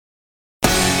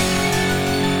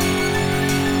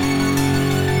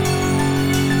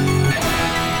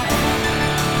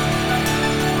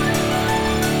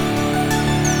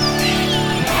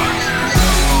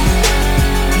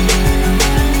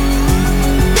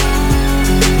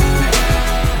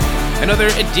Another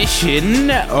edition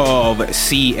of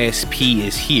CSP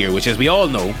is here, which, as we all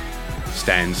know,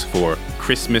 stands for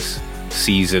Christmas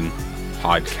Season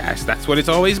Podcast. That's what it's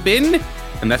always been,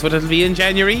 and that's what it'll be in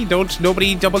January.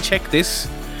 Nobody double check this.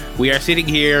 We are sitting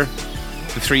here,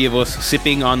 the three of us,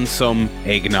 sipping on some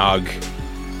eggnog,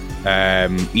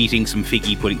 eating some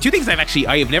figgy pudding. Two things I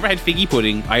have never had figgy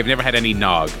pudding. I have never had any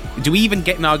nog. Do we even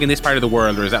get nog in this part of the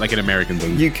world, or is that like an American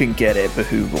thing? You can get it, but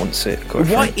who wants it?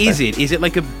 What is it? Is it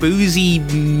like a boozy,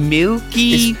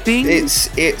 milky thing?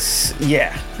 It's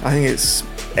yeah. I think it's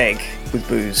egg with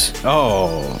booze.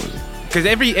 Oh, because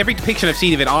every depiction I've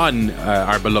seen of it on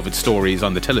our beloved stories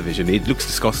on the television, it looks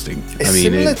disgusting. It's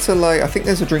similar to I think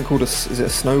there's a drink called is it a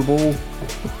snowball?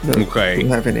 Okay. We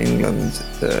have in England.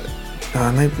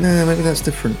 Maybe that's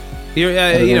different. You're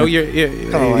kind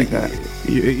of like that.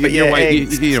 Your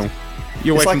wife,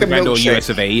 your wife like from the Grand Old milkshake. US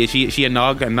of A. Is she a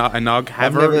nog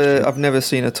haver? I've never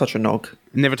seen her touch a nog.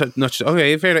 Never touched.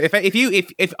 Okay, fair enough.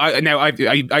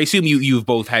 I assume you've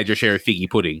both had your share of figgy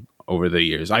pudding over the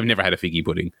years. I've never had a figgy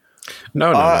pudding.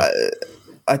 No.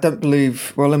 I don't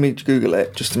believe. Well, let me Google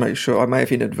it just to make sure. I may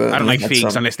have inadvertently. I don't like had figs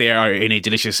some. unless they are in a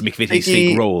delicious McVitie's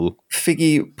fig roll.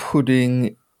 Figgy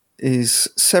pudding is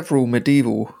several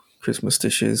medieval Christmas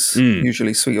dishes,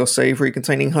 usually sweet or savoury,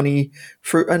 containing honey,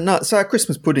 fruit, and nuts. So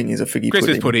Christmas pudding is a figgy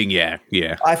Christmas pudding. pudding,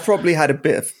 yeah. I've probably had a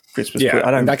bit of Christmas pudding. I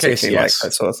don't in that case, particularly yes.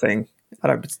 like that sort of thing. I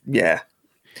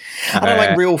don't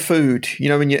like real food. You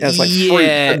know, when it's like fruit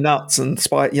and nuts and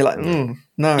spice. You're like,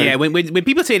 no. Yeah, when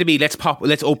people say to me, let's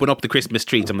open up the Christmas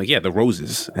treats, I'm like, yeah, the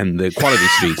roses and the quality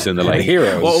streets and the like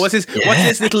heroes. Well, what's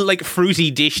this little like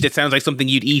fruity dish that sounds like something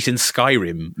you'd eat in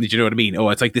Skyrim? Did you know what I mean? Oh,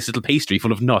 it's like this little pastry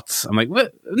full of nuts. I'm like,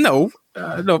 what? No,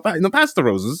 past the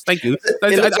roses. Thank you.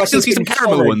 I still see some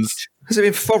caramel ones. Has it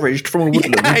been foraged from a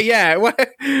woodland? Yeah. What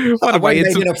I made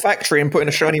in a factory and put in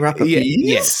a shiny wrapper.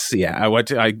 Yes. I want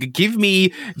to give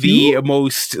me the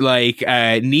most like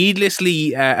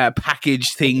needlessly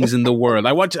packaged things in the world.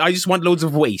 I just want loads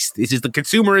of waste. This is the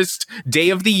consumerist day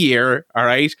of the year. All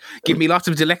right, give me lots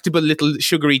of delectable little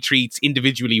sugary treats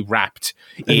individually wrapped.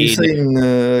 Have you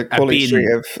seen Quality Street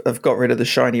have got rid of the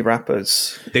shiny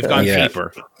wrappers? They've gone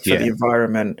paper for the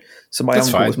environment. So my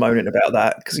uncle was moaning about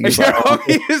that because he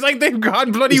was like, they've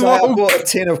gone bloody woke. woke. I bought a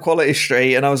tin of Quality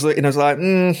Street and I was like,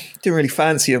 didn't really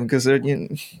fancy them because they're.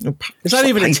 It's not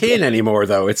even a tin anymore,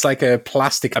 though. It's like a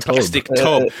plastic tub.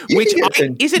 Which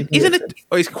isn't it?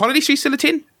 Oh, is Quality Street still a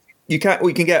tin? We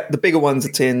can get the bigger ones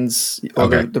are tins, or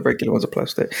the regular ones are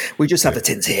plastic. We just have the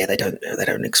tins here. They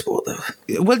don't export them.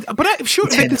 Well, but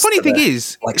the funny thing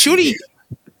is, surely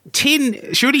tin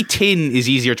is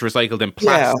easier to recycle than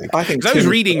plastic. Yeah, I think. I was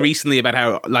reading recently about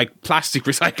how like plastic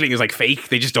recycling is like fake.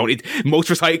 They just don't. Most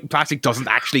plastic doesn't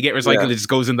actually get recycled. It just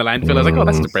goes in the landfill. I was like, oh,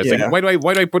 that's depressing. Yeah. Why do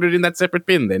I put it in that separate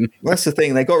bin then? That's the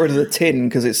thing. They got rid of the tin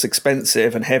because it's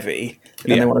expensive and heavy,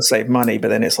 and they want to save money. But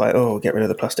then it's like, oh, get rid of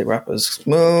the plastic wrappers.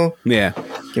 Well, get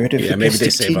rid of maybe they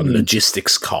save on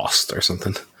logistics cost or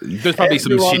something. There's probably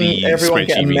some shitty everyone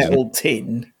get a spreadsheet metal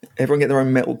tin. Everyone get their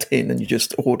own metal tin, and you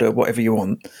just order whatever you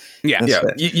want. Yeah.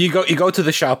 You go to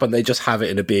the shop and they just have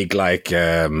it in a big like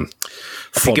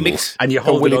funnel, and you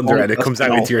hold it under and it comes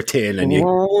out into your tin. And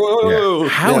you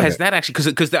how has that actually?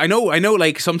 Because I know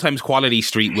like sometimes Quality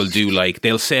Street will do like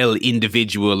they'll sell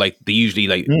individual like they usually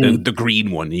like the green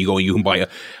one. You can buy a.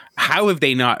 How have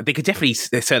they not? They could definitely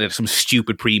sell it at some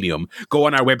stupid premium. Go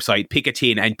on our website, pick a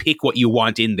tin, and pick what you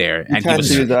want in there, and give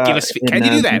us. Can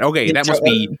you do that? Okay, that must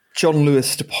be John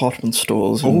Lewis department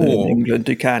stores in England.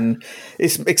 You can.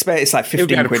 It's like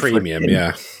 15 quid premium,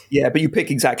 yeah. But you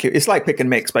pick exactly. It's like pick and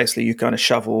mix. Basically, you kind of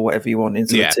shovel whatever you want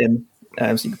into the tin. So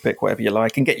you can pick whatever you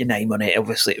like and get your name on it,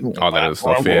 obviously. All that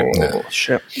stuff,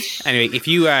 Shit. Anyway, if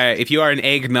you are an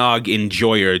eggnog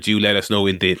enjoyer, do let us know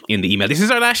in the email. This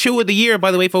is our last show of the year,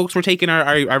 by the way, folks. We're taking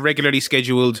our regularly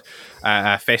scheduled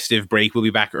festive break. We'll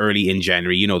be back early in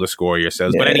January. You know the score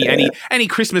yourselves. But any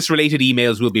Christmas related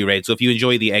emails will be read. So if you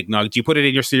enjoy the eggnog, do you put it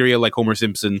in your cereal like Homer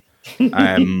Simpson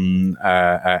and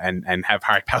have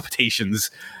heart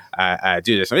palpitations?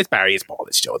 Do this. It's Barry, it's Paul,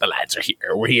 it's Joe. The lads are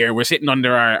here. We're here. We're sitting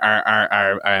under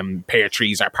our pear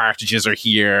trees. Our partridges are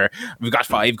here. We've got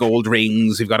 5 gold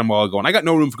rings. We've got them all going. I got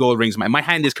no room for gold rings. My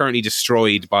hand is currently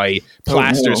destroyed by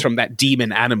plasters from that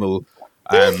demon animal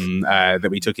that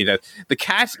we took in. The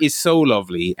cat is so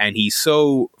lovely and he's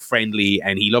so friendly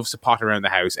and he loves to pot around the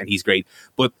house and he's great.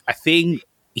 But a thing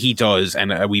he does,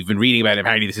 and we've been reading about it,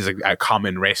 apparently this is a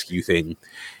common rescue thing,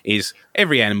 is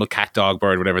every animal, cat, dog,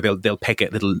 bird, whatever, they'll peck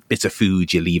at little bits of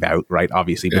food you leave out, right,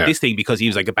 obviously. But this thing, because he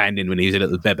was like abandoned when he was a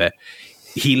little bebe,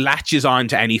 he latches on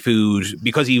to any food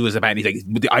because he was a man. He's like,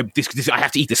 I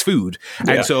have to eat this food.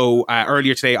 Yeah. And so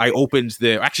earlier today, I opened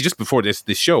just before this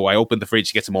show, I opened the fridge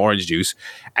to get some orange juice,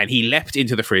 and he leapt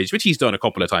into the fridge, which he's done a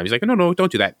couple of times. He's like, no,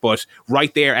 don't do that. But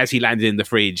right there, as he landed in the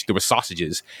fridge, there were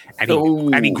sausages,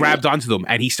 and he grabbed onto them,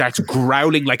 and he starts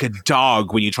growling like a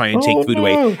dog when you try and take food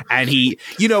away. And he,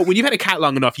 when you've had a cat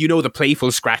long enough, the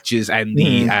playful scratches and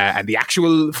the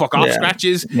actual fuck off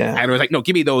scratches. Yeah. And I was like, no,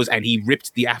 give me those. And he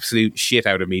ripped the absolute shit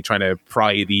out of me trying to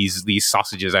pry these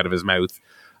sausages out of his mouth.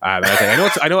 I was like,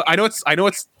 I know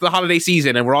it's the holiday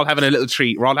season, and we're all having a little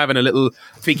treat. We're all having a little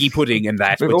figgy pudding and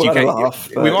that. We've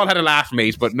all had a laugh,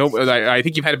 mate. But no, I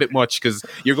think you've had a bit much because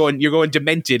you're going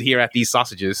demented here at these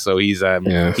sausages. So he's in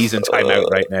timeout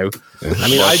right now. Yeah. I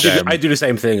mean, I do the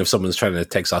same thing if someone's trying to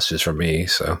take sausages from me.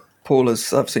 So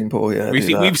I've seen Paul. Yeah,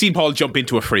 we've seen Paul jump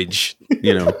into a fridge.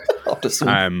 After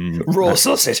some raw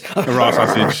sausage.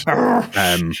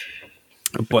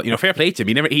 But fair play to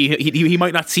him. He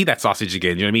might not see that sausage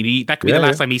again. You know what I mean? That could be the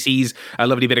last time he sees a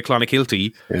lovely bit of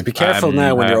Clonakilty. Yeah, be careful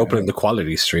now when you're opening the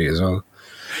Quality Street as well.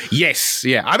 Yes,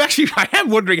 yeah. I am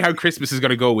wondering how Christmas is going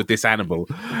to go with this animal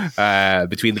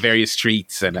between the various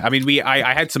streets. And I mean,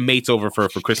 I had some mates over for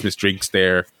Christmas drinks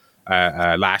there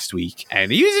last week,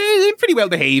 and he was pretty well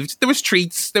behaved. There was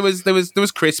treats, there was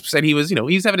crisps, and he was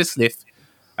having a sniff.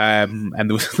 And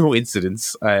there was no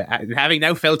incidents. Having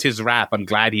now felt his wrath, I'm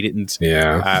glad he didn't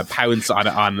pounce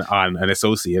on an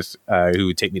associate who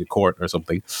would take me to court or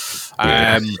something.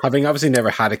 Having obviously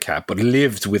never had a cat, but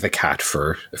lived with a cat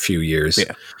for a few years,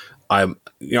 I'm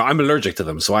allergic to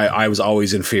them, so I was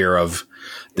always in fear of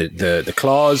the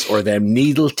claws or them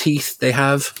needle teeth they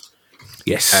have.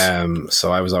 Yes.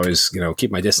 So I was always, keep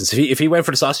my distance. If he went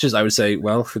for the sausages, I would say,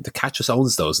 well, the cat just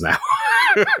owns those now.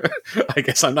 I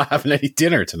guess I'm not having any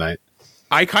dinner tonight.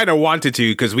 I kind of wanted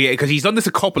to because he's done this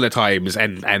a couple of times,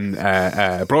 and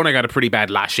Brona got a pretty bad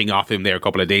lashing off him there a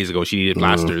couple of days ago. She needed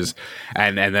plasters,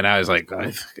 and then I was like,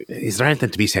 is there anything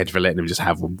to be said for letting him just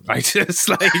have one? It's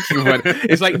like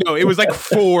no, it was like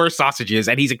 4 sausages,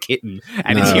 and he's a kitten,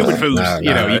 and it's human food.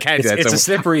 You can't. It's a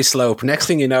slippery slope. Next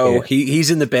thing you know,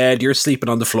 he's in the bed, you're sleeping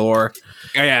on the floor.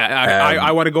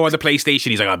 I want to go on the PlayStation.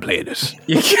 He's like, I'm playing it.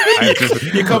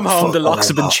 You come home, the locks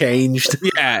have been changed.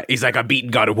 Yeah, he's like, I'm beating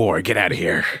God of War. Get out of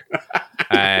here.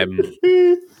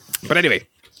 But anyway,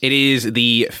 it is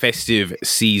the festive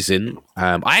season.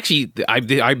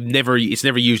 It's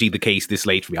never usually the case this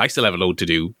late for me. I still have a load to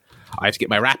do. I have to get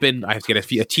my wrapping. I have to get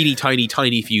a teeny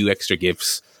tiny few extra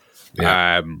gifts.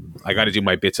 I got to do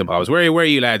my bits and bobs. Where are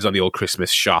you lads on the old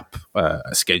Christmas shop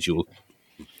schedule?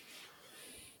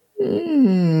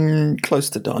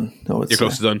 Close to done. You're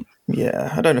close to done?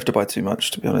 Yeah, I don't have to buy too much,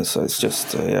 to be honest. So it's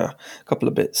just a couple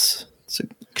of bits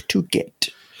to get,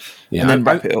 and then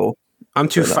wrap it all. I'm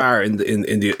too far in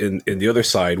the other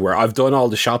side where I've done all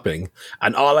the shopping,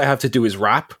 and all I have to do is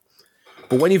wrap.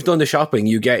 But when you've done the shopping,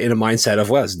 you get in a mindset of,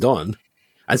 well, it's done,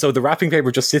 and so the wrapping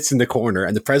paper just sits in the corner,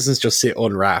 and the presents just sit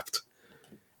unwrapped,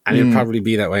 and it'll probably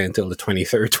be that way until the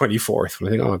 23rd, 24th.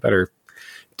 When I think, I better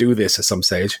do this at some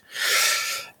stage.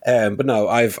 But no,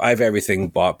 I've everything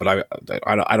bought, but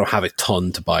I don't have a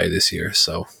ton to buy this year,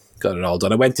 so got it all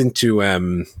done. I went into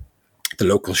the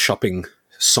local shopping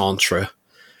centre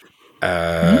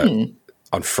on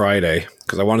Friday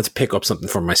because I wanted to pick up something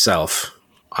for myself.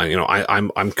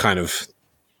 I'm kind of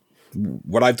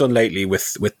what I've done lately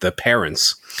with the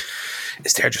parents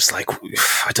is they're just like,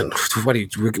 I don't know,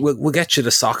 we'll get you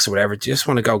the socks or whatever. Do you just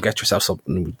want to go get yourself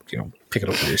something, pick it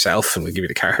up for yourself and we'll give you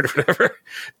the card or whatever.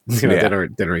 They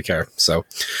don't really care. So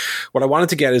what I wanted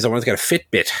to get a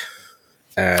Fitbit.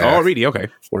 Oh, really? Okay.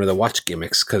 One of the watch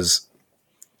gimmicks, because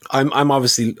I'm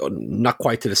obviously not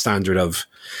quite to the standard of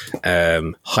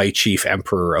High Chief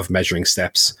Emperor of Measuring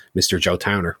Steps, Mr. Joe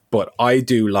Towner, but I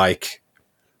do like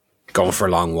going for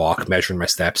a long walk, measuring my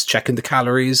steps, checking the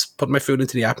calories, putting my food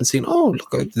into the app and seeing, oh, look,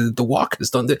 the walk has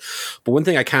done it. But one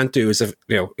thing I can't do is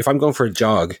if I'm going for a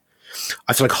jog,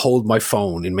 I have to hold my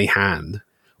phone in my hand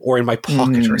or in my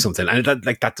pocket or something. And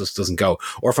that just doesn't go.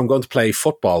 Or if I'm going to play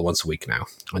football once a week now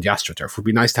on the AstroTurf, it would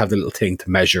be nice to have the little thing to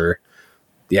measure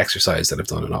the exercise that I've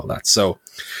done and all that. So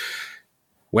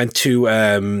went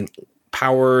to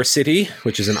Power City,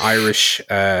 which is an Irish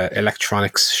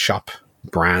electronics shop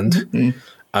brand.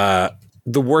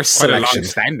 The worst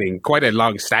selection. Quite a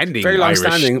long-standing. Very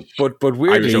long-standing, but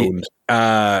weirdly,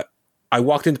 I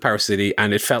walked into Power City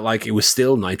and it felt like it was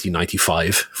still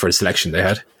 1995 for the selection they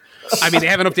had. I mean, they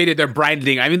haven't updated their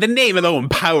branding. I mean, the name alone,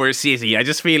 Power City. I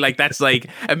just feel like that's like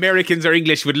Americans or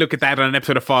English would look at that on an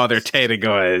episode of Father Ted and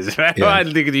go, I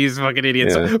look at these fucking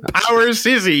idiots. Yeah. Power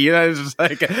City, it's just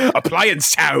like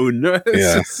Appliance Town.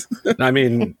 Yeah. I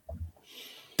mean,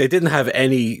 they didn't have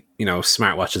any,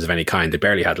 smartwatches of any kind. They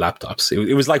barely had laptops.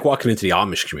 It was like walking into the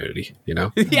Amish community,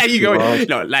 Yeah, you go,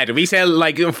 no, lad, we sell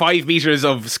like 5 meters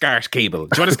of SCART cable.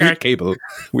 Do you want a SCART cable?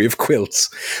 We have quilts.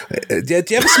 Do you have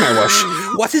a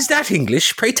smartwatch? What is that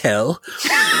English? Pray tell.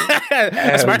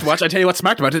 A smartwatch? I tell you what,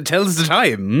 smartwatch, it tells the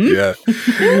time. Yeah.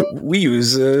 We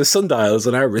use sundials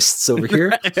on our wrists over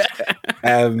here.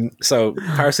 So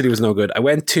Power City was no good. I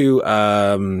went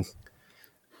to,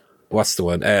 what's the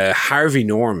one? Harvey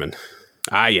Norman.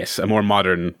 Ah, yes, a more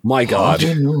modern. My God.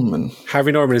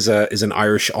 Harvey Norman is an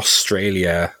Irish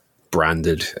Australia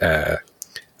branded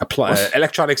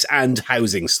electronics and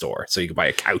housing store. So you can buy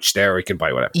a couch there, or you can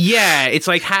buy whatever. Yeah, it's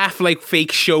like half like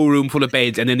fake showroom full of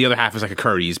beds, and then the other half is like a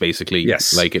Curry's, basically.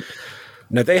 Yes. Like it.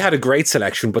 Now, they had a great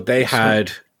selection, but they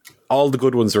had all the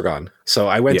good ones were gone. So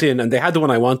I went in, and they had the one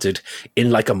I wanted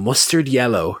in like a mustard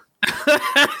yellow.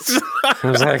 I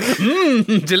was like,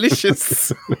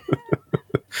 delicious.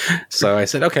 So I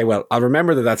said, okay, well, I'll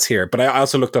remember that that's here. But I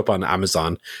also looked up on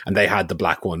Amazon, and they had the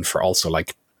black one for also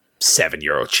like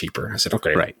 €7 cheaper. I said,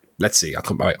 okay, right, let's see. I'll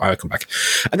come back.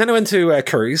 And then I went to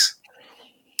Curry's,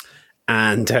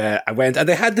 and I went, and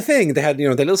they had the thing. They had, the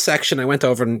little section. I went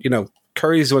over, and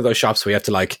Curry's is one of those shops where you have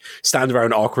to like stand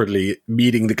around awkwardly,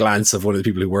 meeting the glance of one of the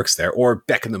people who works there, or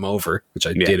beckon them over, which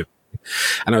I did.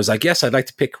 And I was like, yes, I'd like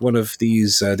to pick one of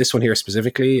these, this one here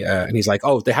specifically. And he's like,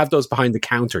 oh, they have those behind the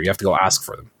counter. You have to go ask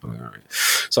for them. All right.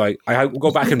 So I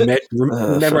go back and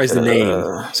memorize the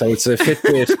name. So it's a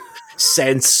Fitbit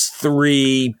Sense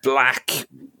 3 Black,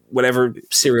 whatever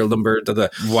serial number.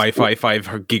 The Wi-Fi 5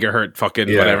 gigahertz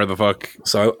fucking whatever the fuck.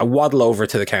 So I waddle over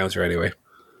to the counter anyway.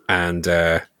 And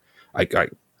I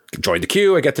join the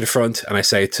queue. I get to the front, and I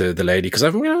say to the lady, because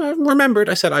I've remembered,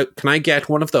 I said, can I get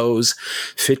one of those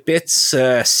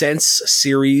Fitbits Sense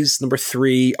Series number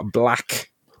 3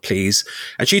 Black, please?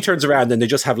 And she turns around, and they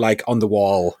just have like on the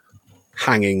wall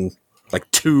hanging like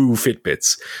 2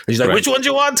 Fitbits. And she's like, which one do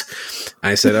you want?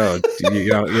 And I said, oh, you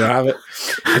don't have it?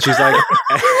 And she's like,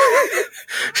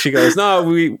 she goes, no,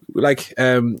 we like,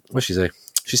 what'd she say?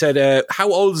 She said,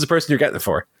 how old is the person you're getting it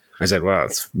for? I said, well,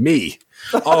 it's me.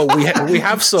 Oh, we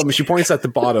have some. She points at the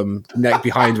bottom neck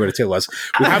behind where the till was.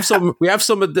 We have some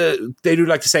of the. They do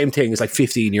like the same thing. It's like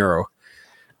 €15.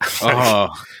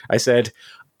 I said,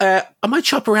 I might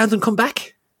shop around and come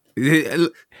back.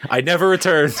 I never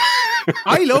returned.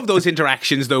 I love those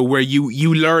interactions though, where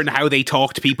you learn how they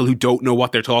talk to people who don't know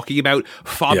what they're talking about,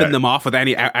 fobbing them off with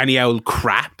any old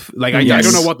crap. Like I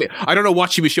don't know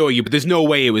what she was showing you, but there's no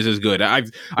way it was as good.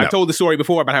 I've told the story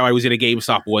before about how I was in a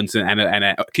GameStop once, and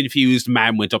a confused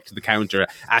man went up to the counter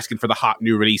asking for the hot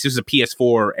new release. This is a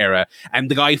PS4 era, and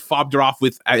the guy fobbed her off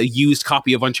with a used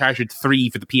copy of Uncharted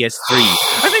 3 for the PS3.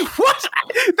 I think, what?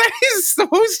 That is the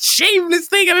most shameless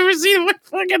thing I've ever seen in my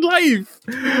fucking life.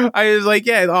 I was like,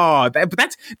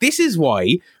 this is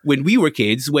why when we were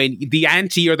kids, when the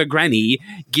auntie or the granny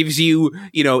gives you,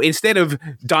 instead of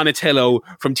Donatello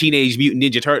from Teenage Mutant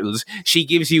Ninja Turtles, she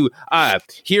gives you,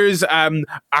 here's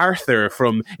Arthur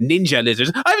from Ninja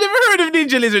Lizards. I've never heard of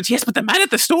Ninja Lizards. Yes, but the man at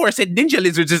the store said Ninja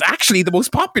Lizards is actually the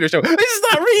most popular show. This is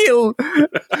not real.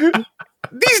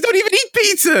 These don't even eat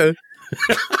pizza.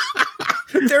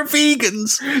 They're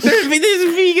vegans. There's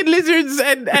vegan lizards,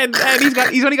 and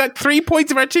he's only got 3 points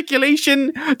of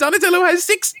articulation. Donatello has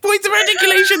 6 points of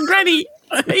articulation. Granny,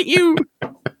 I hate you.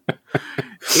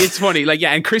 It's funny,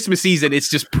 and Christmas season, it's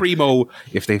just primo.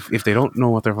 If they don't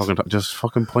know what they're fucking just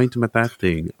fucking point them at that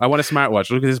thing. I want a smartwatch.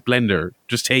 Look at this blender.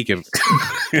 Just take it.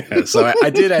 So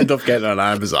I did end up getting it on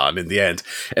Amazon in the end.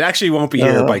 It actually won't be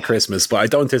here by Christmas, but I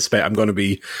don't anticipate I'm going to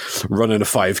be running a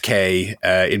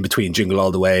 5K in between Jingle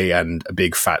All the Way and a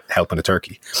big fat helping a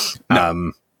turkey.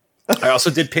 No. I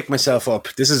also did pick myself up.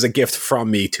 This is a gift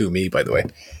from me to me, by the way.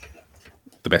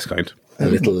 The best kind. A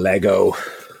little Lego.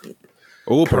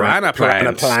 Oh, piranha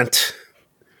plant.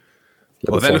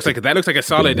 Well, that looks like a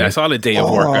solid day of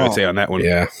work, I would say, on that one.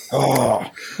 Yeah.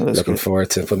 Looking forward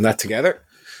to putting that together.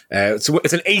 It's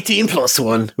an 18+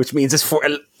 one, which means it's for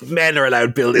men are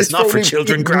allowed build. It's not for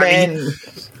children, Granny.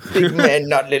 Big men,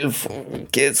 not little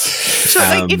kids. So,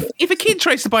 if a kid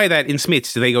tries to buy that in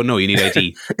Smith's, do they go, no, you need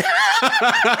ID?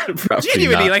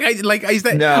 Genuinely, not. is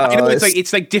that? No, I know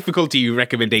it's like difficulty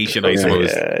recommendation, I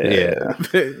suppose. Yeah.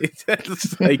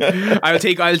 It's like, I'll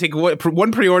take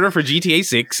one pre-order for GTA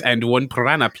 6 and one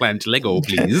Piranha Plant Lego,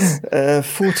 please.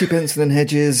 40 pencil and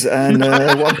hedges and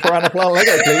one Piranha Plant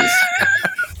Lego, please.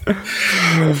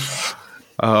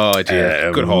 Oh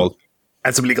dear, good haul.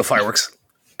 And some legal fireworks.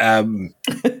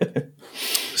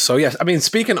 So yes, I mean,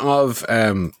 speaking of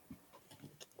the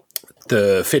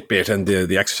Fitbit and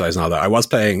the exercise and all that, I was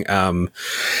playing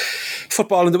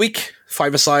football in the week,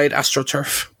 5-a-side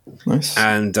AstroTurf. Nice.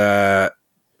 And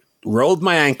rolled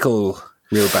my ankle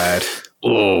real bad.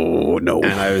 Oh no!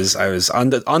 And I was on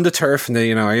the turf, and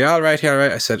then, are you all right? Yeah, all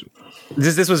right. I said,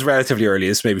 this was relatively early.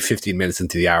 This was maybe 15 minutes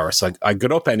into the hour. So I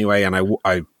got up anyway, and I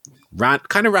ran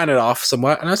it off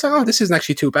somewhat. And I was like, oh, this isn't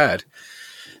actually too bad.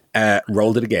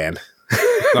 Rolled it again.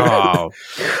 Oh,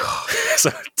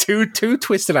 so two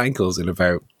twisted ankles in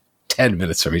about 10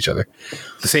 minutes from each other.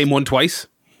 the same one twice.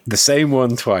 The same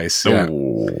one twice. Yeah.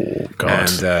 Oh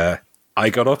God! And I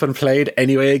got up and played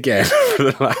anyway again for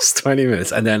the last 20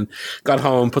 minutes, and then got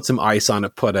home, put some ice on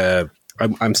it,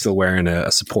 I'm still wearing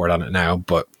a support on it now,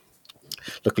 but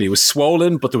luckily it was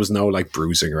swollen, but there was no like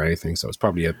bruising or anything, so it was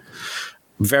probably a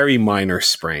very minor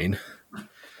sprain.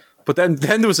 But then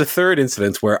there was a third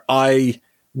incident where I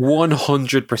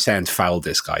 100% fouled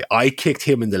this guy. I kicked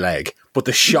him in the leg, but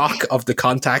the shock of the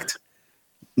contact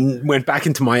went back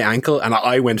into my ankle, and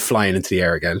I went flying into the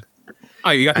air again. Oh,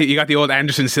 you got the old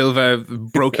Anderson Silva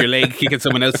broke your leg kicking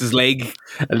someone else's leg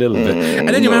a little bit, and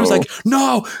then your man was like,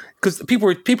 "No," because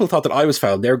people thought that I was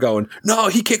fouled. They were going, "No,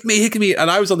 he kicked me," and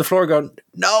I was on the floor going,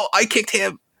 "No, I kicked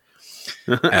him."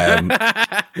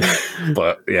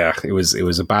 But yeah, it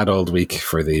was a bad old week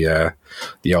for the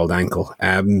old ankle.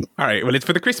 All right, well, it's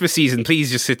for the Christmas season.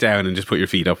 Please just sit down and just put your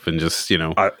feet up and just try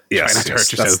not to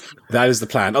hurt yourself. That is the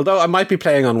plan. Although I might be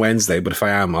playing on Wednesday, but if I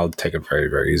am, I'll take it very,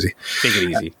 very easy. Take it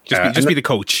easy. Just be the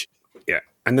coach. Yeah,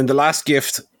 and then the last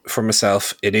gift for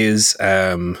myself, it is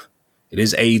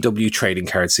AEW trading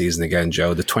card season again,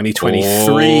 Joe. The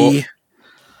 2023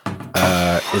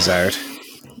 is out.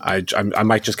 I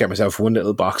might just get myself one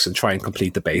little box and try and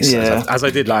complete the base as I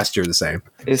did last year. The same.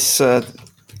 It's I'd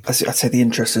say the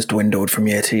interest has dwindled from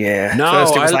year to year. No,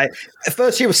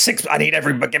 first year was 6. I need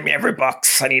give me every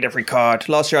box. I need every card.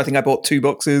 Last year, I think I bought 2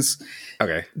 boxes.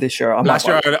 Okay. This year, I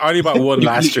only bought one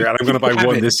last year, and I'm going to buy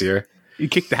one this year. You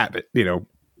kick the habit, Yeah,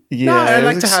 no, I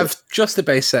like to have just the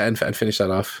base set and finish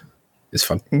that off. It's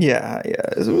fun. Yeah.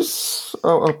 It was.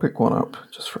 I'll pick one up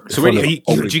just for. So, do you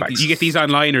get these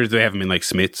online, or do they have them in like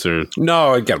Smiths or?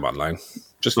 No, I get them online.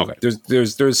 Just okay.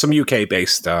 There's some UK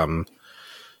based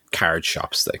card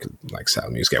shops that can like sell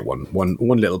them. You just get one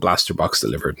little blaster box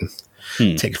delivered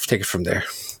and take it from there.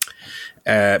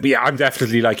 But yeah, I'm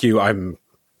definitely like you. I'm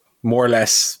more or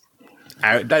less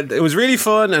out. It was really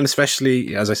fun, and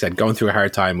especially as I said, going through a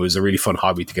hard time. It was a really fun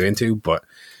hobby to get into, but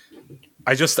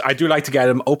I do like to get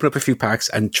them, open up a few packs,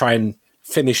 and try and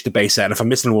finish the base set. And if I'm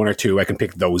missing 1 or 2, I can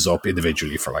pick those up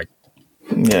individually for like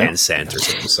 10 cents or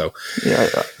something. So yeah,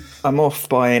 I'm off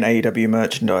buying AEW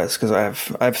merchandise because I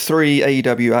have 3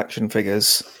 AEW action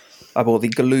figures. I bought the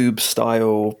Galoob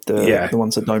style, the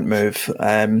ones that don't move.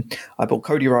 I bought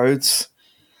Cody Rhodes.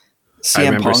 I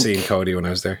remember seeing Cody when I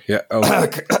was there. Yeah.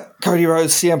 Cody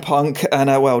Rhodes, CM Punk, and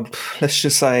let's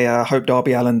just say I hope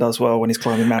Darby Allin does well when he's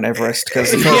climbing Mount Everest,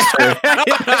 because the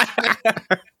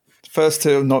first two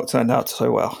have not turned out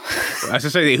so well. I was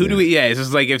just saying, who do we? Yeah, it's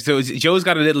just like Joe's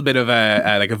got a little bit of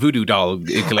a voodoo doll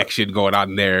collection going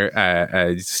on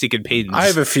there, sticking pins. I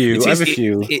have a few.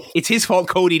 It's his fault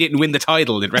Cody didn't win the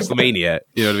title in WrestleMania.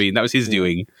 You know what I mean? That was his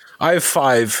doing. I have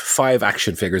five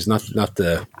action figures, not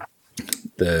the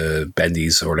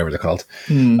bendies or whatever they're called.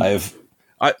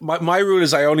 My rule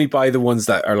is I only buy the ones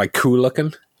that are like cool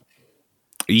looking.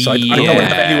 So I don't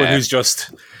have anyone who's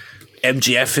just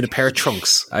MGF in a pair of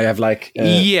trunks. I have like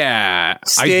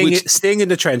Sting in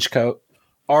the trench coat,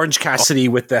 Orange Cassidy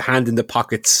with the hand in the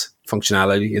pockets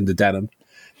functionality in the denim,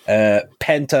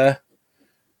 Penta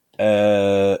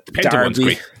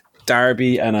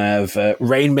Darby, and I have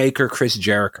Rainmaker Chris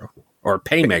Jericho, or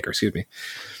Painmaker, excuse me.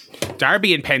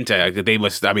 Darby and Penta, they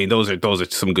must. I mean, those are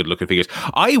some good looking figures.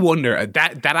 I wonder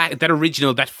that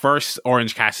original, that first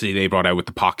Orange Cassidy they brought out with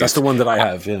the pockets. That's the one that I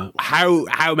have. Yeah.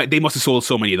 How they must have sold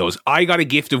so many of those. I got a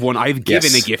gift of one. I've given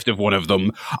a gift of one of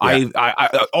them. Yeah.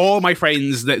 I all my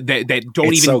friends that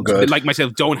don't even like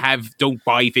myself don't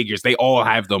buy figures. They all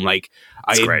have them. Like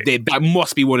that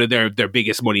must be one of their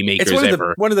biggest money makers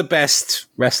ever. One of the best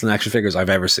wrestling action figures I've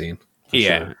ever seen.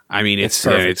 Yeah, sure. I mean it's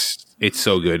so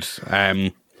good.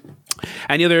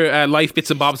 Any other life bits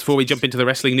and bobs before we jump into the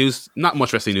wrestling news? Not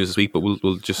much wrestling news this week, but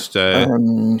we'll just do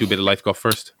a bit of life golf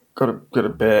first. Got a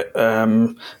bit.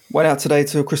 Went out today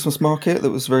to a Christmas market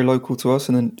that was very local to us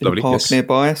in a park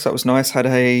nearby, so that was nice. Had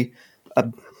a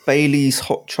Bailey's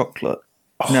hot chocolate.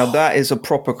 Now that is a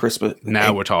proper Christmas.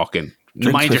 Now we're talking.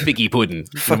 Mind your figgy pudding.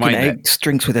 Fucking eggs,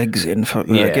 drinks with eggs in.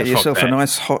 Get yourself a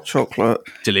nice hot chocolate.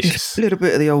 Delicious. A little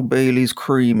bit of the old Bailey's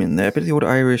cream in there. A bit of the old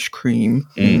Irish cream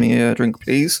in the drink,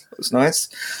 please. It was nice.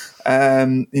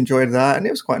 Enjoyed that, and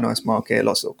it was quite a nice market.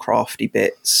 Lots of little crafty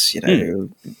bits,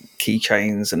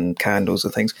 keychains and candles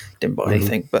and things. Didn't buy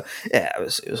anything, but yeah, it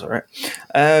was all right.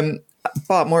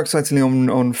 But more excitingly,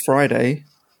 on Friday,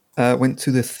 went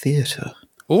to the theatre.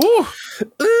 Oh,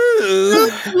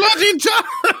 bloody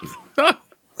time!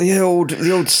 The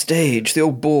old stage, the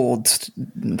old boards,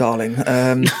 darling.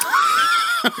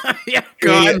 Yeah,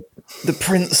 go on.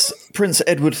 The Prince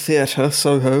Edward Theatre,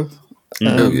 Soho.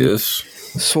 Yes.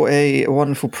 Saw a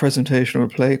wonderful presentation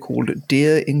of a play called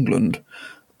Dear England,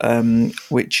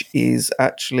 which is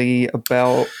actually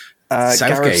about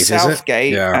Gareth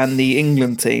Southgate and the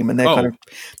England team and their kind of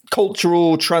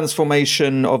cultural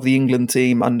transformation of the England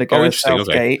team under Gareth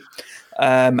Southgate,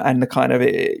 and the kind of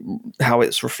how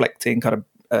it's reflecting kind of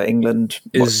England.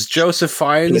 Is Joseph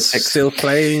Fiennes still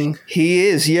playing? He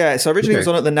is, yeah. So originally it was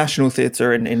on at the National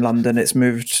Theatre in London. It's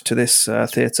moved to this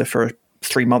theatre for a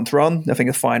 3-month run. I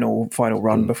think a final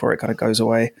run before it kind of goes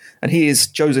away. And he is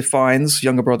Joseph Fiennes,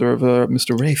 younger brother of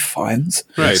Mr. Ralph Fiennes.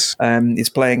 Right. He's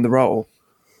playing the role.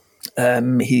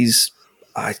 He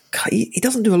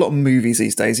doesn't do a lot of movies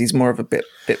these days. He's more of a bit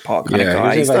part kind of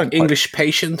guy. He's like English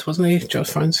Patient, wasn't he,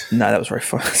 Joseph Fiennes? No, that was Ralph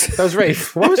Fiennes. That was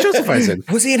Rafe. What was Joseph Fiennes in?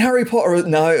 Was he in Harry Potter?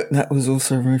 No, that was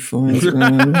also Ralph Fiennes.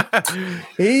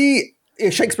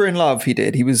 Shakespeare in Love, he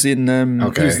did. He was in.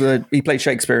 He played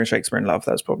Shakespeare in Shakespeare in Love.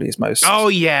 That was probably his most. Oh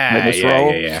yeah,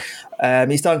 role.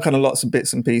 He's done kind of lots of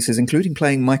bits and pieces, including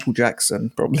playing Michael Jackson,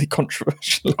 probably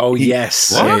controversial. Oh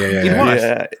yes, what?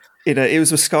 Yeah. It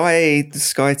was a Sky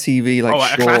TV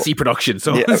a classy production.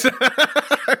 So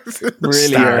really,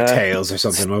 Star Tales or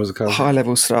something. What was it called? High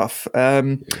level stuff.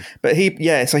 But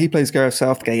so he plays Gareth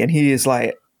Southgate, and he is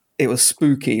like, it was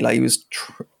spooky. Like he was.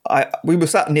 We were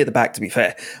sat near the back, to be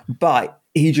fair, but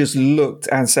he just looked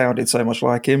and sounded so much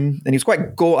like him, and he was quite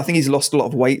I think he's lost a lot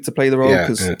of weight to play the role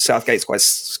because Southgate's quite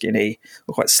skinny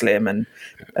or quite slim, and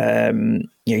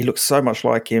he looked so much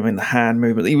like him in the hand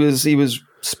movement. He was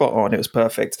spot on. It was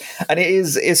perfect, and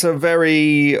it's a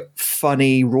very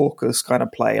funny, raucous kind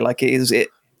of play. Like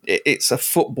it's a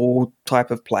football type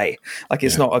of play. Like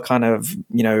it's not a kind of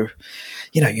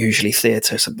usually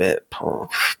theatre's a bit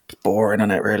boring,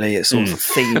 isn't it? Really, it's all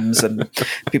themes and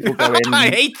people go in. I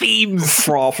hate themes.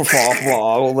 All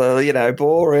the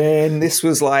boring. This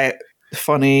was like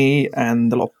funny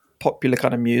and a lot of popular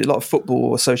kind of music, a lot of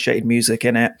football associated music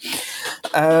in it,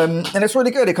 and it's really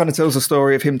good. It kind of tells the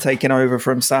story of him taking over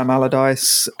from Sam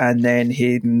Allardyce, and then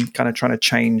him kind of trying to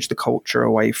change the culture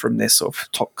away from this sort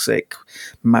of toxic,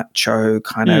 macho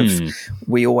kind of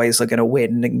we always are going to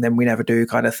win and then we never do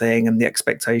kind of thing, and the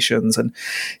expectations, and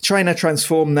trying to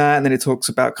transform that. And then it talks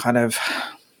about kind of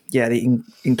the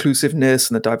inclusiveness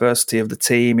and the diversity of the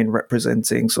team in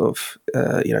representing sort of,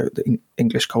 the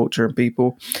English culture and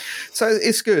people. So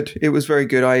it's good. It was very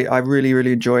good. I really,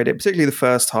 really enjoyed it, particularly the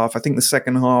first half. I think the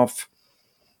second half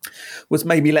was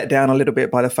maybe let down a little bit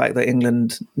by the fact that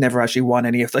England never actually won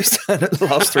any of those the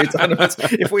last 3 tournaments.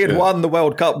 If we had won the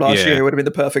World Cup last year, it would have been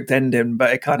the perfect ending,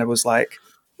 but it kind of was like,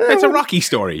 it's a rocky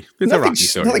story.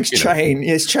 Nothing's changed.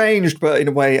 It's changed, but in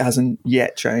a way, it hasn't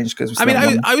yet changed. Because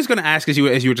I was going to ask as you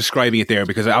were describing it there,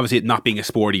 because obviously not being a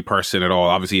sporty person at all,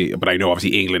 obviously, but I know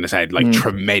obviously England has had like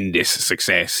tremendous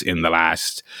success in the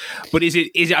last. But is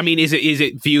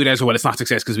it viewed as, well, it's not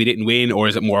success because we didn't win, or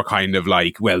is it more kind of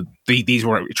like, well, these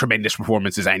were tremendous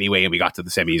performances anyway, and we got to the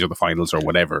semis or the finals or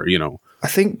whatever, I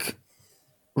think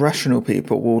rational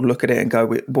people will look at it and go,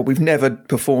 well, we've never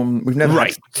performed, we've never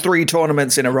had 3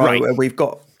 tournaments in a row where we've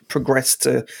got progressed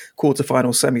to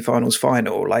quarterfinals, semi-finals,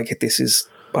 final. Like, this is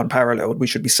unparalleled. We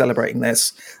should be celebrating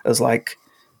this as like,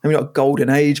 maybe not a golden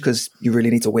age, because you really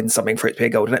need to win something for it to be a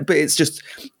golden age, but it's just,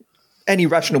 any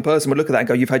rational person would look at that and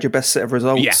go, you've had your best set of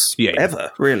results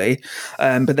ever, really.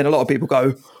 But then a lot of people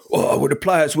go, with the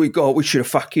players we got, we should have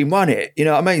fucking won it. You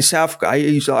know what I mean? Southgate,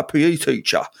 he's like a PE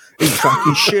teacher. He's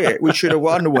fucking shit. We should have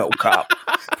won the World Cup.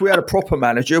 If we had a proper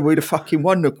manager, we'd have fucking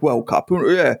won the World Cup.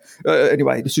 Yeah.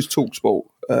 Anyway, this is TalkSport.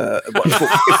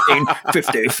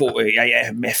 15, 40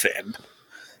 AM FM.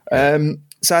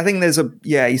 So I think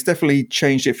he's definitely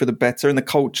changed it for the better, and the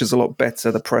culture's a lot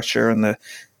better, the pressure, and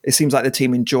it seems like the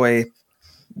team enjoy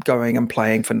going and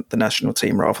playing for the national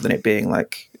team rather than it being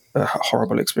like a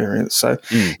horrible experience. So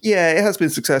it has been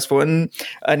successful, and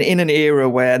in an era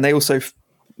where, and they also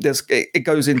it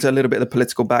goes into a little bit of the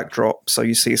political backdrop. So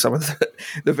you see some of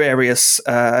the various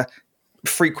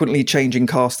frequently changing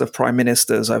cast of prime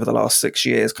ministers over the last 6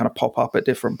 years kind of pop up at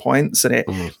different points, and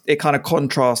it kind of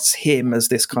contrasts him as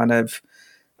this kind of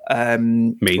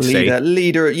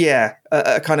leader,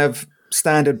 a kind of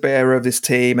standard bearer of this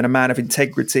team and a man of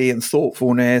integrity and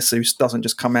thoughtfulness who doesn't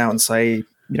just come out and say,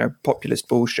 populist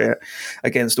bullshit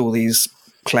against all these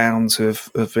clowns who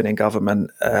have been in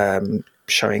government,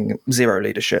 showing zero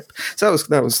leadership. So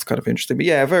that was kind of interesting. But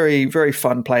yeah, very, very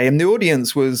fun play. And the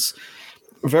audience was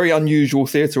a very unusual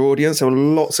theatre audience. There were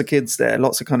lots of kids there,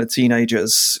 lots of kind of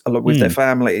teenagers with their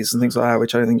families and things like that,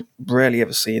 which I think rarely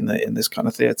ever see in this kind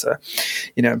of theatre.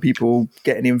 People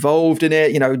getting involved in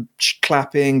it,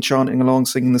 clapping, chanting along,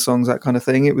 singing the songs, that kind of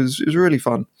thing. It was really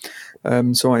fun.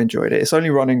 So I enjoyed it. It's only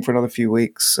running for another few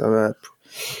weeks, so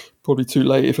probably too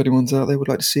late if anyone's out there would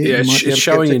like to see it. Yeah, it's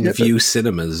showing in View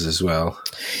Cinemas as well.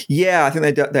 Yeah, I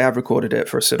think they have recorded it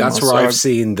for a cinema. That's where I've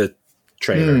seen the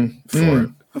trailer for it.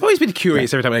 I've always been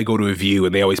curious every time I go to a View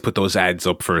and they always put those ads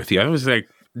up for it. I was like,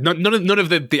 none of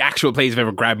the actual plays have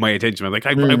ever grabbed my attention. I'm like,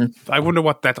 I wonder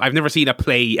what that. I've never seen a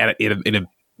play in a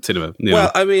cinema.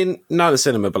 Well, I mean, not a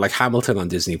cinema, but like Hamilton on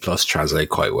Disney Plus translate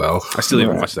quite well. I still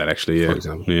haven't watched that actually. Yeah, for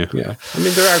example. Yeah. I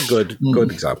mean, there are good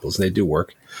examples, and they do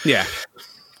work. Yeah.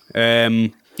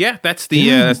 That's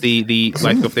the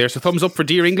light stuff there. So thumbs up for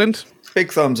Dear England.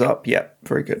 Big thumbs up. Yeah,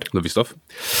 very good. Lovely stuff.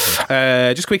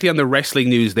 Just quickly on the wrestling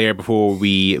news there before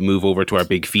we move over to our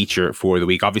big feature for the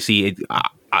week. Obviously,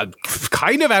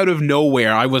 kind of out of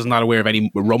nowhere, I was not aware of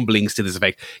any rumblings to this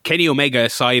effect. Kenny Omega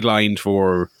sidelined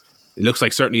for, it looks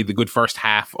like certainly the good first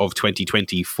half of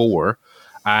 2024.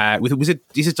 Is it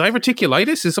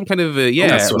diverticulitis? Is some kind of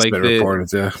that's what's been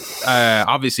reported. Yeah,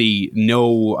 obviously,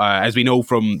 no. As we know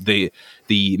from the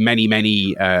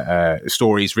many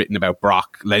stories written about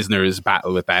Brock Lesnar's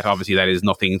battle with that, obviously that is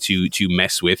nothing to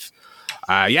mess with.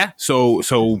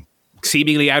 So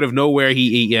seemingly out of nowhere,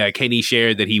 Kenny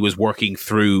shared that he was working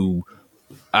through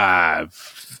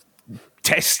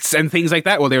tests and things like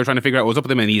that while they were trying to figure out what was up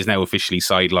with him, and he is now officially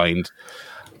sidelined.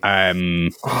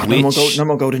 No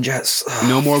more golden jets.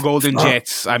 No more golden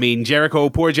jets. I mean, Jericho,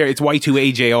 poor Jericho. It's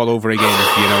Y2AJ all over again.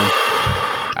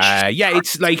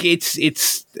 It's like it's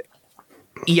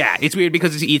weird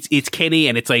because it's Kenny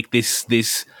and it's like this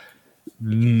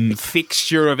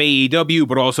fixture of AEW,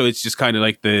 but also it's just kind of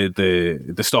like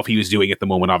the stuff he was doing at the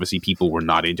moment. Obviously, people were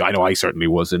not into. I know I certainly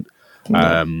wasn't.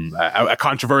 A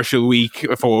controversial week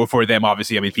for them,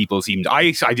 obviously. I mean, people seemed.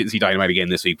 I didn't see Dynamite again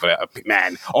this week, but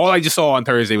man, all I just saw on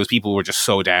Thursday was people were just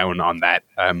so down on that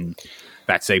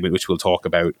segment, which we'll talk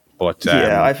about. But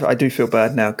I do feel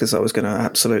bad now because I was going to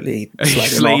absolutely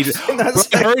slide him off.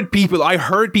 I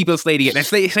heard people slating it, and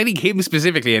slating him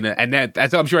specifically, and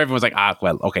I'm sure everyone's like,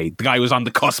 well, okay, the guy was on the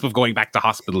cusp of going back to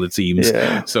hospital, it seems.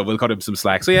 Yeah. So we'll cut him some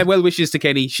slack. So yeah, well wishes to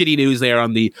Kenny. Shitty news there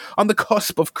on the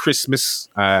cusp of Christmas.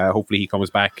 Hopefully he comes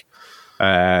back.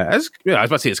 I was about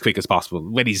to say as quick as possible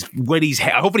when he's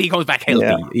hopefully he comes back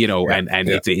healthy, and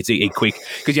it's a quick,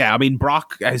 because I mean,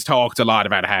 Brock has talked a lot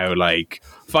about how like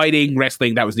fighting,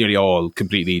 wrestling, that was nearly all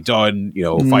completely done,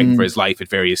 fighting for his life at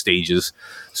various stages.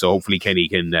 So hopefully Kenny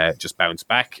can just bounce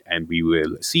back and we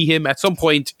will see him at some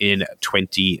point in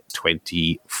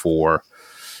 2024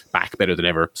 back better than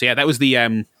ever. So yeah, that was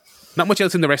the not much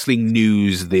else in the wrestling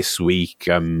news this week.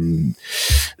 I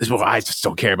just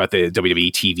don't care about the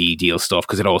WWE TV deal stuff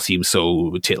because it all seems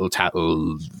so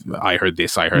tittle-tattle. I heard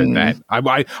this, I heard that.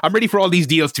 I'm ready for all these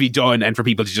deals to be done and for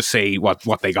people to just say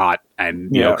what they got.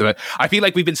 And because I feel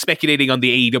like we've been speculating on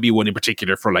the AEW one in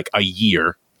particular for like a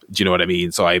year. Do you know what I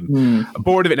mean? So I'm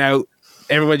bored of it now.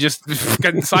 Everyone just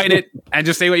can sign it and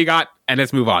just say what you got and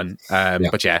let's move on.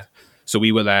 But yeah, so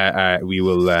we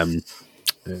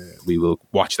will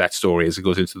watch that story as it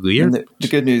goes into the year. And the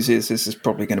good news is this is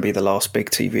probably going to be the last big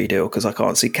TV deal because I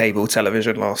can't see cable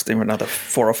television lasting for another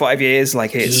 4 or 5 years.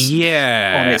 Like it's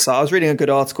on it. So I was reading a good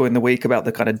article in the week about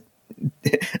the kind of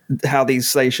how these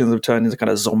stations have turned into kind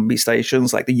of zombie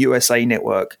stations. Like the USA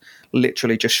Network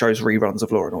literally just shows reruns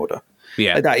of Law and Order.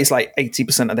 Yeah, that is like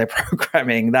 80% of their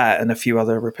programming. That and a few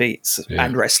other repeats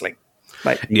and wrestling.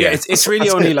 Like it's really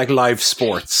only like live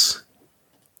sports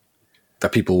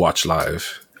that people watch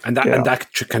live, and that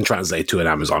can translate to an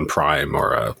Amazon Prime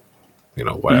or a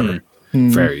whatever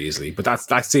very easily. But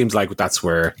that seems like that's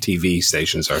where TV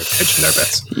stations are hedging their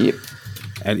bets. Yep.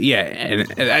 And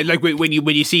and like when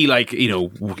you see like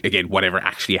again whatever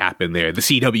actually happened there, the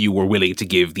CW were willing to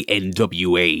give the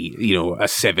NWA a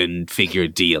 7-figure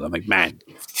deal. I'm like, man,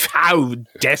 how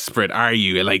desperate are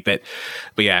you? Like that,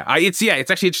 but it's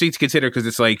actually interesting to consider because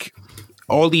it's like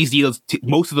all these deals,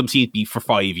 most of them seem to be for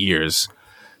 5 years.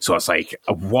 So it's like,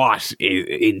 what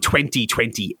in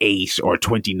 2028 or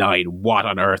 29? What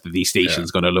on earth are these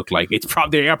stations going to look like?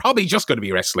 They are probably just going to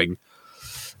be wrestling.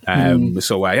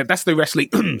 So that's the wrestling.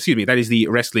 Excuse me. That is the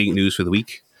wrestling news for the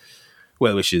week.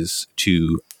 Well wishes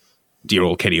to dear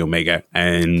old Kenny Omega,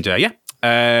 and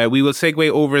we will segue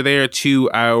over there to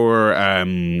our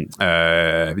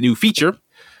new feature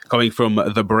coming from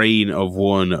the brain of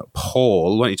one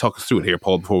Paul. Why don't you talk us through it here,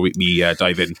 Paul, before we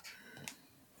dive in?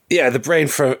 Yeah, the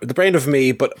brain of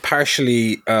me, but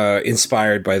partially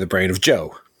inspired by the brain of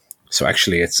Joe. So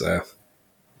actually, it's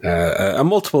a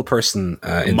multiple person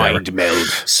mind meld.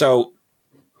 So,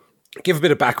 give a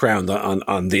bit of background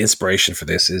on the inspiration for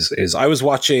this. Is I was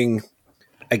watching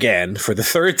again for the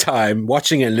third time,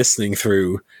 watching and listening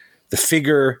through the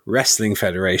Figure Wrestling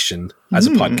Federation as a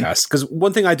podcast. Because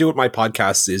one thing I do with my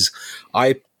podcasts is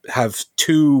I have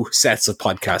two sets of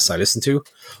podcasts I listen to.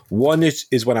 One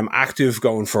is when I'm active,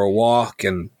 going for a walk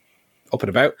and up and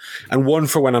about, and one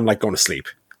for when I'm like going to sleep.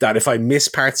 That if I miss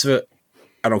parts of it,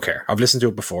 I don't care. I've listened to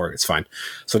it before. It's fine.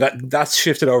 So that's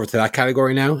shifted over to that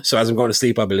category now. So as I'm going to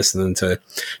sleep, I'll be listening to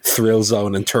Thrill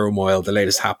Zone and Turmoil, the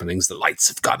latest happenings. The lights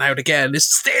have gone out again.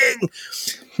 It's Sting.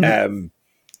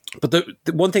 But the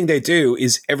one thing they do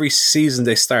is every season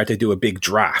they do a big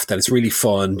draft, and it's really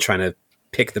fun trying to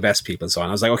pick the best people and so on.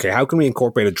 I was like, okay, how can we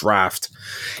incorporate a draft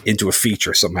into a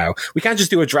feature somehow? We can't just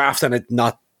do a draft and it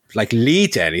not like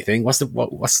lead to anything. What's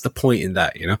the point in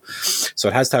that, you know? So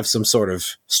it has to have some sort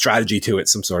of strategy to it,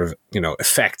 some sort of,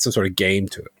 effect, some sort of game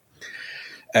to it.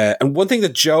 And one thing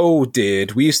that Joe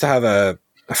did, we used to have a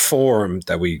forum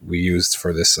that we used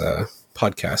for this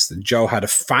podcast. And Joe had a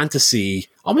fantasy,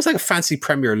 almost like a fancy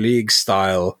Premier League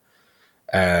style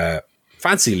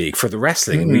fancy league for the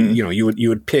wrestling. And you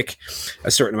would pick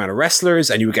a certain amount of wrestlers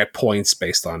and you would get points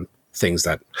based on things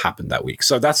that happened that week.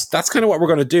 So that's kind of what we're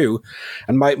going to do.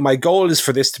 And my goal is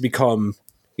for this to become,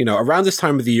 around this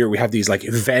time of the year, we have these like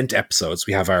event episodes.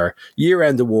 We have our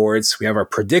year-end awards. We have our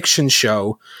prediction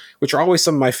show, which are always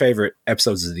some of my favorite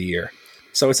episodes of the year.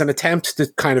 So it's an attempt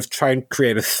to kind of try and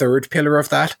create a third pillar of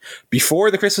that before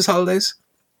the Christmas holidays,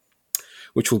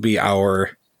 which will be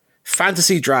our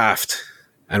fantasy draft.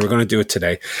 And we're going to do it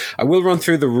today. I will run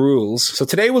through the rules. So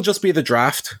today will just be the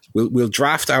draft. We'll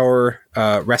draft our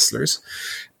wrestlers.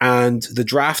 And the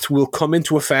draft will come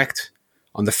into effect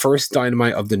on the first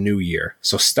Dynamite of the new year.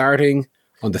 So starting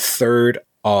on the 3rd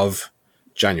of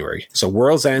January. So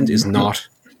World's End is not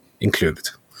included.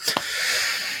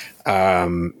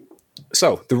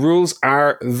 So the rules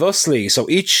are thusly. So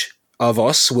each of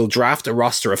us will draft a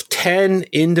roster of 10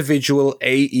 individual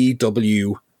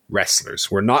AEW wrestlers.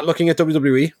 We're not looking at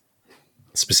WWE,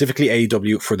 specifically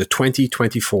AEW for the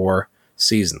 2024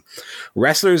 season.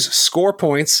 Wrestlers score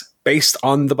points based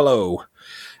on the below.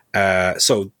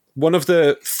 So one of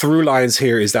the through lines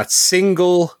here is that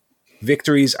single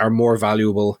victories are more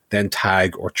valuable than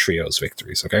tag or trios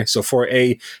victories. Okay, so for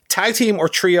a tag team or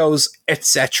trios,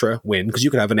 etc. win, because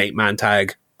you could have an 8-man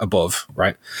tag above,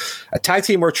 right? A tag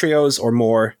team or trios or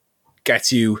more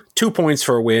gets you 2 points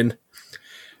for a win.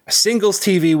 A singles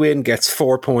TV win gets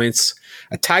 4 points.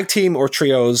 A tag team or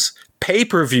trios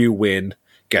pay-per-view win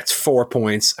gets 4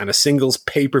 points. And a singles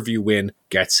pay-per-view win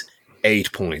gets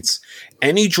 8 points.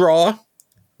 Any draw,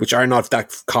 which are not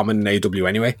that common in AEW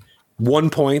anyway, 1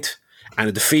 point. And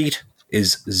a defeat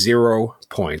is 0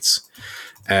 points.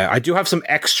 I do have some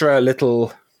extra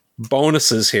little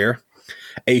bonuses here.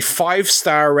 A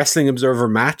 5-star Wrestling Observer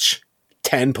match,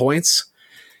 10 points.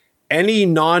 Any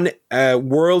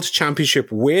non-World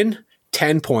Championship win,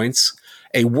 10 points.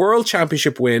 A World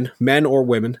Championship win, men or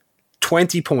women,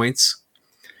 20 points.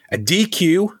 A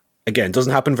DQ, again,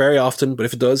 doesn't happen very often, but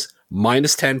if it does,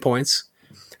 minus 10 points.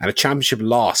 And a championship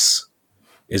loss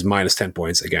is minus 10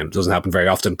 points. Again, doesn't happen very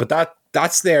often, but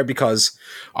that's there because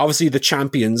obviously the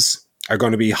champions are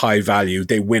going to be high value.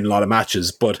 They win a lot of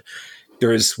matches, but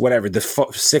there's whatever, the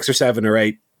 6 or 7 or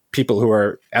 8 people who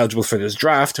are eligible for this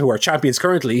draft, who are champions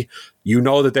currently,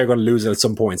 that they're going to lose it at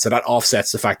some point. So that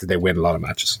offsets the fact that they win a lot of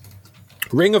matches.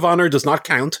 Ring of Honor does not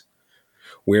count.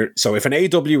 So if an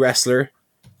AEW wrestler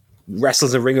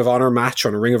wrestles a Ring of Honor match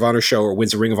on a Ring of Honor show or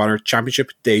wins a Ring of Honor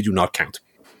championship, they do not count.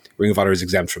 Ring of Honor is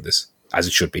exempt from this, as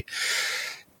it should be.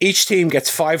 Each team gets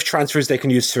 5 transfers they can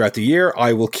use throughout the year.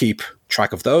 I will keep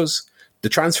track of those. The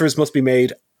transfers must be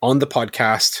made on the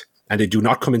podcast, and they do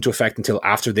not come into effect until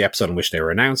after the episode in which they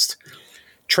were announced.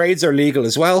 Trades are legal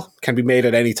as well, can be made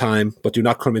at any time, but do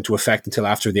not come into effect until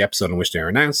after the episode in which they are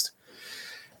announced.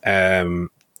 And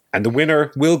the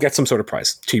winner will get some sort of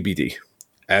prize, TBD.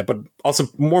 But also,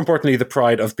 more importantly, the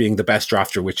pride of being the best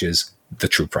drafter, which is the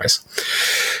true prize.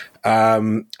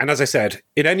 And as I said,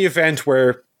 in any event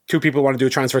where two people want to do a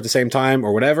transfer at the same time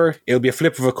or whatever, it'll be a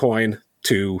flip of a coin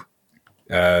to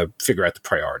figure out the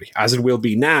priority, as it will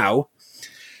be now.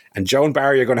 And Joe and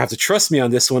Barry are going to have to trust me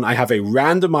on this one. I have a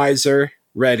randomizer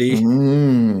ready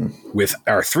with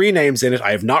our 3 names in it.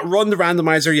 I have not run the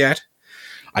randomizer yet.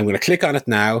 I'm going to click on it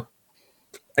now.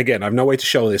 Again, I have no way to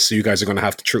show this, so you guys are going to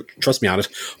have to trust me on it.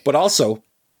 But also,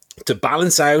 to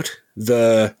balance out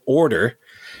the order,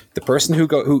 the person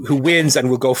who wins and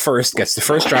will go first gets the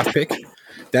first draft pick,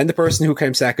 then the person who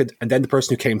came second, and then the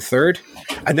person who came third,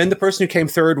 and then the person who came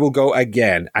third will go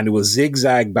again, and it will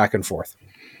zigzag back and forth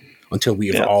until we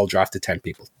have all drafted 10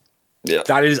 people. Yeah.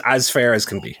 That is as fair as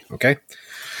can be, okay?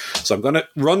 So I'm going to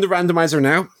run the randomizer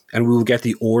now, and we will get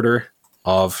the order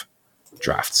of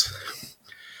drafts.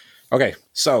 Okay,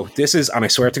 so this is, and I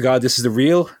swear to God, this is the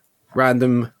real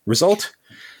random result.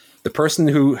 The person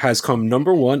who has come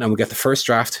number 1 and will get the first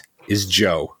draft is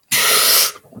Joe.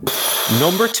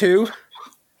 Number 2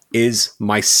 is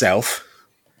myself.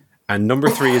 And number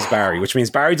 3 is Barry, which means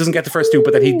Barry doesn't get the first 2,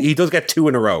 but then he does get 2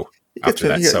 in a row after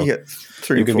that. So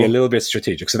you can be a little bit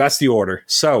strategic. So that's the order.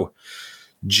 So,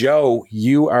 Joe,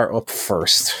 you are up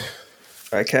first.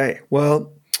 Okay,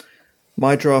 well,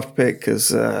 my draft pick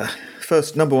is...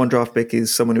 first number 1 draft pick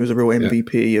is someone who's a real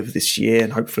MVP of this year,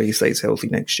 and hopefully he stays healthy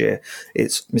next year.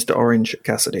 It's Mr. Orange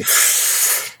Cassidy.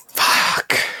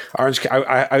 Fuck. Orange.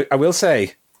 I will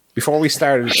say, before we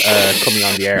started coming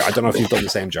on the air, I don't know if you've done the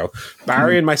same, Joe.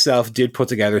 Barry and myself did put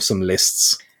together some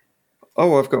lists.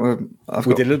 Oh, we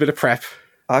did a little bit of prep.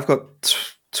 I've got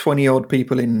 20 odd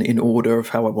people in order of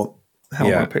how I want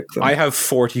to pick them. I have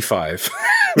 45,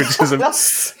 which is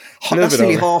that's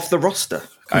nearly half the roster.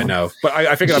 I know, but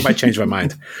I figured I might change my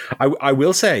mind. I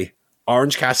will say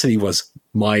Orange Cassidy was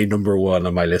my number 1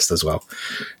 on my list as well.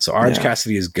 So Orange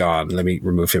Cassidy is gone. Let me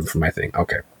remove him from my thing.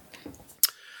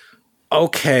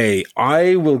 Okay,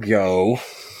 I will go...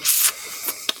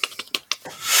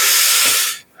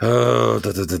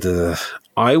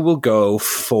 I will go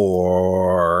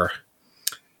for...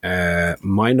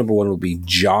 my number 1 will be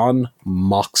Jon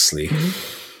Moxley.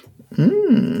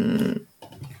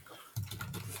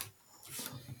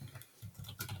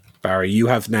 Barry, you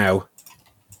have now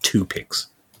 2 picks.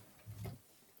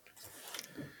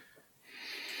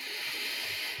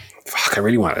 Fuck, I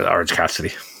really wanted Orange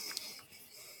Cassidy.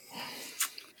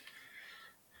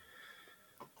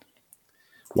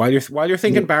 While you're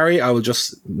thinking, Barry, I will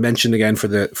just mention again for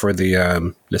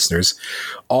the listeners,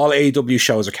 all AEW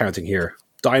shows are counting here: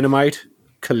 Dynamite,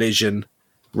 Collision,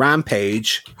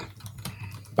 Rampage,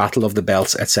 Battle of the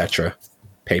Belts, etc.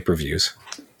 Pay-per-views.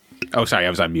 Oh, sorry, I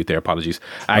was on mute there. Apologies.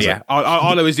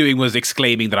 All I was doing was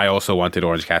exclaiming that I also wanted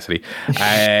Orange Cassidy.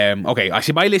 Okay, I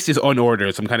see my list is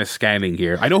unordered, so I'm kind of scanning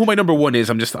here. I know who my number 1 is.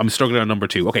 I'm struggling on number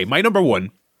 2. Okay, my number 1.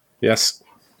 Yes.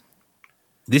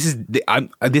 This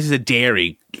is a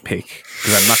daring pick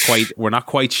because we're not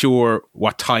quite sure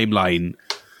what timeline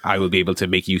I will be able to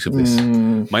make use of this.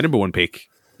 My number 1 pick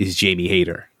is Jamie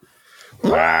Hayter.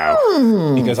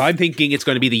 Wow. Because I'm thinking it's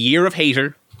going to be the year of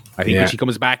Hayter. I think when she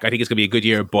comes back, I think it's going to be a good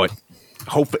year, but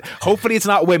hopefully it's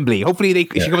not Wembley. Hopefully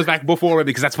she comes back before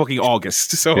Wembley because that's fucking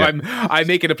August. So I'm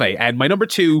making a play. And my number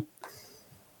 2,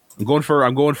 I'm going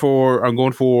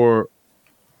for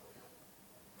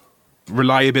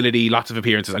reliability, lots of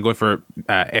appearances. I'm going for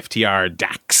FTR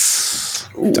Dax.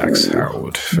 Ooh. Dax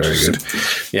Howard. Very good.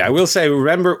 Yeah, I will say,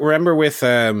 remember with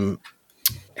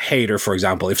Hayter, for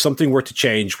example, if something were to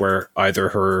change where either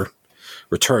her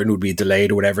return would be delayed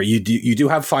or whatever, you do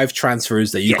have 5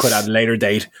 transfers that you could at a later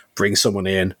date bring someone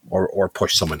in or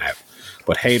push someone out.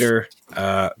 But Hayter,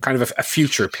 kind of a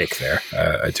future pick there.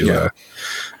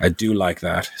 I do like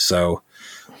that. So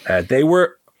they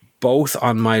were both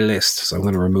on my list, so I'm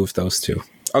going to remove those 2.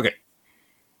 Okay.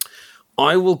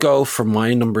 I will go for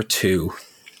my number 2.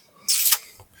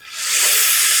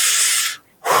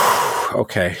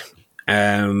 Okay.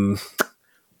 I'll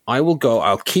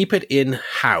keep it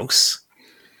in-house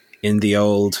in the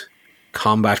old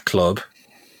Combat Club.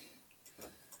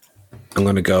 I'm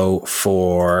going to go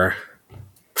for...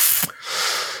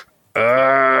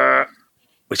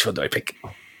 which one do I pick?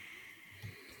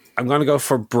 I'm going to go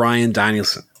for Bryan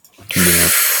Danielson.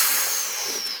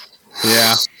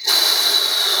 Yeah.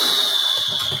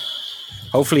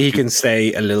 Hopefully he can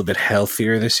stay a little bit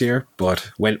healthier this year,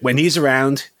 but when he's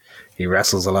around, he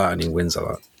wrestles a lot and he wins a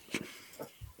lot.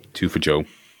 2 for Joe.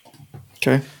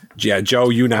 Okay. Yeah, Joe,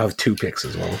 you now have 2 picks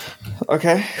as well.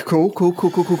 Okay, cool.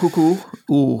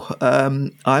 Ooh,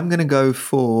 I'm going to go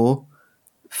for,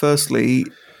 firstly,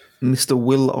 Mr.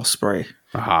 Will Ospreay.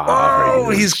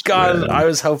 He's gone. I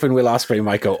was hoping Will Ospreay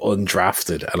might go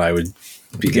undrafted and I would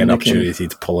get an opportunity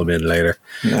to pull him in later.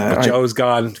 But Joe's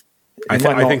gone. I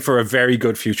think for a very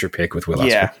good future pick with Will Ospreay.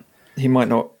 Yeah, he might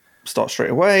not start straight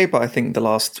away, but I think the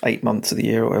last 8 months of the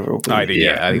year or whatever will be I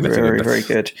think that's very, very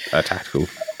good. Tactical.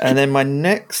 And then my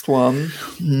next one,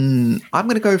 I'm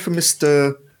going to go for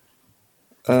Mr.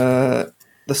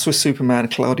 The Swiss Superman,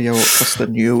 Claudio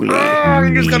Castagnoli. I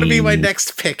think it's going to be my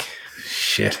next pick.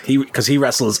 Shit. Because he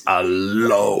wrestles a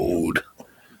load.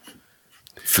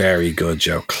 Very good,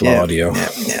 Joe. Claudio.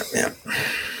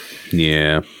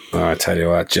 Yeah. Oh, I tell you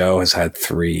what, Joe has had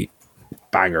 3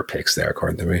 banger picks there,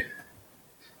 according to me.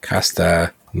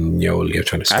 Castagnoli. I'm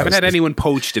trying to. I haven't had anyone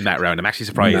poached in that round. I'm actually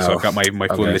surprised. No. So I've got my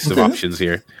full list of options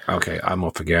here. Okay, I'm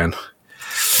up again.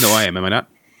 No, I am. Am I not?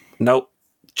 Nope.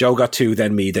 Joe got 2,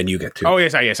 then me, then you get 2. Oh,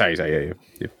 yes, sorry.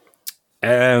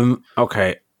 Yeah.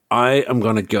 Okay, I am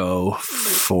going to go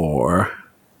for...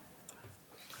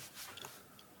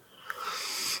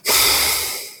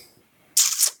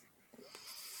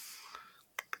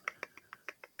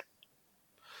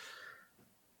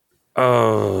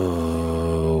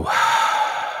 Oh.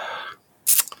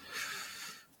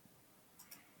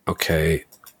 Okay,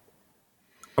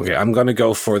 I'm going to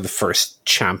go for the first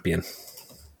champion.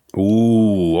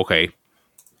 Ooh, okay.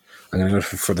 I'm going to go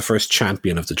for the first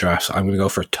champion of the draft. I'm going to go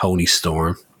for Tony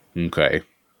Storm. Okay.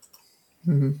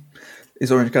 Mm-hmm.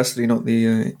 Is Orange Cassidy not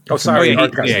the... sorry.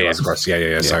 Orange Cassidy, of course.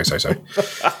 Yeah. Sorry.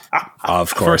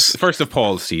 Of course. First of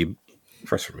Paul's team.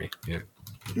 First for me, yeah.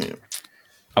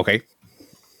 Okay.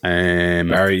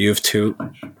 Barry, you have 2.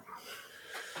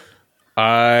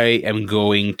 I am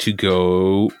going to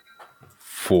go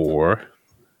for...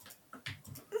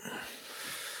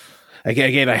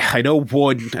 Again, I know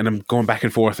one, and I'm going back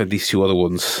and forth on these 2 other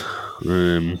ones.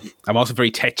 I'm also very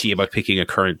tetchy about picking a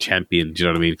current champion. Do you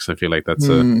know what I mean? Because I feel like that's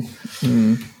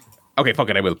Okay, fuck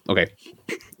it, I will. Okay.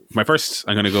 My first,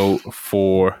 I'm going to go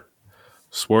for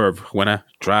Swerve when I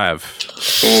drive.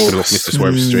 Mr.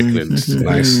 Swerve Strickland.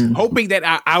 Nice. Hoping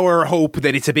that our hope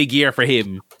that it's a big year for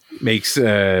him makes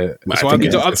so I'll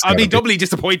be doubly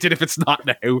disappointed if it's not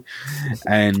now.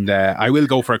 And I will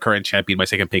go for a current champion. My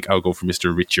second pick, I'll go for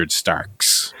Mr. Richard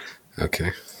Starks.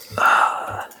 Okay.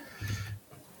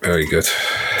 Very good.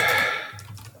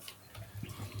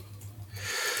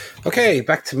 Okay,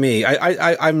 back to me.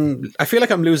 I feel like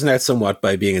I'm losing out somewhat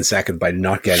by being in second by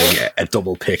not getting a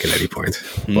double pick at any point.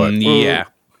 But yeah,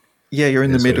 you're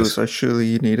in the middle, so surely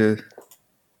you need a.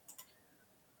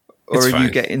 Or are you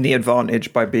getting the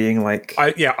advantage by being like...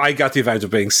 I got the advantage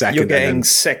of being second. You're getting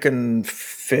second,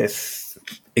 fifth.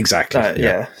 Exactly.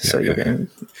 You're getting...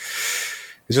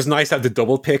 It's just nice to have the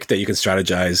double pick that you can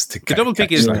strategize. The double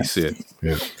pick is nice. Yeah.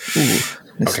 Ooh,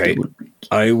 okay,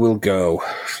 I will go...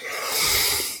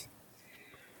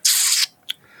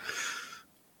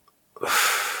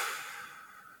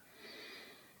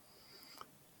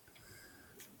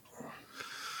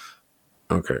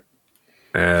 Okay.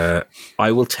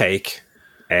 I will take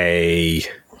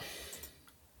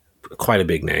quite a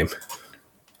big name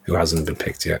who hasn't been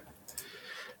picked yet.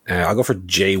 I'll go for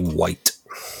Jay White.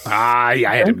 I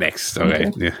had him next.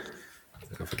 Okay. Yeah.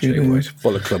 I'll go for Jay White.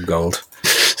 Bullet Club Gold.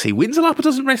 So he wins a lot but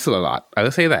doesn't wrestle a lot.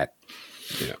 I'll say that.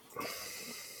 Yeah.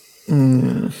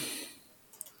 2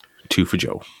 for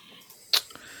Joe.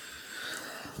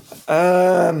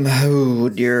 Oh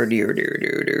dear.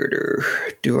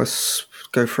 Do I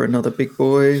go for another big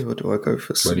boy, or do I go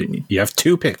for some... You have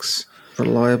 2 picks.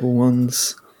 Reliable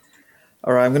ones.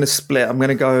 All right, I'm going to split. I'm going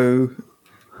to go,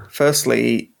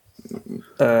 firstly,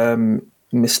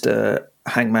 Mr.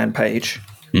 Hangman Page.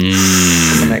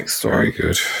 The next one. Very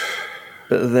good.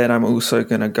 But then I'm also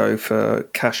going to go for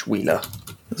Cash Wheeler.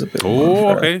 As a bit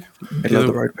okay. Middle of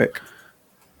the road pick.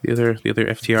 The other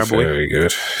FTR boy. Very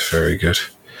good. Very good.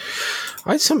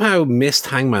 I somehow missed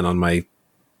Hangman on my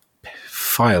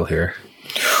file here.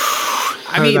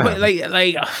 I mean, but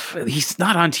like he's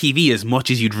not on TV as much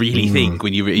as you'd really think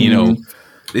when you know.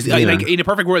 Like in a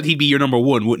perfect world, he'd be your number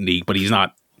 1, wouldn't he? But he's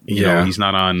not. You know, he's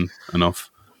not on enough.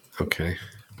 Okay.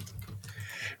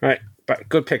 Right, but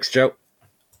good picks, Joe.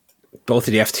 Both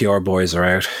of the FTR boys are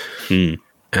out.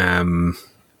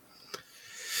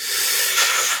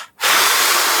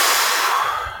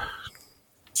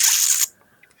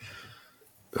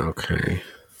 Okay.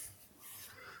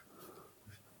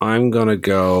 I'm going to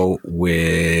go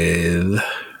with...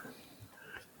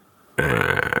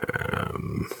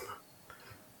 I'm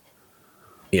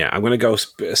going to go...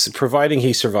 providing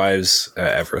he survives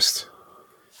Everest.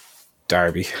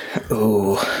 Darby.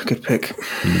 Oh, good pick.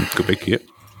 Good pick, yeah.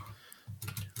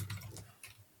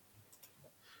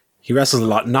 He wrestles a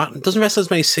lot. Doesn't wrestle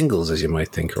as many singles as you might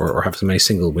think, or have as many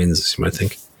single wins as you might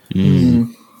think.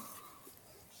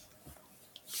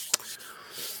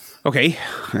 Okay.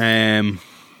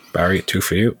 Barry, 2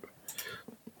 for you.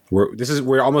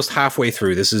 We're almost halfway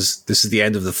through. This is the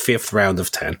end of the 5th round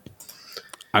of 10.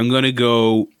 I'm gonna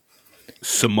go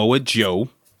Samoa Joe.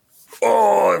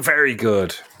 Oh, very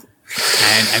good.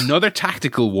 And another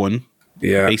tactical one.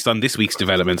 Yeah. Based on this week's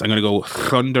developments, I'm gonna go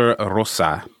Thunder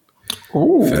Rosa.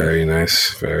 Ooh. Very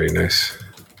nice. Very nice.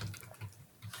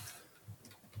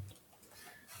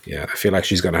 Yeah, I feel like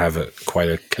she's going to have quite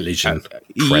a collision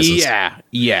presence.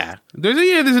 Yeah. There's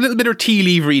a little bit of tea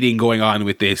leaf reading going on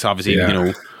with this. Obviously, you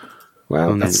know.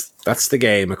 Well, that's the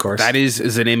game, of course. That is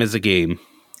the name of the game.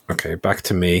 Okay, back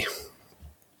to me.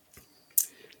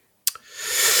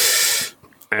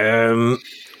 I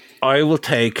will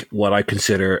take what I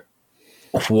consider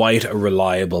quite a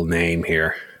reliable name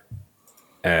here.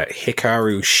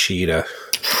 Hikaru Shida.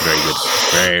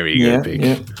 Very good pick.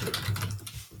 Yeah.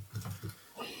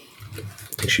 I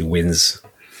think she wins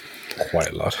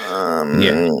quite a lot.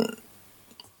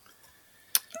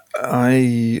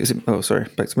 Sorry,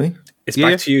 back to me. It's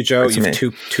back to you, Joe. You have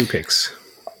two picks.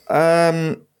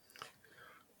 How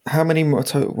many more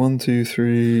total? 1, 2,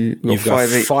 3. You've got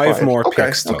five more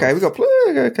picks. Total. Okay, we got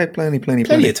plenty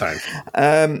of time.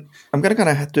 I'm going to kind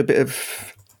of have to do a bit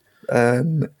of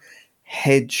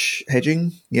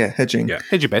hedging. Yeah, hedging. Yeah,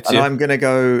 hedge your bets. And I'm going to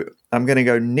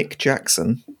go Nick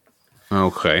Jackson.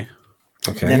 Okay.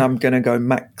 Then I'm going to go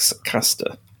Max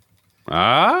Caster.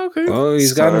 Okay. Oh,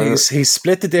 he's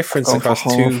split the difference across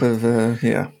half two.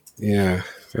 Yeah.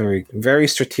 Very, very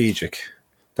strategic.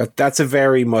 That's a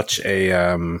very much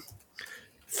a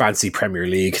fancy Premier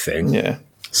League thing. Yeah.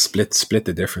 Split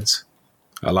the difference.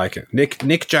 I like it.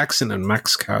 Nick Jackson and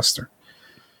Max Caster.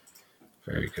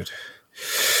 Very good.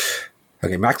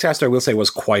 Okay, Max Caster, I will say, was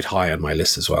quite high on my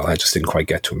list as well. I just didn't quite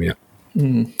get to him yet.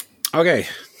 Okay.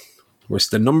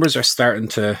 The numbers are starting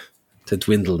to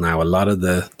dwindle now. A lot of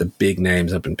the big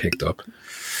names have been picked up.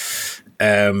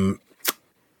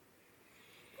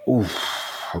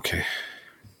 Okay.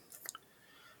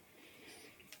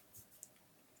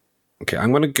 Okay,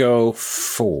 I'm going to go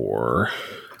for...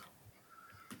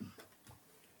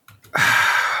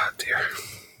 dear.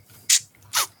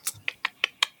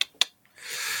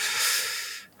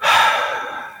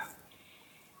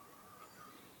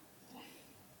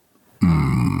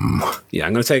 Yeah,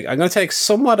 I'm going to take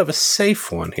somewhat of a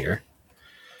safe one here.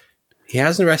 He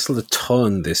hasn't wrestled a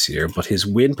ton this year, but his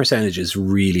win percentage is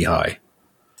really high.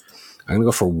 I'm going to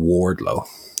go for Wardlow.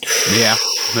 Yeah,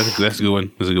 that's a good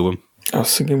one. That's a good one. I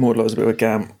was thinking Wardlow's a bit of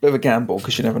a gamble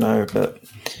because you never know. But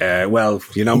well,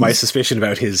 you know my suspicion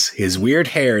about his weird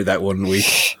hair that one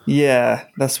week. Yeah,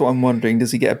 that's what I'm wondering.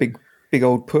 Does he get a big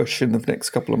old push in the next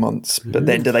couple of months? But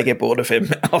then do they get bored of him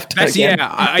after? I think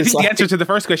the answer to the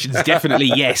first question is definitely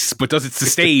yes. But does it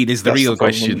sustain is the real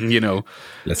question. You know,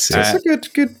 let's see. It's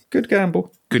a good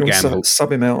gamble. Good gamble.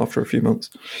 Sub him out after a few months.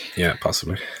 Yeah,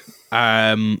 possibly.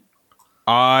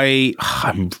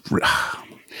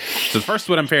 So the first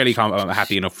one I'm fairly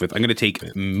happy enough with. I'm going to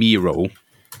take Miro.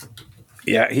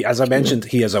 Yeah, as I mentioned,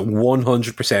 he has a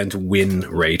 100% win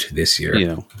rate this year.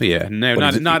 No,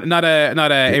 not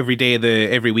a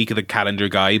every week of the calendar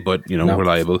guy, but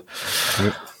reliable.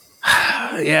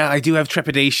 Yeah, I do have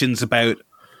trepidations about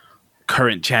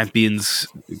current champions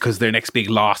because their next big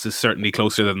loss is certainly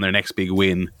closer than their next big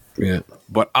win. Yeah,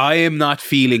 but I am not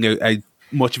feeling a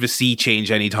much of a sea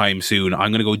change anytime soon.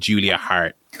 I'm going to go Julia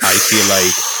Hart. I feel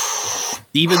like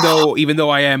even though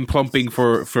I am plumping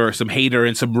for some Hayter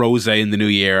and some Rosa in the new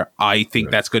year, I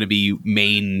think that's going to be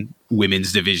main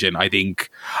women's division. I think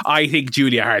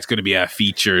Julia Hart's going to be a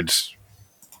featured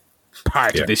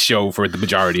part of this show for the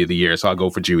majority of the year. So I'll go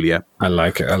for Julia. I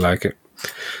like it.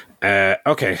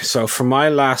 Okay, so for my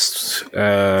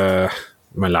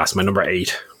number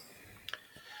 8.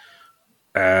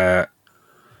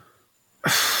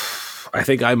 I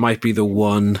think I might be the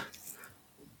one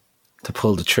to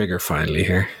pull the trigger finally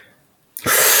here.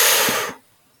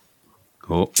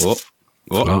 Oh.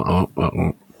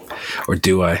 Or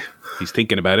do I? He's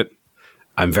thinking about it.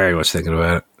 I'm very much thinking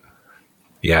about it.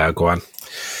 Yeah, go on.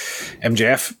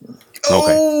 MJF. Okay.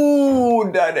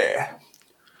 Oh, daddy.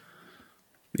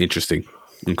 Interesting.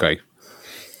 Okay.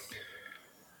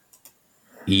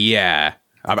 Yeah.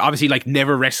 Obviously,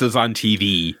 never wrestles on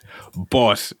TV,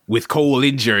 but with Cole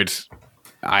injured,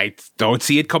 I don't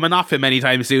see it coming off him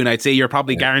anytime soon. I'd say you're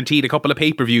probably guaranteed a couple of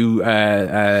pay-per-view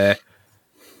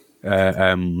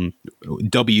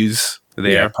W's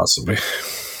there. Yeah, possibly.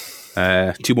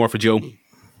 2 more for Joe.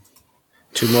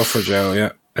 2 more for Joe,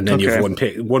 yeah. And then you have one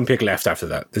pick left after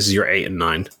that. This is your 8 and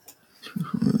 9.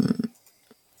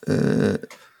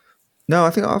 No, I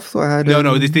thought I had...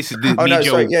 No, this is... no,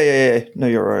 sorry. Yeah. No,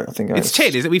 you're right. I think it's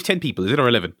 10, is it? We have 10 people, is it? Or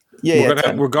 11?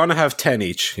 Yeah, We're going to have 10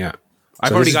 each, yeah.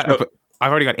 I've already got... I've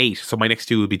already got 8, so my next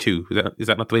 2 would be 2. Is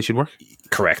that not the way it should work?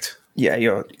 Correct. Yeah,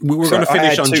 we were going to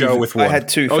finish on Joe with 1. I had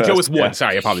 2 Oh, first. Joe with 1. Yeah.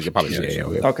 Sorry, apologies. Yeah.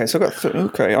 Okay, so I got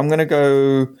okay. I'm going to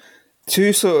go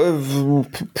 2 sort of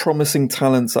promising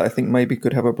talents that I think maybe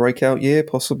could have a breakout year,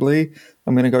 possibly.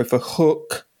 I'm going to go for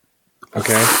Hook.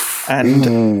 Okay.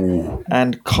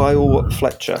 And Kyle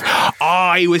Fletcher.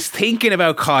 I was thinking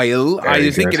about Kyle.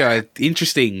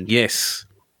 Interesting. Yes.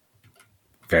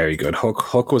 Very good.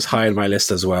 Hook was high on my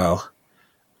list as well.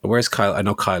 Where's Kyle? I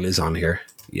know Kyle is on here.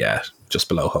 Yeah, just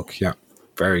below Hook. Yeah,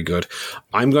 very good.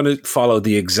 I'm going to follow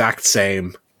the exact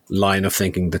same line of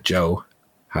thinking that Joe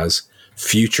has.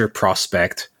 Future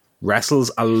prospect, wrestles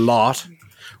a lot,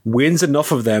 wins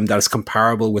enough of them that is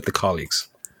comparable with the colleagues.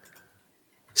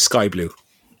 Sky Blue.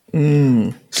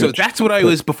 So that's what I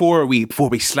was before we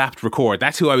slapped record.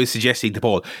 That's who I was suggesting to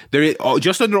Paul. There is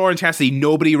just under Orange Cassidy,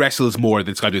 nobody wrestles more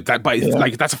than Sky Blue.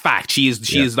 Like that's a fact. She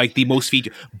is like the most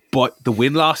featured, but the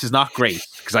win loss is not great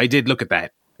because I did look at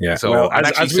that. Yeah. So well,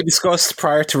 as we discussed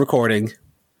prior to recording,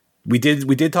 we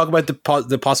did talk about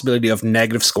the possibility of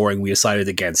negative scoring. We decided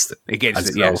against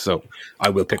it. Yeah. So I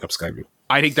will pick up Sky Blue.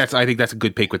 I think that's a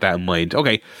good pick with that in mind.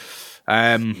 Okay.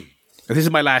 This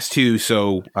is my last 2,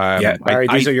 so Barry,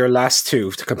 these are your last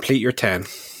 2 to complete your 10.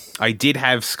 I did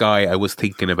have Sky. I was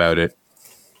thinking about it.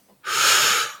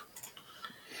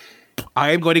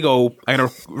 I'm going to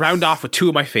round off with 2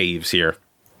 of my faves here.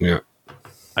 Yeah.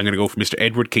 I'm going to go for Mr.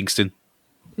 Edward Kingston.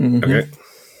 Mm-hmm. Okay.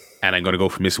 And I'm going to go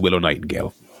for Miss Willow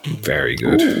Nightingale. Very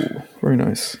good. Ooh, very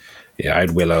nice. Yeah, I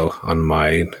had Willow on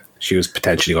mine. She was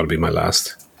potentially going to be my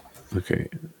last. Okay.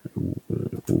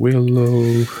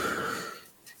 Willow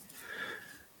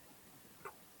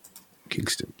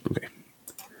Kingston. Okay.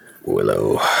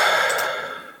 Willow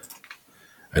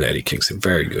and Eddie Kingston.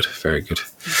 Very good. Very good.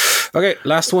 Okay,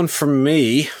 last one from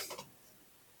me.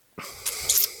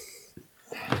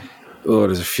 Oh,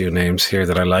 there's a few names here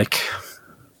that I like.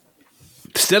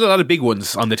 Still a lot of big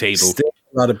ones on the table. Still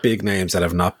a lot of big names that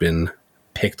have not been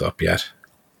picked up yet.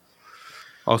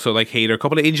 Also, like, hey, there are a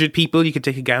couple of injured people you could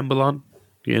take a gamble on.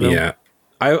 You know? Yeah.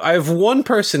 I have one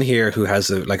person here who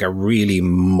has a really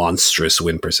monstrous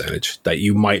win percentage that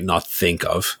you might not think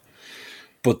of,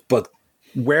 but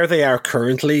where they are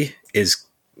currently is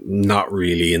not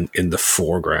really in the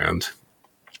foreground.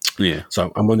 Yeah.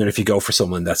 So I'm wondering if you go for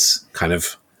someone that's kind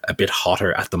of a bit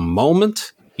hotter at the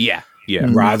moment. Yeah.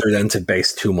 Rather than to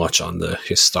base too much on the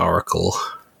historical.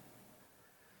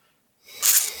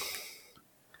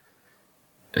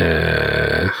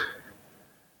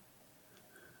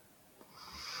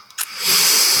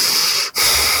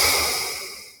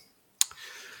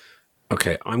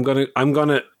 Okay, I'm gonna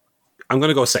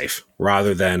go safe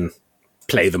rather than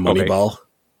play the money ball.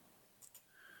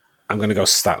 I'm gonna go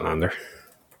Statlander.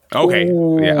 Okay,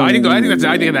 yeah, I think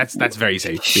that's very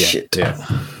safe. Shit. Yeah.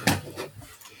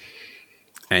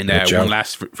 And one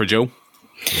last for Joe.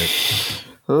 Yeah.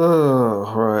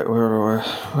 Oh, right.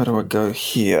 Where do I go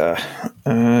here?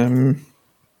 Do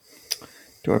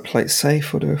I play it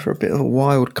safe or do I go for a bit of a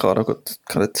wild card? I've got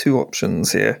kind of 2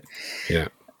 options here. Yeah.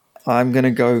 I'm going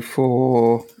to go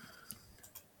for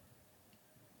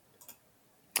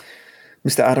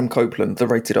Mr. Adam Copeland, the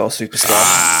Rated R superstar.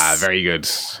 Ah, very good.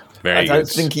 I don't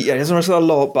think he doesn't wrestle a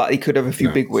lot, but he could have a few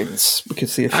big wins. We could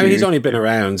see a few. I mean, he's only been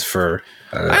around for.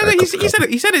 I think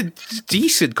he's had a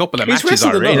decent couple of matches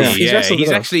already. He's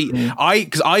actually.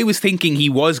 Because I was thinking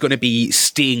he was going to be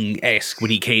Sting-esque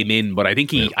when he came in, but I think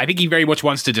he very much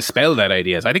wants to dispel that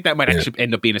idea. So I think that might actually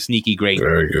end up being a sneaky great.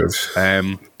 Very good.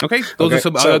 Okay,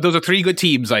 those are 3 good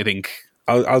teams, I think.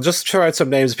 I'll just throw out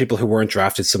some names of people who weren't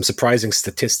drafted. Some surprising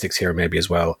statistics here, maybe as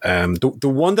well. The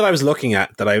one that I was looking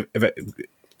at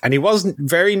and he wasn't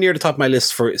very near the top of my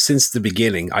list since the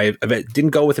beginning. I didn't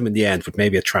go with him in the end, but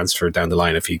maybe a transfer down the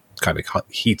line if he kind of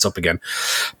heats up again.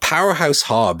 Powerhouse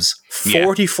Hobbs,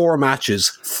 44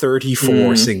 matches,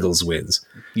 34 singles wins.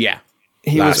 Yeah.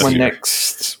 He was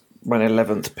my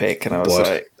 11th pick, and I was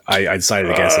like... I decided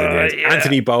against it in the end. Yeah.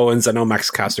 Anthony Bowens, I know Max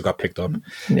Caster got picked up.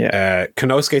 Yeah.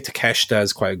 Konosuke Takeshita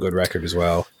has quite a good record as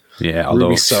well. Yeah, although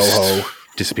Ruby Soho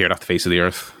disappeared off the face of the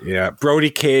earth. Yeah, Brody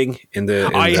King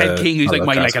I had King, who's like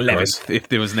my 11th. If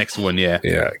there was the next one, yeah.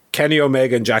 Kenny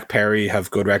Omega and Jack Perry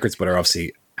have good records, but are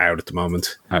obviously out at the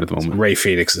moment. Ray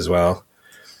Phoenix as well.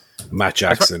 Matt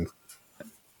Jackson.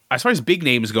 As far as big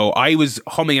names go, I was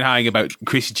humming and hawing about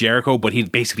Chris Jericho, but he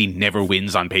basically never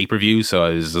wins on pay-per-view, so I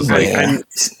was just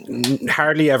and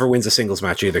hardly ever wins a singles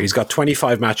match either. He's got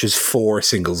 25 matches, 4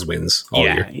 singles wins all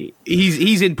year.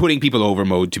 He's in putting people over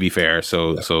mode, to be fair,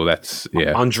 so that's...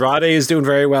 Yeah. Andrade is doing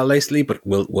very well lately, but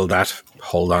will that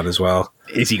hold on as well?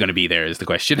 Is he going to be there is the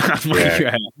question.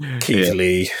 Keith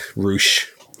Lee, Roosh.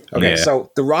 Okay,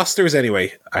 so the rosters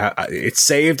anyway, it's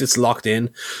saved, it's locked in.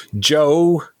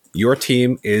 Joe, your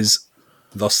team is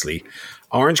thusly: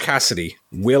 Orange Cassidy,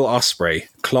 Will Ospreay,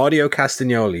 Claudio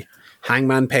Castagnoli,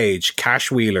 Hangman Page,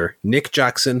 Cash Wheeler, Nick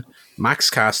Jackson, Max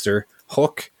Caster,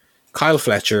 Hook, Kyle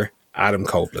Fletcher, Adam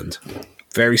Copeland.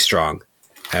 Very strong.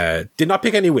 Did not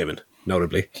pick any women,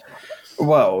 notably.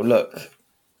 Well, look,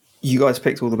 you guys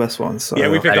picked all the best ones. So yeah,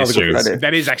 we picked all the good ones.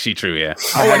 That is actually true, yeah.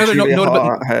 I had Julia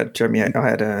Hart, I had Jeremy, I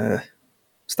had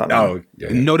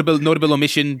notable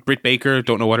omission, Britt Baker.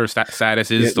 Don't know what her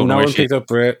status is. Yeah, don't know no where one picked up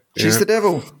Britt. She's the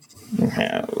devil.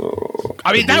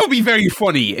 I mean, that would be very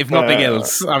funny if nothing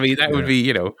else. I mean, that would be,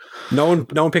 you know. No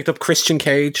one picked up Christian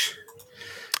Cage.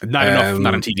 Not enough.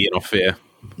 Not on TV enough. Yeah.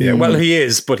 Yeah. Well, he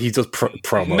is, but he does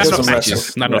promos. Not enough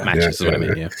matches. Not enough matches. Is what I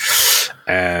mean. Yeah.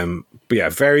 But yeah,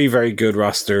 very, very good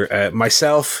roster.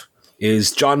 Myself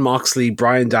is John Moxley,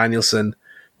 Bryan Danielson,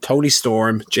 Tony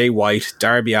Storm, Jay White,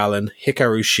 Darby Allin,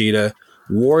 Hikaru Shida,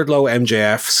 Wardlow,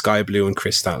 MJF, Sky Blue, and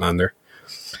Chris Statlander.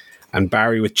 And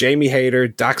Barry with Jamie Hayter,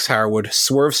 Dax Harwood,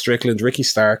 Swerve Strickland, Ricky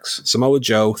Starks, Samoa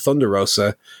Joe, Thunder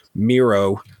Rosa,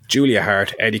 Miro, Julia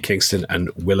Hart, Eddie Kingston, and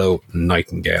Willow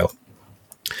Nightingale.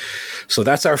 So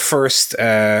that's our first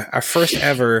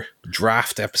ever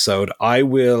draft episode. I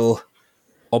will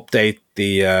update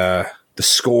the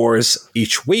scores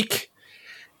each week,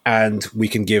 and we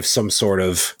can give some sort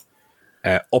of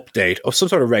update, or some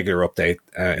sort of regular update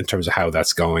in terms of how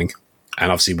that's going. And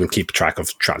obviously, we'll keep track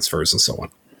of transfers and so on.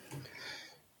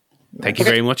 Thank you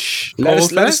very much. Let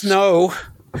us know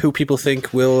who people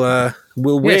think will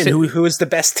win. Who is the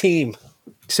best team?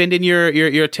 Send in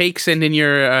your takes. Send in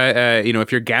your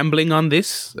if you're gambling on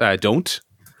this, don't.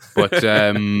 But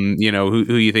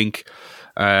who you think,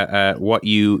 what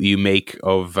you make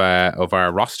of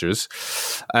our rosters.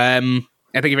 And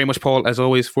thank you very much, Paul, as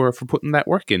always, for putting that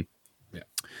work in. Yeah.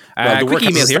 Well, the work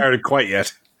hasn't started quite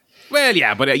yet. Well,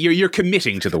 yeah, but you're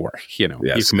committing to the work, you know.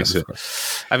 Yes, you're committed to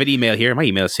it. I have an email here. My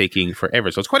email is taking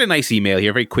forever, so it's quite a nice email here.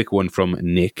 A very quick one from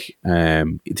Nick.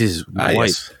 This is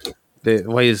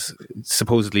why is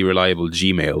supposedly reliable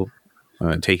Gmail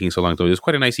taking so long? Though it was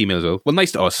quite a nice email as well. Well,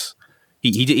 nice to us.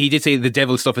 He did say the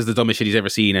devil stuff is the dumbest shit he's ever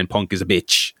seen, and Punk is a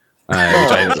bitch,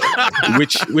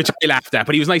 which I laughed at.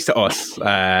 But he was nice to us,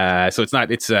 so it's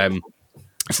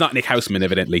not Nick Houseman,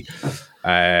 evidently.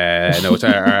 No, it's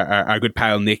our good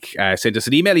pal Nick sent us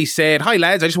an email. He said, "Hi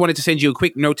lads, I just wanted to send you a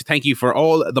quick note to thank you for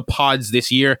all the pods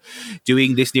this year.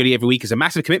 Doing this nearly every week is a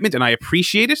massive commitment and I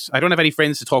appreciate it. I don't have any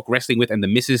friends to talk wrestling with and the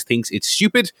missus thinks it's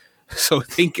stupid. So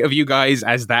think of you guys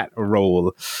as that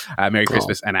role. Merry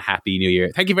Christmas and a Happy New Year."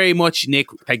 Thank you very much, Nick.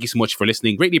 Thank you so much for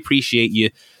listening. Greatly appreciate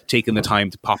you taking the time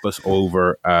to pop us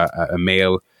over a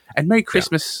mail. And Merry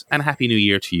Christmas and a Happy New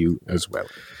Year to you as well.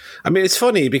 I mean, it's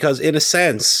funny because in a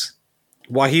sense,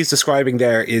 what he's describing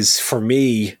there is, for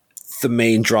me, the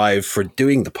main drive for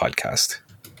doing the podcast.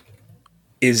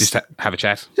 Is just have a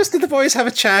chat. Just let the boys have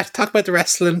a chat, talk about the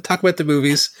wrestling, talk about the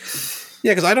movies.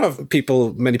 Yeah, because I don't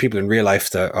have many people in real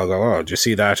life that I'll go, "Oh, did you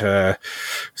see that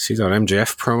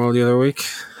MJF promo the other week?"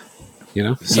 You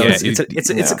know, so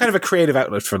it's a kind of a creative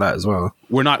outlet for that as well.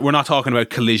 We're not talking about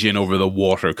Collision over the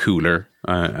water cooler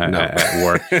at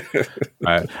work.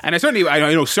 And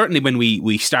certainly when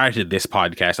we started this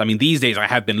podcast, I mean, these days I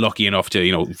have been lucky enough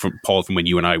to, from Paul, from when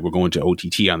you and I were going to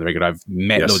OTT on the regular, I've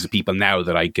met loads of people now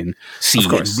that I can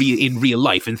see in real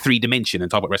life in 3 dimension and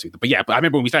talk about wrestling. But yeah, but I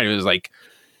remember when we started, it was like,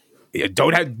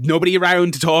 don't have nobody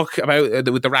around to talk about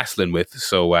with the wrestling with,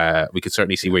 so we could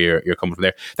certainly see where you're coming from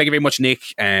there. Thank you very much,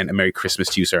 Nick, and a Merry Christmas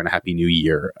to you, sir, and a Happy New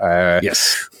Year.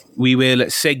 Yes, we will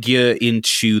segue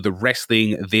into the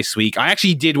wrestling this week. I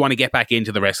actually did want to get back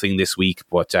into the wrestling this week,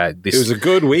 but it was a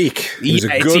good week.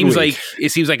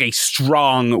 It seems like a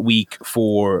strong week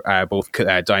for both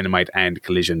Dynamite and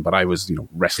Collision. But I was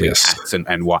wrestling acts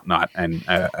and whatnot, and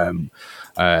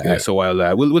so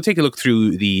we'll take a look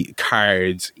through the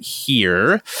cards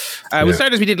here. We'll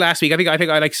start as we did last week. I think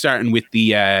I like starting with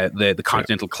the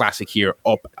Continental Classic here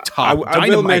up top. I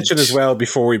will mention as well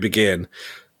before we begin,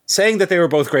 saying that they were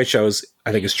both great shows,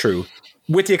 I think is true,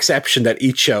 with the exception that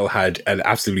each show had an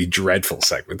absolutely dreadful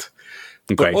segment,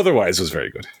 but otherwise was very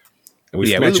good. And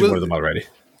we've mentioned one of them already.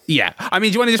 Yeah, I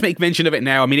mean, do you want to just make mention of it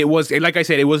now? I mean, it was, like I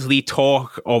said, it was the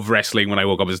talk of wrestling when I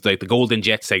woke up. It was like the Golden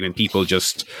Jet segment. People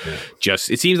just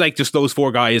it seems like just those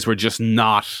 4 guys were just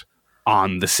not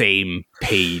on the same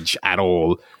page at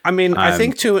all. I mean, I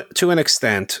think to an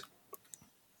extent,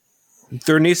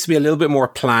 there needs to be a little bit more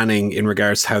planning in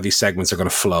regards to how these segments are going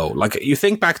to flow. Like, you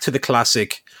think back to the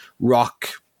classic Rock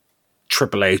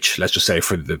Triple H, let's just say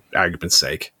for the argument's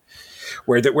sake,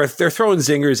 where they're throwing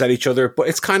zingers at each other, but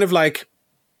it's kind of like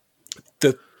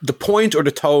the point or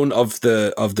the tone of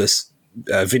this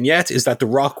vignette is that The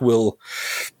Rock will,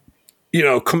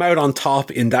 come out on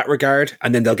top in that regard,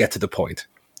 and then they'll get to the point.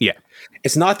 Yeah.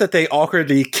 It's not that they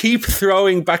awkwardly keep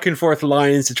throwing back and forth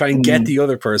lines to try and get the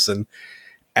other person.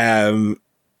 There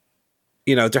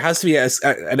has to be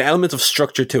an element of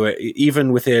structure to it,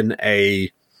 even within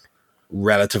a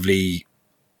relatively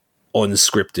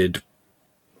unscripted,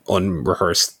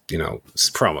 unrehearsed,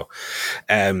 promo.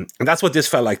 And that's what this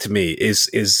felt like to me is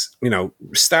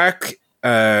Starks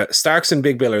and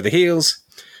Big Bill are the heels,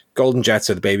 Golden Jets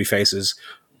are the baby faces.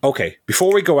 Okay,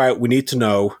 before we go out, we need to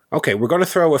know, okay, we're going to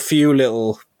throw a few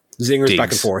little zingers Digs.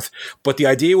 Back and forth, but the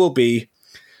idea will be,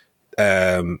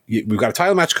 we've got a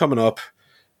title match coming up.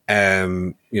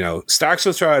 Starks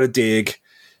will throw out a dig.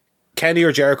 Kenny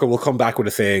or Jericho will come back with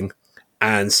a thing,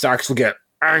 and Starks will get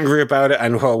angry about it.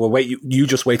 And we'll wait. You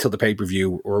just wait till the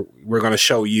pay-per-view, or we're going to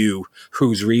show you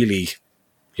who's really,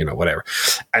 whatever.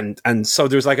 And so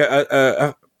there's like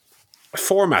a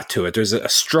format to it. There's a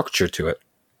structure to it.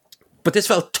 But this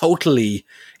felt totally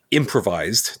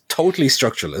improvised, totally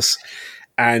structureless,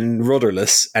 and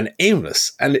rudderless and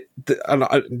aimless. And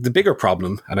the bigger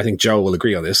problem, and I think Joe will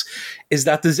agree on this, is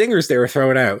that the zingers they were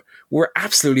throwing out were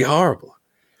absolutely horrible.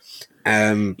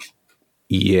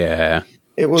 Yeah.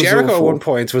 It was Jericho awful. at one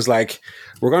point was like,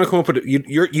 we're going to come up with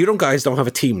you don't guys don't have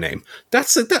a team name. I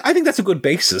think that's a good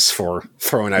basis for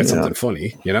throwing out something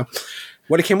funny,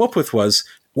 What he came up with was,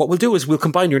 what we'll do is we'll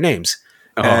combine your names.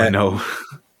 Oh, no.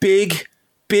 Big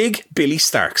Billy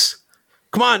Starks.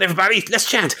 Come on, everybody, let's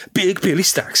chant. Big Billy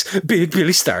Starks. Big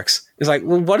Billy Starks. It's like,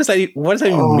 well, what does that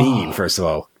even mean, first of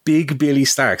all? Big Billy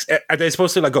Starks. Are they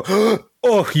supposed to go,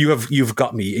 oh, you've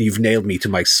got me, you've nailed me to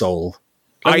my soul?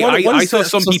 I saw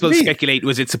some people speculate,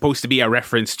 was it supposed to be a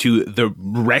reference to the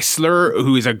wrestler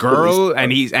who is a girl,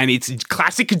 and it's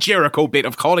classic Jericho bit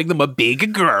of calling them a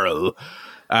big girl.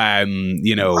 But I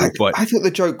thought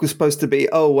the joke was supposed to be,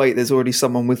 oh wait, there's already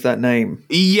someone with that name.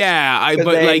 Yeah,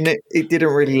 but it didn't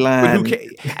really land.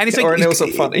 And it's like, or it was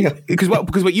funny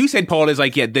because what you said, Paul, is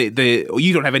like, yeah, the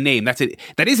you don't have a name. That's it.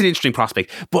 That is an interesting prospect.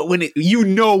 But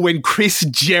when Chris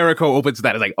Jericho opens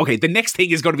that, it's like, okay, the next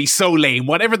thing is going to be so lame.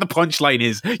 Whatever the punchline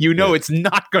is, it's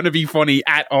not going to be funny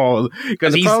at all,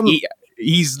 because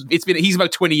he's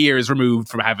about 20 years removed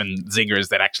from having zingers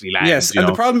that actually land. Yes, and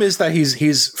the problem is that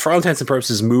he's for all intents and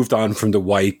purposes moved on from the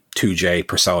Y2J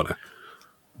persona.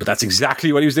 But that's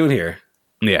exactly what he was doing here.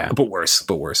 Yeah, but worse.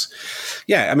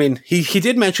 Yeah, I mean, he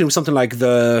did mention something like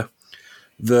the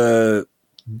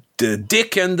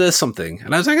dick and the something,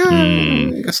 and I was like,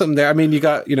 you got something there. I mean, you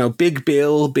got Big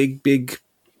Bill, big.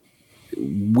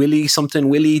 Willie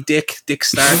Dick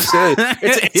Starks.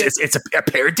 It's a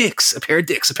pair of dicks, a pair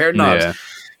of knobs.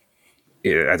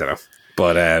 Yeah, I don't know.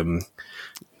 But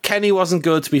Kenny wasn't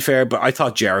good, to be fair, but I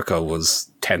thought Jericho was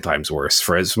 10 times worse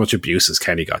for as much abuse as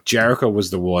Kenny got. Jericho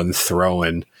was the one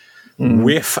throwing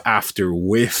whiff after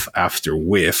whiff after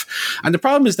whiff. And the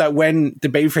problem is that when the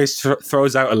babyface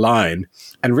throws out a line,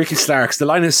 and Ricky Starks, the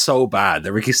line is so bad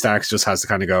that Ricky Starks just has to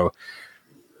kind of go,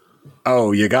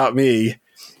 oh, you got me.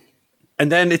 And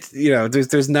then it's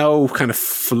there's no kind of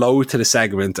flow to the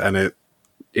segment, and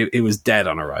it was dead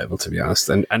on arrival, to be honest.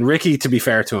 And Ricky, to be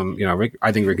fair to him,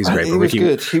 I think Ricky's great. He was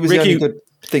good. He was the only good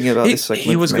thing about this segment.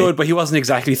 He was good, but he wasn't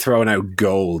exactly throwing out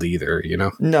gold either.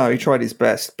 No, he tried his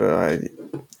best, but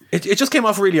it just came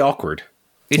off really awkward.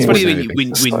 It's funny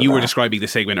when you were describing the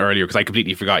segment earlier, because I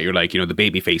completely forgot. You're like, the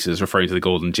baby faces referring to the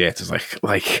Golden Jets. It's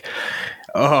like.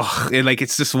 Oh,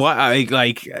 it's just what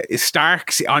like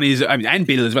Starks on his, and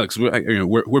Bill as well, because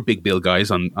we're big Bill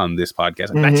guys on this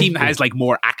podcast. That team has like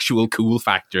more actual cool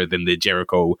factor than the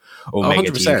Jericho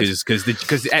Omega team,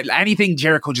 because anything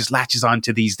Jericho just latches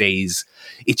onto these days,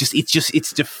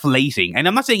 it's deflating. And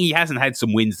I'm not saying he hasn't had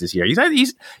some wins this year. He's not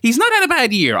had a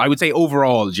bad year, I would say,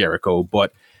 overall, Jericho,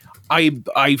 but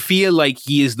I feel like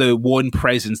he is the one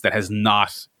presence that has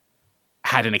not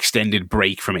had an extended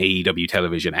break from AEW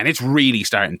television, and it's really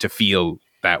starting to feel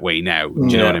that way now. Do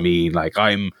you know what I mean? Like,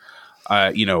 I'm,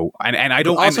 and I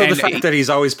don't. Also, the fact that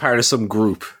he's always part of some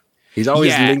group, he's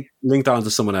always linked on to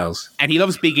someone else, and he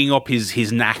loves bigging up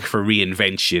his knack for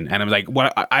reinvention. And I'm like,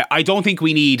 well, I don't think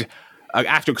we need.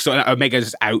 After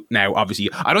Omega's out now, obviously,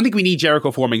 I don't think we need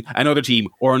Jericho forming another team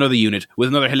or another unit with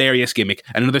another hilarious gimmick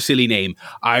and another silly name.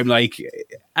 I'm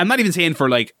not even saying for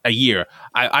like a year.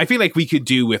 I feel like we could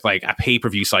do with like a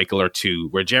pay-per-view cycle or two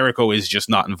where Jericho is just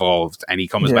not involved and he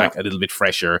comes back a little bit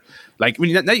fresher. Like,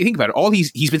 when now you think about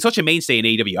it, he's been such a mainstay in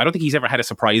AEW. I don't think he's ever had a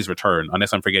surprise return,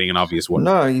 unless I'm forgetting an obvious one.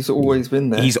 No, he's always been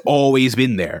there. He's always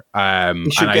been there.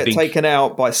 He should get taken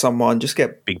out by someone, just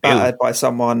get battered by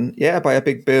someone, by a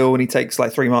Big Bill, and he takes takes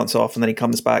like 3 months off, and then he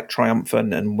comes back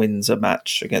triumphant and wins a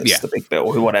match against the Big Bill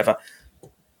or whatever.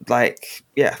 Like,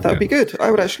 that would be good.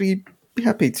 I would actually be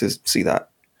happy to see that.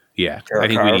 Yeah, I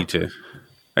think we need to.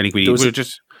 I think we need to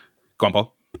just go on,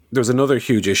 Paul. There was another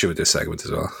huge issue with this segment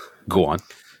as well. Go on.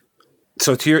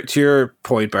 So to your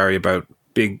point, Barry, about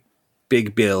Big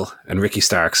Bill and Ricky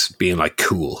Starks being like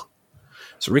cool.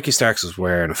 So Ricky Starks was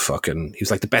wearing he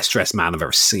was like the best dressed man I've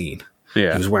ever seen.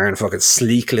 Yeah. He was wearing a fucking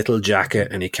sleek little jacket,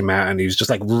 and he came out and he was just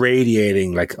like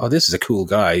radiating like, oh, this is a cool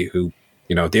guy who,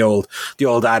 the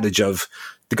old adage of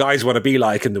the guys want to be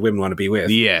like and the women want to be with.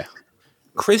 Yeah.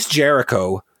 Chris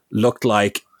Jericho looked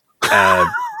like a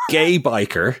gay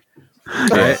biker.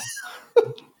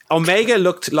 Omega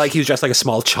looked like he was dressed like a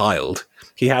small child.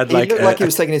 He looked like he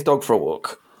was taking his dog for a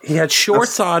walk. He had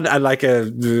shorts on and like a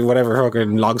whatever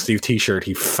fucking long sleeve t-shirt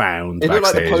he found. It looked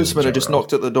like the postman had just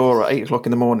knocked at the door at 8 o'clock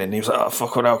in the morning. He was like, "Oh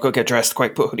fuck it, I'll go get dressed,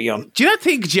 quick, put hoodie on." Do you not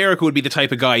think Jericho would be the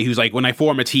type of guy who's like, when I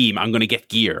form a team, I'm going to get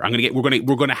gear.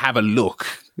 We're going to have a look.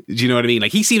 Do you know what I mean?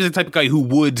 Like, he seems the type of guy who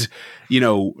would,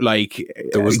 like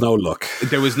there was no look.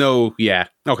 There was no, yeah.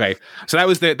 Okay, so that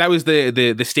was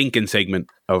the stinking segment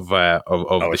of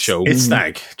the show. It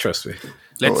stank. Trust me.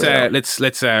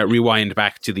 Let's rewind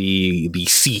back to the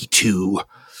C2.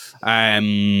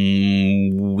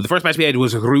 The first match we had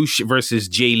was Rush versus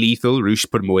Jay Lethal. Rush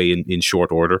put him away in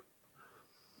short order.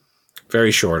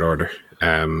 Very short order.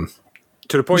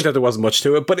 To the point that there wasn't much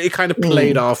to it, but it kind of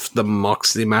played off the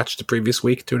Moxley match the previous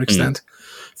week to an extent.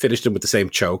 Finished him with the same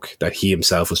choke that he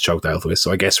himself was choked out with.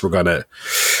 So I guess we're going to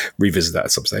revisit that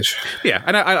at some stage. Yeah,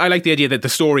 and I like the idea that the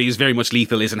story is very much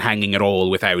Lethal isn't hanging at all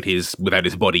without his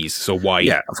buddies. So why?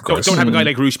 Yeah, of course. Don't have a guy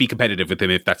like Rush be competitive with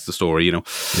him if that's the story, Yeah.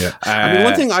 I mean,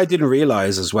 one thing I didn't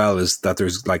realize as well is that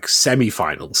there's like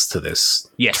semi-finals to this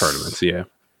tournament. Yeah.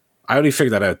 I only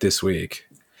figured that out this week.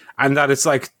 And that it's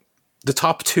like the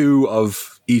top 2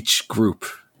 of each group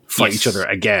fight each other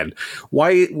again.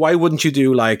 Why wouldn't you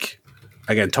do like,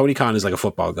 again, Tony Khan is like a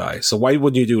football guy, so why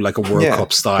wouldn't you do like a World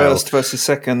Cup style? First versus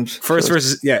second.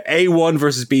 A1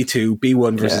 versus B2,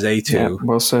 B1 versus A2. Yeah,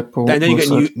 well said, Paul. And then you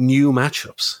get new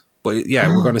matchups. But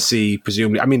we're going to see,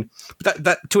 presumably, I mean,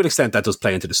 that to an extent that does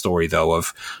play into the story though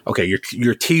of, okay,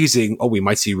 you're teasing, we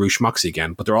might see Rush Moxley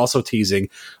again, but they're also teasing,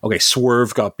 okay,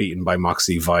 Swerve got beaten by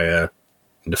Moxley via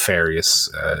nefarious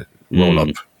roll-up.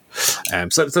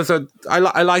 So I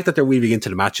like that they're weaving into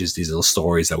the matches these little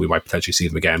stories that we might potentially see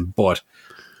them again, but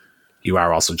you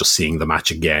are also just seeing the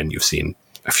match again you've seen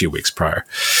a few weeks prior.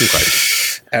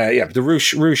 The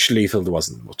Rush Lethal, there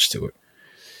wasn't much to it.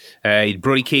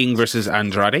 Brody King versus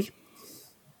Andrade.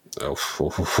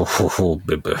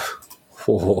 Bibba.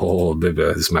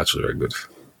 This match was very good.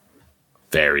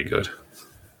 Very good.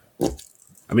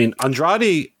 I mean,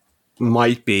 Andrade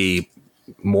might be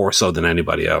more so than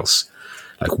anybody else.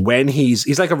 Like when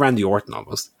he's like a Randy Orton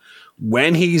almost.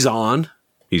 When he's on,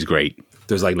 he's great.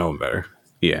 There's like no one better.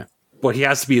 Yeah. But he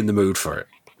has to be in the mood for it.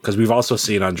 Because we've also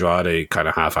seen Andrade kind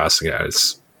of half-assing it.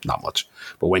 It's not much.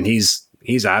 But when he's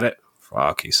at it,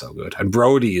 fuck, he's so good. And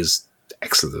Brody is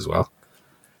excellent as well.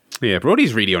 Yeah,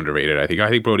 Brody's really underrated, I think. I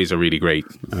think Brody's a really great...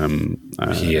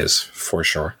 he is, for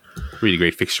sure. Really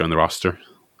great fixture on the roster.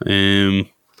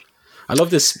 I love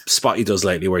this spot he does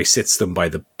lately where he sits them by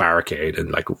the barricade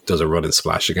and like does a run and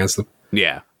splash against them.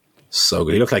 Yeah. So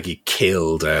good. He looked like he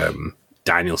killed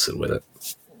Danielson with it.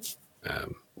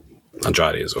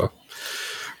 Andrade as well.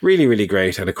 Really, really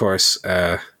great. And of course,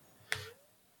 they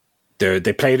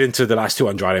played into the last 2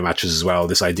 Andrade matches as well,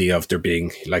 this idea of there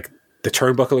being like the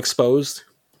turnbuckle exposed.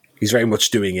 He's very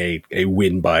much doing a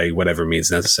win by whatever means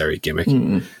necessary gimmick.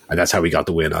 And that's how we got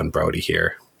the win on Brody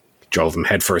here. Drove him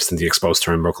headfirst into the exposed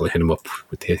turnbuckle, hit him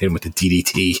with the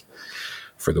DDT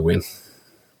for the win.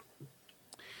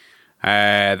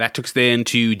 That took us then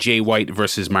to Jay White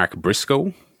versus Mark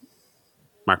Briscoe.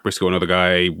 Mark Briscoe, another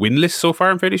guy winless so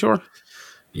far, I'm fairly sure.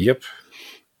 Yep.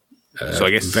 So I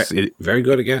guess very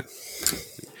good again.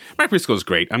 Mark Briscoe's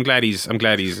great. I'm glad he's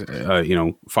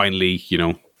finally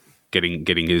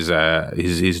getting his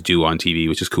due on TV,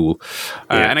 which is cool.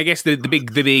 And I guess the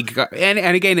big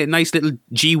and again a nice little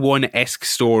G1-esque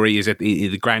story is that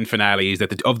the grand finale is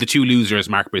that of the 2 losers,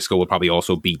 Mark Briscoe will probably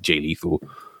also beat Jay Lethal.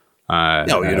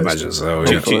 You'd imagine so.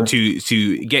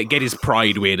 To get his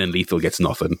pride win, and Lethal gets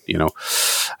nothing,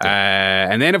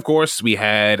 And then, of course, we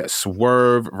had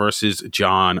Swerve versus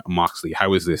John Moxley. How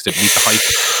was this? Did it meet the hype?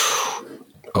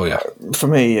 Oh, yeah. For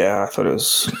me, I thought it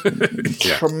was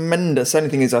tremendous. Only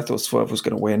thing is, I thought Swerve was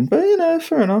going to win, but,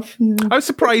 fair enough. Yeah. I was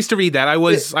surprised to read that. I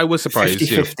was surprised.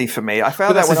 50-50 for me. I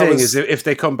found that when the thing is if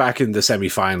they come back in the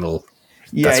semi-final,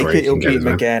 Yeah, he'll beat him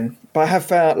again. But I have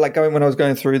found, like, when I was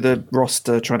going through the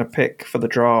roster trying to pick for the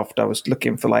draft, I was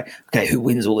looking for, like, okay, who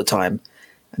wins all the time?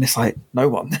 And it's like, no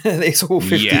one. It's all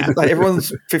 50. Yeah. Like,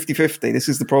 everyone's 50-50. This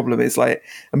is the problem. It's like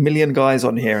a million guys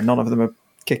on here and none of them are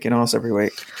kicking ass every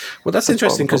week. Well, that's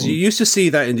interesting because you used to see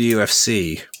that in the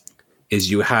UFC is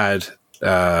you had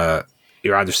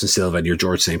your Anderson Silva and your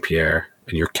George St. Pierre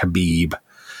and your Khabib,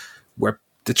 where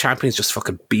the champions just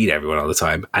fucking beat everyone all the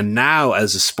time. And now,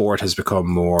 as the sport has become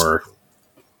more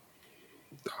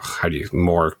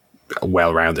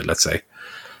well-rounded, let's say,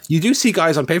 you do see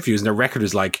guys on pay-per-views and their record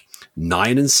is like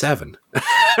 9-7.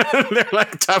 They're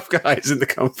like top guys in the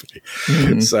company.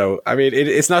 Mm-hmm. So, I mean,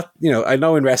 it's not, I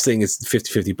know in wrestling, it's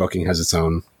 50-50 booking has its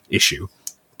own issue,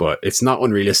 but it's not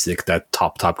unrealistic that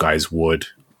top guys would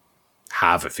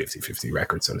have a 50-50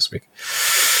 record, so to speak.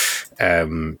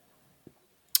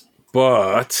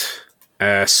 But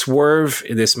Swerve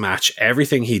in this match,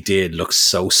 everything he did looks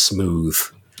so smooth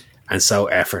and so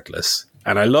effortless.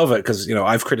 And I love it because,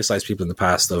 I've criticized people in the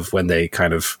past of when they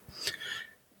kind of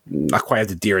not quite have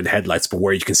the deer in the headlights, but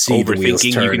where you can see the wheels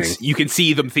turning. You can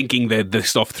see them thinking the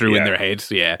stuff through in their heads.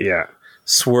 Yeah. Yeah.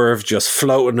 Swerve just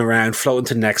floating around, floating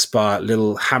to the next spot,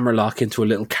 little hammerlock into a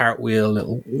little cartwheel,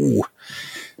 ooh.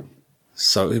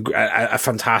 So a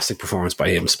fantastic performance by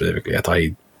him specifically. I thought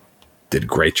he did a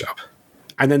great job.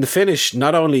 And then the finish,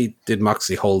 not only did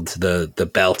Moxley hold the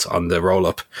belt on the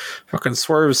roll-up, fucking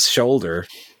Swerve's shoulder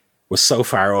was so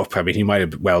far up, I mean, he might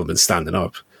have well been standing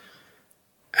up.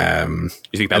 You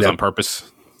think that was on purpose?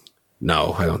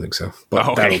 No, I don't think so.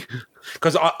 But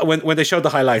because when they showed the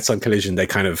highlights on Collision, they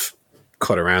kind of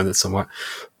cut around it somewhat.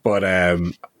 But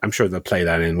I'm sure they'll play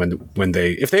that in when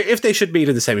they if they should meet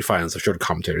in the semifinals. I'm sure the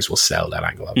commentators will sell that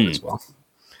angle of it as well.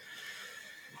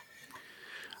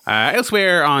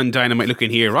 Elsewhere on Dynamite, looking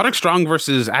here, Roderick Strong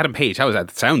versus Adam Page. How is that?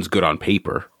 That sounds good on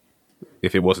paper.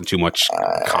 If it wasn't too much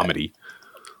comedy.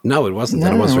 No, it wasn't.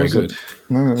 It was very good.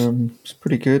 No, it's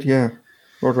pretty good. Yeah.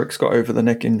 Roderick's got over the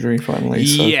neck injury finally.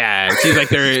 So. Yeah, it seems like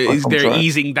they're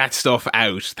easing that stuff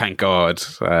out. Thank God.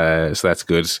 So that's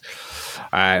good.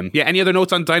 Any other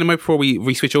notes on Dynamite before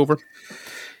we switch over?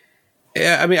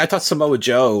 Yeah, I mean, I thought Samoa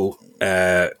Joe.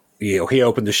 He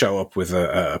opened the show up with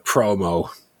a promo,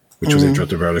 which was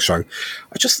interrupted by Roderick Strong.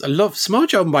 I love Samoa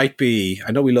Joe. Might be.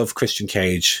 I know we love Christian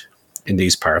Cage in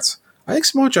these parts. I think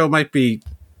Samoa Joe might be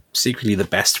secretly the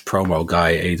best promo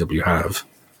guy AEW have.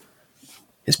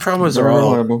 His promos are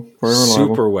all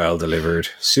super well delivered,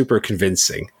 super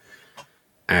convincing.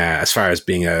 As far as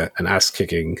being an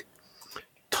ass-kicking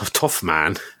tough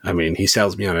man, I mean, he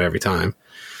sells me on it every time.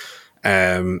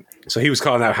 So he was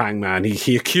calling out Hangman.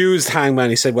 He accused Hangman.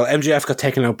 He said, well, MJF got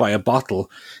taken out by a bottle.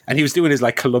 And he was doing his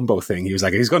Columbo thing. He was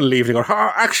like, he's going to leave. And he goes,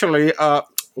 actually,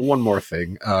 one more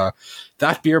thing.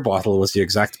 That beer bottle was the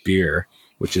exact beer,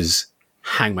 which is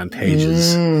Hangman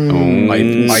Page's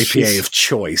IPA of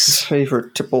choice.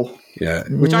 Favorite tipple. Yeah,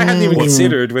 which I hadn't even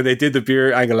considered when they did the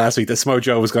beer angle last week, that Samoa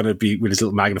Joe was going to be with his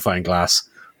little magnifying glass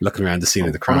looking around the scene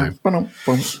of the crime.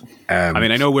 I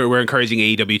mean, I know we're encouraging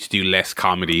AEW to do less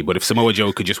comedy, but if Samoa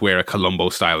Joe could just wear a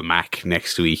Columbo-style Mac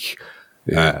next week,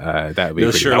 that would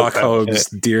be Sherlock Holmes,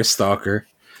 Deer Stalker.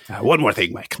 One more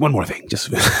thing, Mike. One more thing.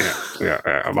 Just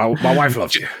my wife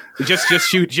loves you. Just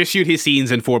shoot his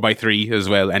scenes in 4x3 as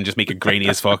well, and just make it grainy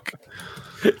as fuck.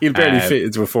 He'll barely fit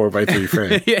into a 4x3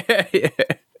 frame. Yeah.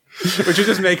 Which would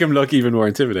just make him look even more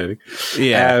intimidating.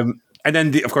 Yeah. And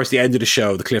then, of course, the end of the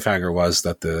show, the cliffhanger was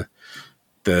that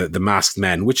the masked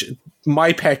men, which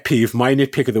my pet peeve, my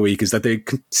nitpick of the week, is that they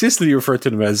consistently refer to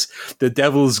them as the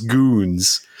devil's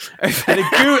goons. And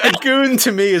a goon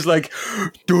to me is like,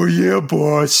 oh yeah,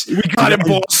 boss. We got him,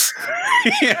 boss.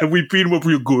 Yeah, we beat him up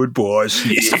real good, boss.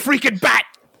 It's the freaking bat.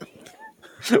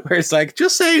 Where it's like,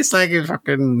 just say it's like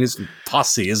fucking his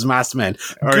posse, his masked men.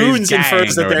 Or goons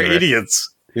infers that they're idiots.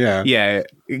 Yeah.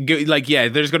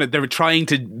 They're trying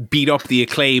to beat up the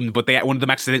Acclaimed, but one of them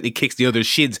accidentally kicks the other's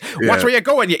shins. Yeah. Watch where you're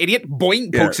going, you idiot!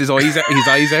 Boing, pokes his eyes out.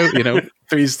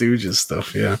 Three Stooges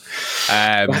stuff. Yeah.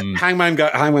 Hangman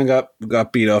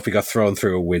got beat up. He got thrown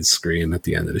through a windscreen at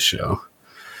the end of the show.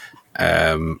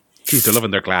 They're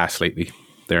loving their glass lately.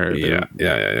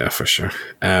 Yeah, for sure.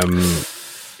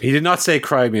 He did not say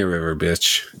 "Cry me a river,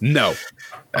 bitch." No.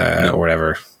 Or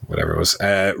whatever it was.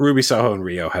 Ruby Soho and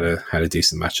Rio had a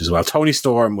decent match as well. Tony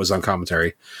Storm was on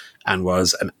commentary and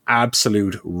was an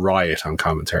absolute riot on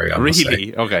commentary.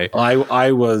 Really? Okay.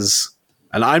 I was,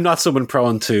 and I'm not someone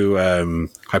prone to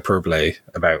hyperbole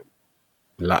about.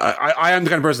 I am the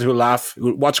kind of person who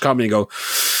will watch comedy and go,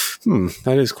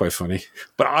 that is quite funny.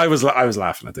 But I was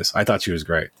laughing at this. I thought she was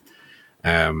great.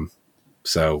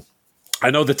 So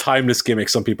I know the timeless gimmick.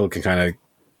 Some people can kind of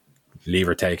leave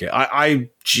or take it. I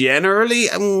generally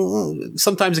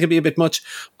sometimes it can be a bit much.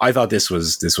 I thought this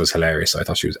was hilarious. I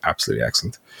thought she was absolutely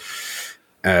excellent,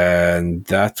 and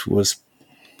that was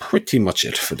pretty much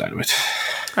it for Dynamite.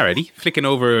 Alrighty, flicking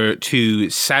over to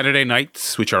Saturday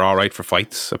nights, which are all right for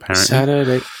fights, apparently.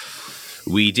 Saturday.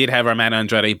 We did have our man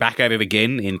Andrade back at it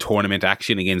again in tournament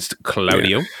action against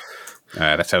Claudio.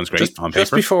 Yeah. That sounds great on paper.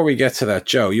 Just before we get to that,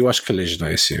 Joe, you watched Collision, I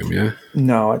assume, yeah?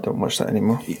 No, I don't watch that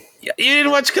anymore. You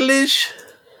didn't watch Collision?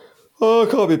 Oh,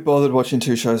 I can't be bothered watching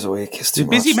 2 shows a week. It's too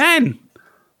much. Busy man.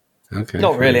 Okay.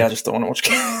 Not really. I just don't want to watch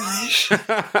Collision.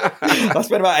 I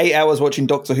spent about 8 hours watching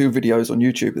Doctor Who videos on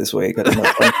YouTube this week. I don't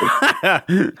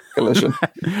know. Collision.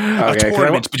 A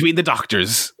tournament between the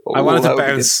doctors. I wanted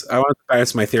to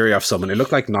bounce my theory off someone. It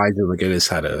looked like Nigel McGuinness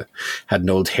had an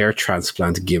old hair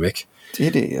transplant gimmick.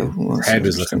 Did he? His head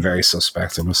was looking very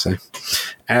suspect, I must say.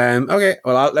 Okay,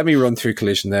 well, let me run through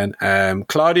Collision then.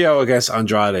 Claudio against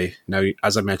Andrade. Now,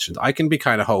 as I mentioned, I can be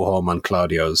kind of ho-hum on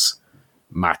Claudio's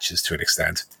matches to an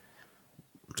extent.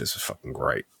 This was fucking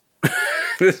great.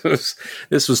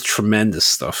 This was tremendous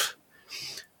stuff.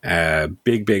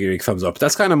 Big thumbs up.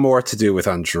 That's kind of more to do with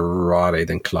Andrade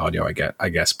than Claudio, I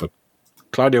guess. But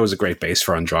Claudio was a great base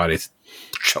for Andrade,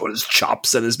 showing his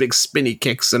chops and his big spinny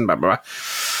kicks and blah, blah, blah.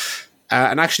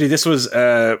 And actually, this was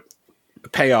a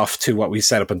payoff to what we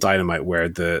set up on Dynamite, where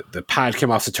the pad came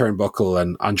off the turnbuckle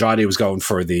and Andrade was going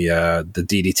for the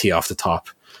DDT off the top,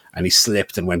 and he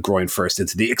slipped and went groin first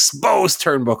into the exposed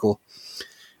turnbuckle.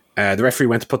 The referee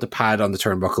went to put the pad on the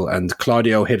turnbuckle, and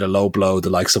Claudio hit a low blow, the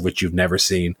likes of which you've never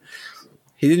seen.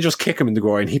 He didn't just kick him in the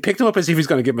groin. He picked him up as if he was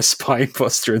going to give him a spine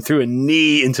buster and threw a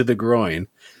knee into the groin,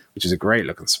 which is a great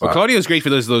looking spot. Well, Claudio's great for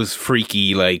those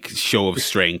freaky, like, show of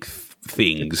strength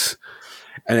things.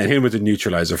 And then him with the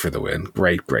neutralizer for the win.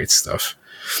 Great stuff.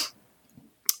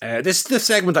 This is the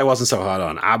segment I wasn't so hot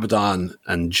on. Abaddon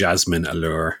and Jasmine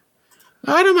Allure.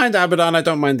 I don't mind Abaddon. I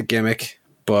don't mind the gimmick.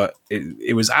 But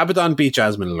it was Abaddon beat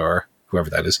Jasmine Allure, whoever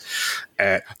that is.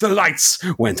 The lights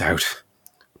went out.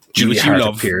 Julia Hart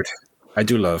appeared. I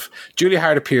do love. Julia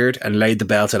Hart appeared and laid the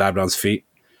belt at Abaddon's feet.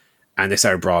 And they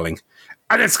started brawling.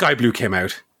 And then Sky Blue came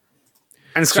out.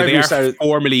 And Sky Blue started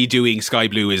formally doing Sky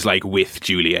Blue is like with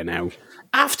Julia now.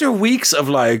 After weeks of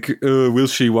like, will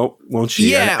she, won't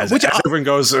she? Yeah, as everyone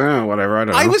goes, whatever, I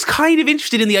don't know. I was kind of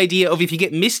interested in the idea of if you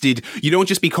get misted, you don't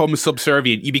just become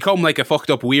subservient. You become like a fucked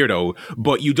up weirdo,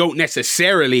 but you don't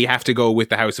necessarily have to go with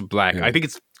the House of Black. Yeah. I think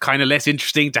it's kind of less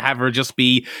interesting to have her just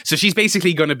be... So she's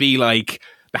basically going to be like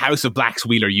the House of Black's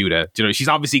Wheeler Yuta. You know, she's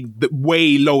obviously the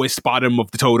way lowest bottom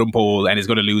of the totem pole and is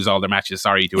going to lose all their matches.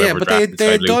 Sorry to whoever drafted. Yeah, but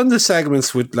they had done the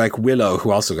segments with like Willow,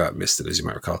 who also got misted, as you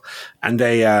might recall. And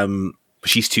they...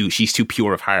 She's too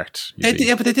pure of heart. But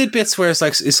they did bits where it's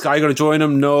like, is Sky going to join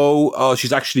him? No. Oh,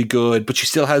 she's actually good, but she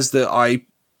still has the eye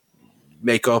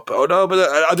makeup. Oh no,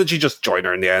 but did she just join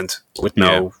her in the end with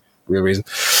no real reason?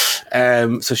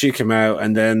 So she came out,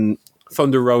 and then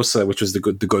Thunder Rosa, which was the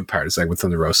good part, is like when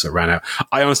Thunder Rosa ran out.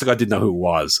 I honestly didn't know who it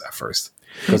was at first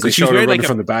because they showed her running like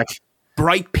from the back.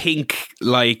 Bright pink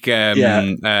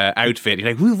outfit.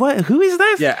 You're like, who is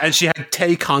that? Yeah, and she had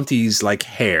Tay Conti's like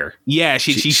hair. Yeah,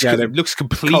 she looks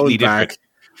completely different. Back.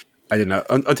 I didn't know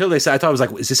until they said. I thought it was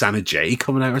like, is this Anna Jay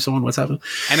coming out or someone? What's happening?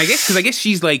 And I guess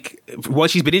she's like, while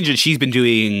she's been injured, she's been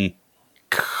doing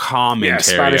commentary,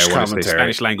 Spanish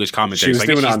language commentary. She was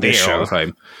doing it on this show all the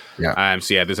time. Yeah.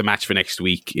 So there's a match for next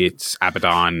week. It's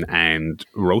Abaddon and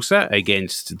Rosa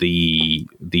against the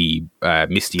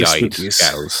misty-eyed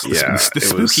gals. Yeah,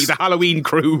 the Halloween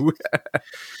crew.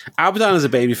 Abaddon as a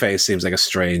babyface seems like a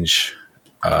strange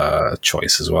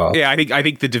choice as well. Yeah, I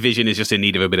think the division is just in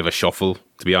need of a bit of a shuffle,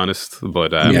 to be honest.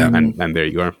 But and there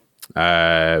you are.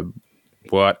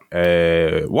 What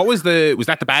was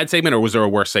that the bad segment, or was there a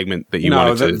worse segment that you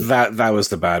wanted to? that was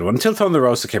the bad one. Until Thunder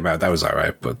Rosa came out, that was all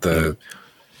right, but the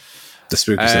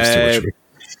spooky stuff's too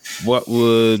much.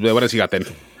 What else you got then?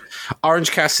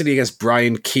 Orange Cassidy against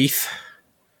Brian Keith.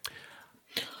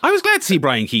 I was glad to see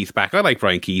Brian Keith back. I like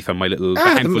Brian Keith on my little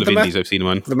handful of indies I've seen him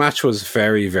on. The match was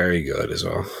very, very good as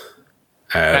well.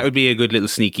 That would be a good little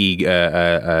sneaky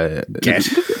get.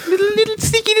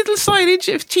 Sneaky little signage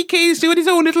if TK is doing his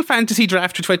own little fantasy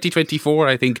draft for 2024.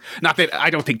 I think, not that I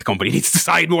don't think the company needs to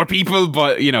sign more people,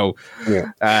 but you know,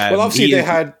 well, obviously they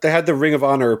had the Ring of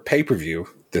Honor pay-per-view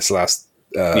this last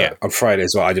on Friday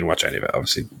as well. I didn't watch any of it,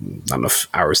 obviously not enough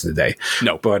hours in the day.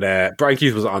 No, but Brian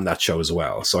Keith was on that show as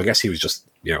well, so I guess he was just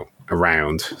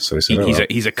around. So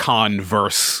he's a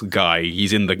converse guy.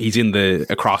 He's in the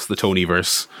across the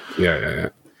Tonyverse. Yeah.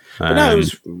 But no, it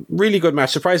was really good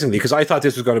match, surprisingly, because I thought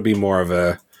this was going to be more of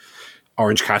a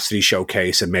Orange Cassidy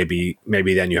showcase, and maybe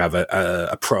then you have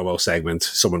a promo segment.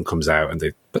 Someone comes out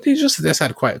but they just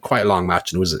had quite a long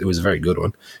match, and it was a very good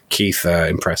one. Keith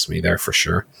impressed me there for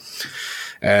sure.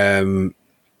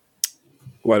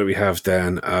 What do we have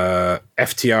then?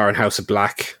 FTR and House of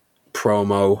Black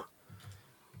promo.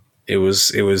 It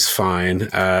was fine,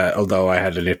 although I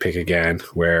had a nitpick again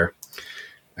where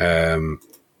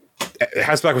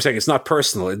House of Black was saying it's not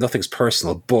personal, nothing's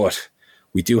personal, but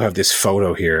we do have this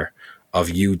photo here of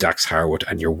you, Dax Harwood,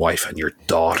 and your wife and your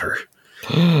daughter.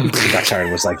 Dax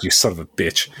Harwood was like, you son of a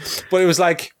bitch. But it was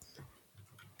like,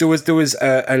 there was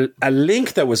a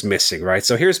link that was missing, right?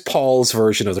 So here's Paul's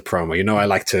version of the promo. You know, I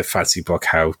like to fancy book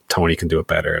how Tony can do it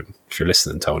better. And if you're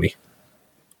listening, Tony,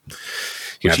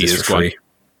 you have this for free.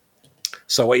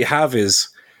 So what you have is,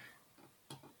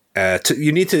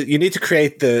 you need to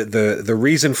create the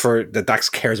reason for that Dax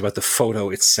cares about the photo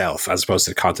itself as opposed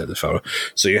to the content of the photo.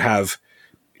 So you have,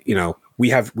 you know, we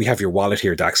have your wallet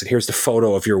here, Dax, and here's the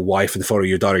photo of your wife and the photo of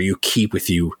your daughter you keep with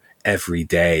you every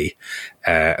day,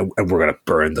 and we're gonna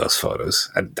burn those photos.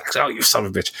 And Dax, oh, you son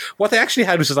of a bitch! What they actually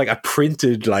had was just like a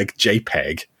printed like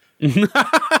JPEG.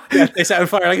 They set on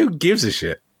fire. Like, who gives a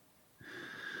shit?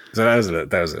 So that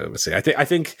was it. Let's see. I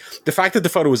think the fact that the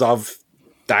photo was of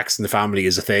Dax and the family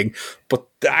is a thing, but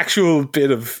the actual bit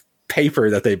of paper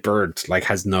that they burnt like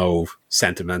has no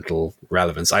sentimental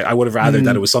relevance. I would have rather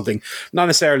that it was something, not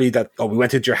necessarily that, oh, we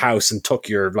went into your house and took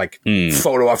your like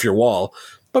photo off your wall,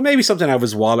 but maybe something out of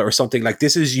his wallet or something like,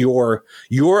 this is your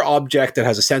object that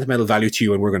has a sentimental value to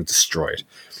you and we're going to destroy it.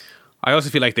 I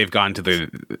also feel like they've gone to the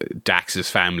Dax's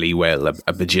family well a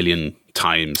bajillion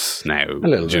times now. Do you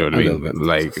know what I mean?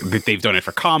 Like, they've done it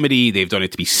for comedy. They've done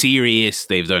it to be serious.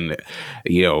 They've done,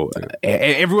 you know,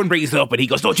 everyone brings it up, and he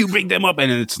goes, "Don't you bring them up?"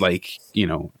 And it's like, you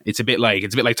know, it's a bit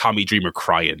like Tommy Dreamer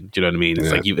crying. Do you know what I mean?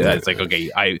 It's it's like,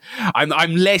 okay,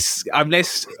 I'm less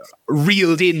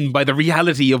reeled in by the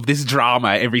reality of this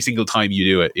drama every single time you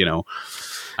do it. You know,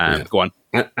 go on.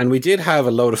 And we did have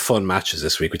a load of fun matches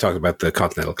this week. We talked about the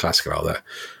Continental Classic and all that.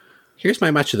 Here's my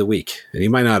match of the week, and you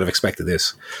might not have expected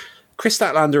this. Chris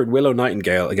Statlander and Willow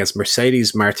Nightingale against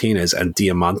Mercedes Martinez and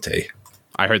Diamante.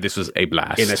 I heard this was a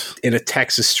blast. In a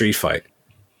Texas street fight.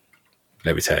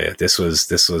 Let me tell you, this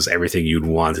was everything you'd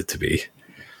want it to be.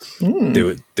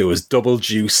 There was double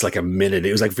juice like a minute.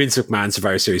 It was like Vince McMahon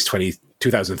Survivor Series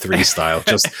 2003 style.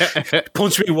 Just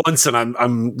punch me once and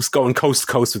I'm going coast to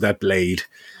coast with that blade.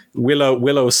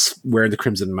 Willow's wearing the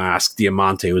crimson mask.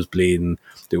 Diamante was bleeding.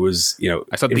 There was, you know,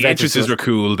 I thought the entrances were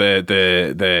cool. The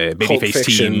babyface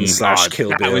team / Kill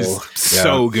Bill. That was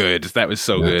so good. That was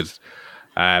so good.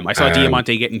 I saw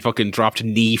Diamante getting fucking dropped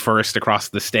knee first across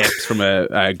the steps from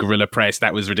a gorilla press.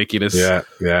 That was ridiculous.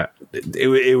 Yeah.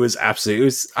 It was absolutely. It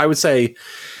was, I would say,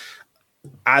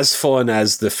 as fun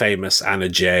as the famous Anna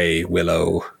Jay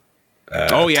Willow.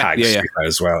 Tag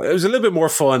as well. It was a little bit more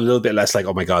fun, a little bit less like,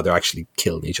 oh my god, they're actually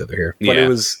killing each other here. But it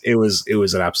was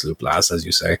an absolute blast, as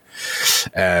you say.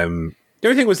 The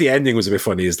only thing was the ending was a bit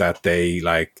funny, is that they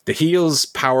like the heels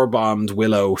power bombed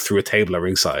Willow through a table at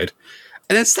ringside,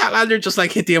 and then Statlander just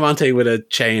like hit Diamante with a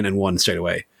chain and won straight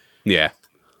away. Yeah,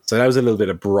 so that was a little bit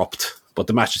abrupt. But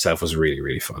the match itself was really,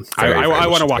 really fun. I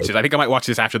want to watch it. I think I might watch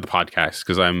this after the podcast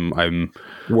because I'm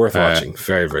worth watching.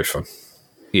 Very, very fun.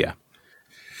 Yeah.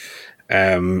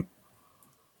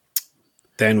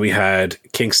 Then we had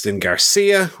Kingston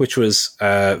Garcia, which was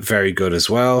very good as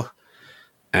well.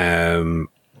 So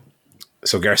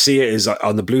Garcia is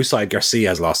on the blue side. Garcia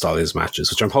has lost all his matches,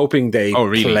 which I'm hoping they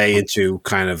play into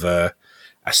kind of a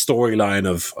storyline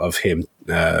of him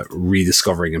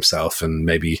rediscovering himself and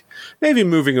maybe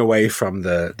moving away from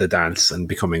the dance and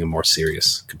becoming a more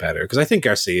serious competitor. Because I think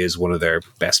Garcia is one of their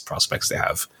best prospects they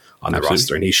have on the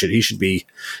roster, and he should be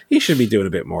doing a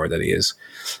bit more than he is.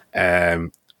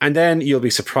 And then you'll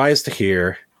be surprised to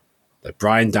hear that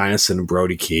Bryan Danielson and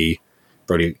Brody King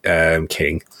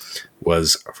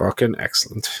was fucking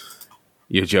excellent.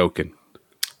 You're joking.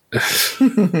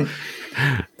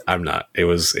 I'm not. It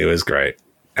was great.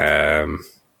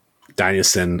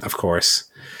 Danielson, of course,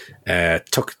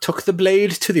 took the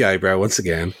blade to the eyebrow once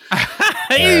again.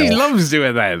 He loves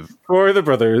doing that for the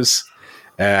brothers.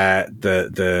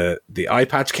 The eye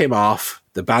patch came off,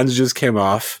 the bandages came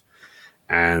off,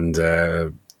 and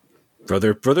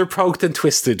brother poked and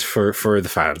twisted for the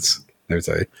fans. I would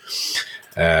say,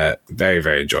 very,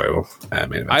 very enjoyable.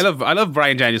 I love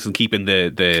Bryan Danielson keeping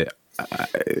the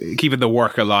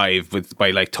work alive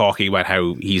by like talking about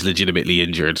how he's legitimately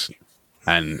injured.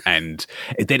 And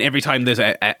then every time there's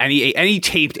any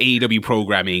taped AEW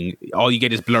programming, all you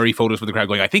get is blurry photos from the crowd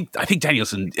going, I think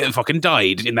Danielson fucking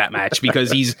died in that match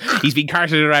because he's being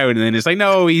carted around, and then it's like,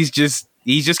 no, he's just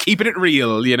He's just keeping it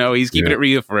real, He's keeping it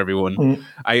real for everyone. Mm.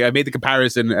 I made the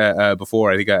comparison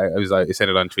before. I think I said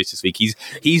it on Twitch this week.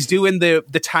 He's doing the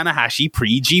Tanahashi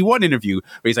pre G1 interview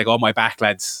where he's like, "Oh, my back,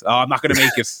 lads. Oh, I'm not going to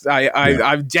make it.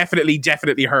 I'm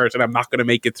definitely hurt, and I'm not going to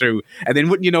make it through." And then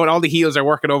wouldn't you know it, all the heels are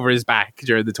working over his back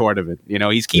during the tournament.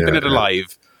 He's keeping it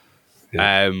alive,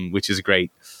 which is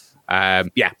great. I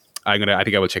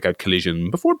think I will check out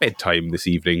Collision before bedtime this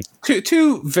evening.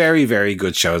 Two very, very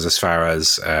good shows as far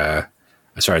as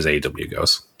AEW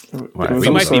goes. We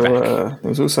might be back. There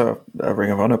was also a Ring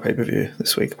of Honor pay-per-view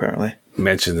this week, apparently.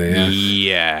 Mentioned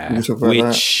it,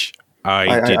 which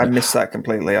I missed that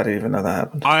completely. I didn't even know that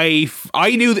happened. I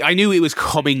knew it was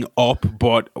coming up,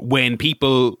 but when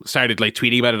people started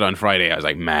tweeting about it on Friday, I was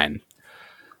like, man,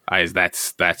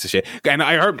 that's a shit. And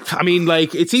I heard,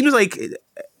 it seems like,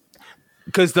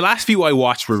 because the last few I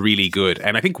watched were really good,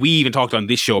 and I think we even talked on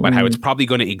this show about how it's probably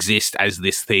going to exist as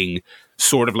this thing,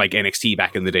 sort of like NXT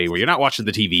back in the day, where you're not watching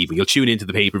the TV, but you'll tune into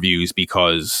the pay-per-views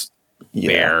because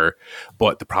they're.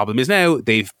 But the problem is now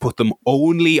they've put them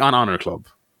only on Honor Club,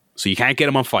 so you can't get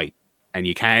them on Fight, and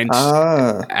you can't.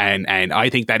 And I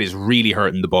think that is really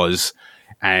hurting the buzz,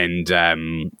 and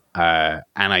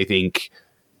I think.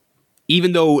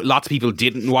 Even though lots of people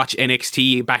didn't watch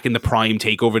NXT back in the prime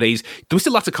takeover days, there was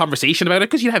still lots of conversation about it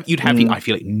because you'd have I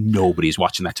feel like nobody's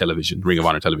watching that television, Ring of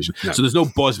Honor television. No. So there's no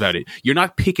buzz about it. You're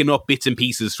not picking up bits and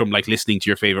pieces from listening to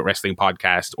your favorite wrestling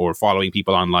podcast or following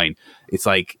people online.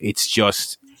 It's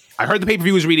just, I heard the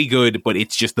pay-per-view was really good, but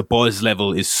it's just the buzz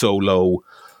level is so low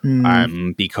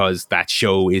because that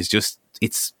show is just,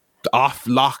 it's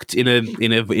locked in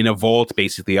a vault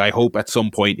basically. I hope at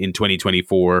some point in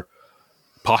 2024,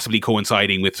 possibly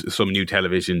coinciding with some new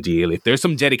television deal, if there's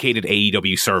some dedicated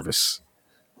AEW service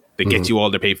that gets you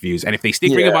all their pay-per-views, and if they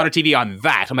stick Ring of Honor TV on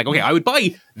that, I'm like, okay, I would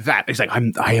buy that. It's like,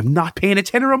 I am not paying a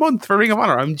 $10 a month for Ring of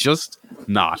Honor. I'm just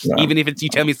not. No. Even if you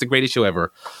tell me it's the greatest show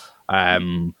ever. I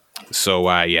heard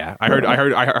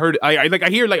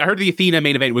the Athena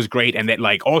main event was great, and that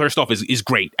all her stuff is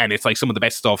great, and it's some of the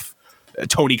best stuff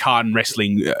Tony Khan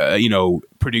wrestling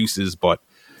produces, but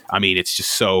it's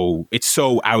just it's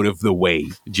so out of the way.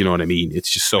 Do you know what I mean?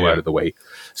 It's just so out of the way.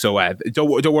 So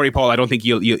don't worry, Paul. I don't think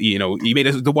you made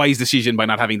the wise decision by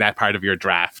not having that part of your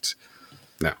draft.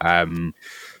 No.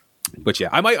 But yeah,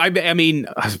 I won't. I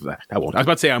was about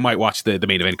to say I might watch the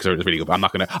main event because it was really good. But I'm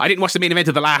not gonna. I didn't watch the main event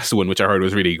of the last one, which I heard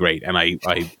was really great, and I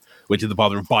went to the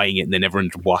bother of buying it and then never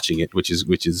ended up watching it, which is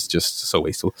just so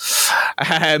wasteful. But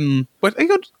I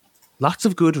got. Lots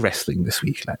of good wrestling this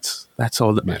week, lads. That's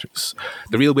all that matters.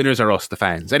 The real winners are us, the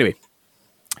fans. Anyway,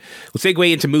 we'll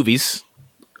segue into movies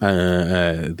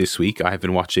this week. I have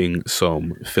been watching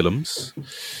some films.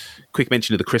 Quick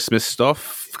mention of the Christmas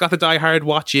stuff. Got the Die Hard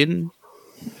watch in.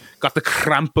 Got the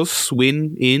Krampus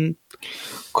win in.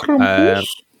 Krampus?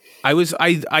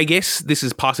 I guess this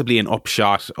is possibly an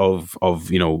upshot of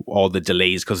all the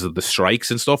delays because of the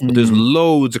strikes and stuff, but there's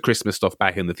loads of Christmas stuff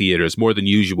back in the theaters, more than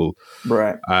usual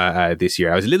this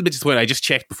year. I was a little bit disappointed. I just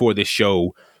checked before this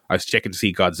show. I was checking to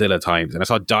see Godzilla times, and I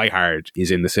saw Die Hard is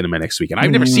in the cinema next week, and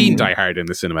I've never seen Die Hard in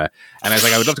the cinema, and I was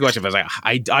like, I would love to watch it, but I was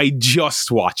like, I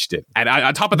just watched it, and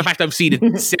on top of the fact I've seen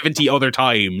it 70 other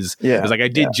times, I was like, I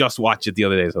did just watch it the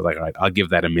other day, so I was like, all right, I'll give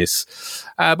that a miss.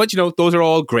 But those are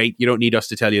all great. You don't need us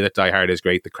to tell you that Die Hard is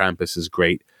great. The Krampus is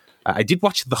great. I did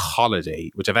watch The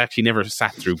Holiday, which I've actually never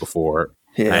sat through before.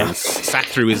 And sat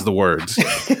through is the word.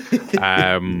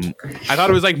 I thought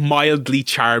it was mildly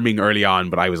charming early on,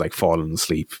 but I was falling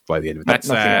asleep by the end of it.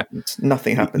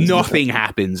 Nothing happens. Nothing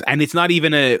happens, and it's not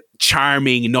even a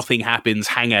charming nothing happens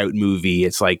hangout movie.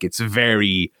 It's it's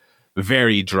very,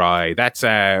 very dry. That's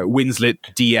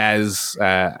Winslet, Diaz,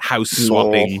 house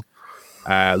swapping,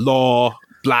 Law,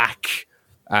 Black.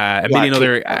 A million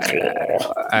other,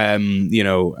 I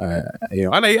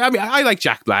like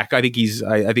Jack Black. I think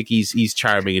he's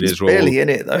charming in his role. Barely in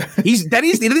it though. That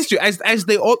is true. As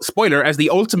the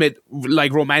ultimate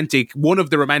romantic, one of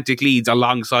the romantic leads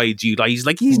alongside Jude Law.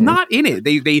 He's not in it.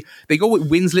 They go with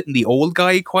Winslet and the old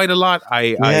guy quite a lot.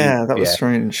 That was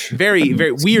strange. Very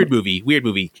very weird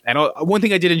movie. And one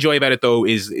thing I did enjoy about it though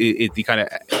is the kind of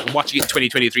watching it in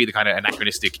 2023, the kind of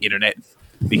anachronistic internet.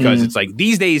 Because it's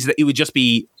these days it would just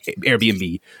be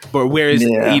Airbnb, but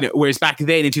whereas back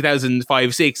then in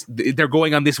 2005-06 they're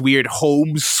going on this weird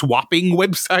home swapping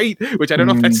website, which I don't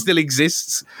know if that still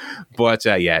exists. But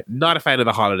not a fan of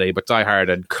The Holiday, but Die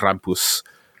Hard and Krampus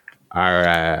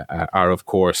are of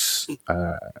course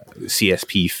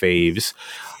CSP faves.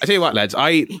 I tell you what, lads,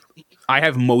 I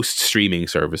have most streaming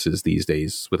services these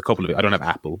days with a couple of it. I don't have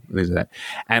Apple, things like that.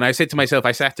 And I said to myself,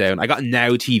 I sat down, I got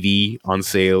Now TV on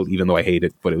sale, even though I hate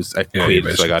it, but it was a quid,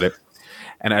 so I got it.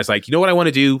 And I was like, you know what I want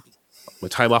to do? My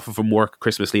time off from work,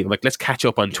 Christmas leave. I'm like, let's catch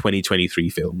up on 2023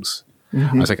 films.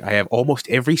 I was like, I have almost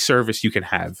every service you can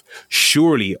have.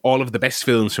 Surely all of the best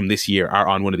films from this year are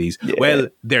on one of these. Yeah. Well,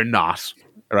 they're not.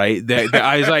 Right?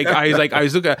 I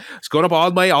was going up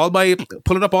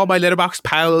pulling up all my Letterboxd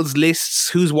pals lists.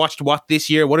 Who's watched what this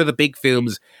year? What are the big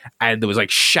films? And there was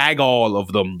like shag all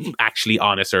of them actually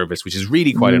on a service, which is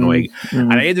really quite annoying.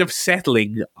 And I ended up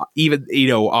settling even,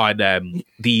 on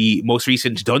the most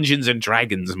recent Dungeons and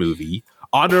Dragons movie,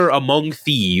 Honor Among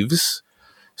Thieves,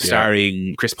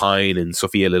 starring Chris Pine and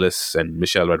Sophia Lillis and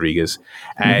Michelle Rodriguez.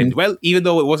 And well, even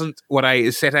though it wasn't what I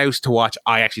set out to watch,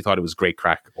 I actually thought it was great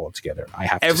crack altogether. I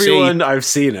have to say, everyone I've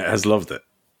seen it has loved it.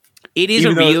 It is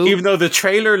even though the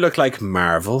trailer looked like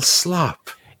Marvel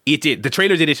slop. It did. The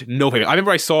trailer did it no favor. I remember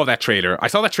I saw that trailer. I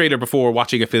saw that trailer before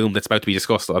watching a film that's about to be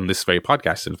discussed on this very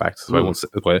podcast, in fact. So I won't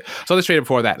spoil it. I saw this trailer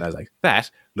before that, and I was like,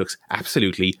 that looks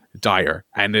absolutely dire.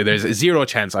 And there's zero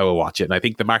chance I will watch it. And I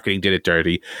think the marketing did it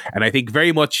dirty. And I think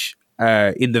very much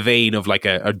in the vein of like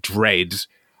a Dread,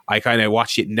 I kind of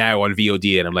watched it now on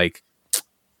VOD, and I'm like,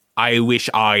 I wish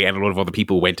I and a lot of other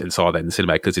people went and saw that in the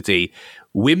cinema, because it's a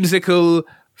whimsical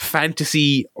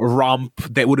fantasy romp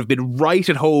that would have been right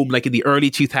at home, like in the early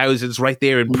 2000s, right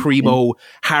there in primo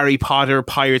Harry Potter,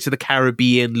 Pirates of the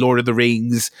Caribbean, Lord of the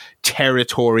Rings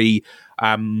territory.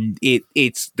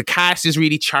 It's the cast is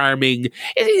really charming.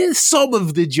 Some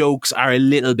of the jokes are a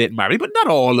little bit marry, but not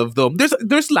all of them.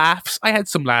 There's laughs. I had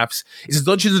some laughs. It's a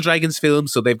Dungeons and Dragons film,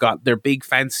 so they've got their big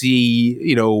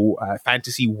fancy,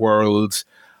 fantasy world.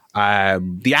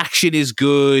 The action is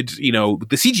good.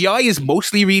 The CGI is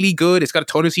mostly really good. It's got a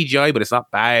ton of CGI, but it's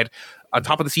not bad. On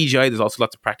top of the CGI, there's also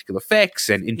lots of practical effects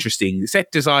and interesting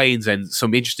set designs and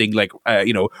some interesting,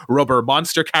 rubber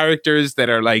monster characters that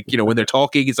are like, when they're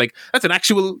talking, it's like, that's an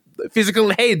actual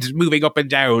physical head moving up and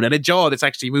down and a jaw that's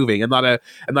actually moving and not a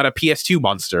PS2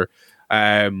 monster.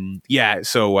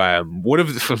 So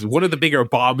one of the bigger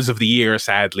bombs of the year,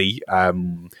 sadly.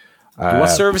 What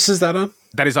service is that on?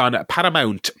 That is on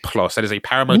Paramount Plus. That is a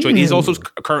Paramount joint. It is also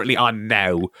currently on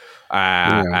now.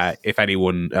 If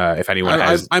anyone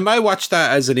has, I might watch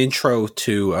that as an intro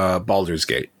to Baldur's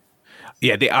Gate.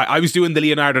 Yeah, I was doing the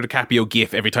Leonardo DiCaprio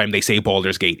gif every time they say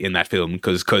Baldur's Gate in that film,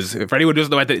 because for anyone who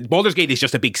doesn't know, Baldur's Gate is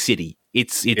just a big city.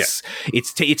 It's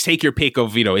take your pick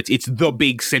of it's the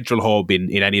big central hub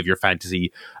in any of your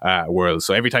fantasy worlds.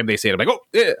 So every time they say it, I'm like, oh,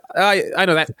 yeah, I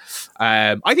know that.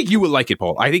 I think you will like it,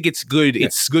 Paul. I think it's good. Yeah.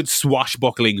 It's good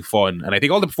swashbuckling fun, and I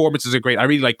think all the performances are great. I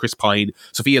really like Chris Pine.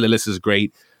 Sophia Lillis is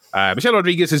great. Michelle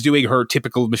Rodriguez is doing her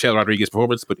typical Michelle Rodriguez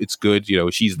performance, but it's good.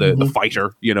 She's the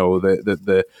fighter,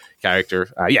 the character.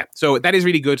 So that is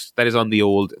really good. That is on the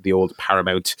old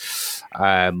Paramount.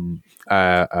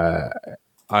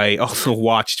 I also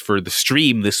watched for the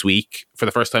stream this week, for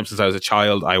the first time since I was a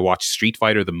child, I watched Street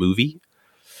Fighter the movie,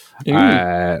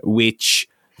 which,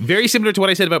 very similar to what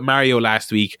I said about Mario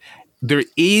last week, there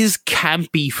is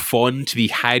campy fun to be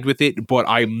had with it, but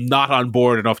I'm not on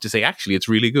board enough to say actually it's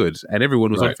really good. And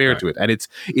everyone was unfair to it, and it's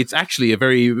actually a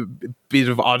very bit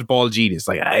of oddball genius.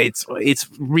 Like it's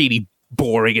really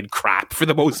boring and crap for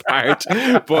the most part,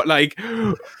 but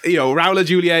Raul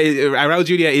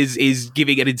Julia is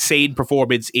giving an insane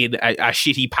performance in a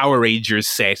shitty Power Rangers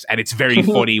set, and it's very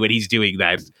funny when he's doing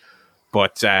that.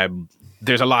 But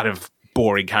there's a lot of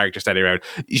boring character standing around.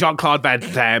 Jean-Claude Van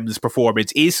Damme's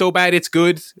performance is so bad it's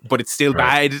good, but it's still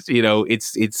bad. It's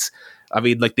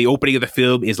the opening of the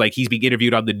film is like he's being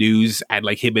interviewed on the news, and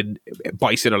like him and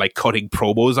Bison are like cutting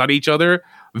promos on each other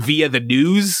via the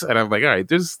news, and I'm like, all right,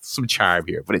 there's some charm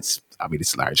here, but it's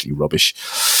largely rubbish.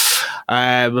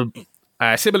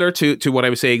 Similar to what I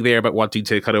was saying there about wanting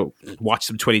to kind of watch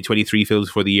some 2023 films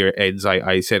before the year ends,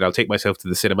 I said I'll take myself to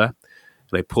the cinema.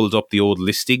 And I pulled up the old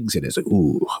listings, and it's like,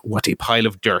 ooh, what a pile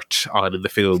of dirt on in the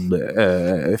film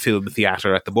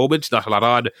theater at the moment. Not a lot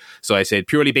on. So I said,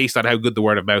 purely based on how good the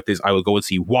word of mouth is, I will go and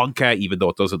see Wonka, even though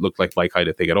it doesn't look like my kind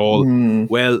of thing at all.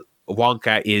 Well,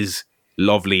 Wonka is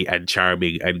lovely and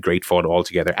charming and great fun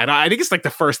altogether. And I think it's like the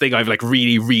first thing I've like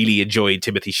really, really enjoyed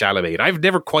Timothée Chalamet. And I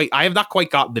have not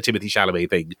quite gotten the Timothée Chalamet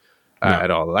thing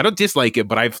at all. I don't dislike it,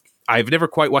 but I've never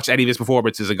quite watched any of his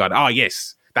performances and gone, oh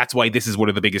yes, that's why this is one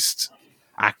of the biggest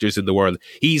actors in the world.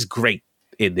 He's great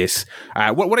in this.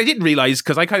 What I didn't realize,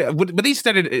 because I kind of when they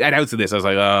started announcing this, I was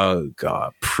like, oh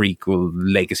god, prequel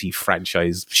legacy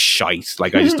franchise shite.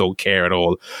 Like I just don't care at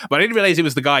all. But I didn't realize it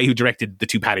was the guy who directed the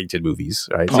 2 Paddington movies.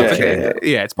 Right?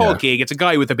 Yeah, it's Paul King. It's a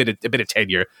guy with a bit of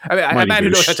tenure. I mean, a man who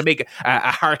knows how to make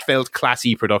a heartfelt,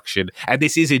 classy production. And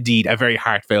this is indeed a very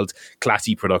heartfelt,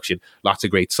 classy production. Lots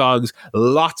of great songs,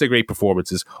 lots of great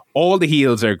performances. All the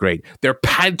heels are great. They're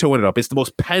pantoing it up. It's the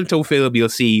most panto film you'll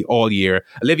see all year.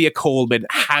 Olivia Colman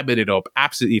hamming it up.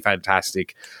 Absolutely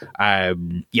fantastic.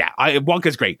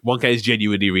 Wonka's great. Wonka is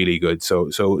genuinely really good. So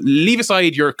leave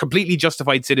aside your completely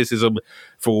justified cynicism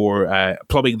for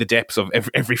plumbing the depths of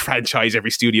every franchise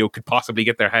every studio could possibly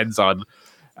get their hands on.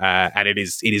 And it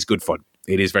is good fun.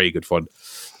 It is very good fun.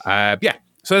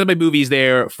 So those are my movies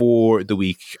there for the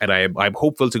week, and I'm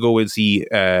hopeful to go and see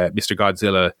Mr.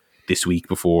 Godzilla this week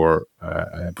before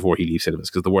he leaves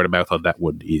cinemas, because the word of mouth on that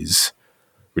one is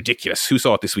ridiculous. Who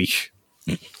saw it this week?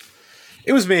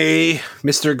 It was me,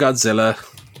 Mr. Godzilla.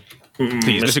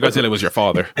 Please, Mr. Godzilla was your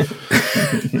father.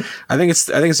 I think it's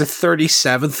the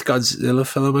 37th Godzilla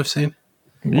film I've seen.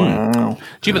 Wow.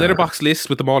 Do you have a letterbox list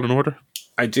with them all in order?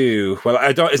 I do. Well,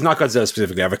 I don't. It's not Godzilla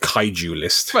specifically. I have a kaiju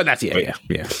list. Well, that's yeah.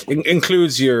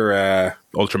 Includes your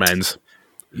Ultramans,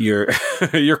 your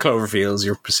Cloverfields,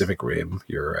 your Pacific Rim,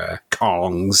 your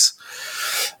Kongs.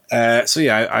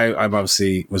 I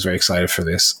obviously was very excited for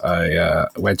this. I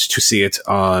went to see it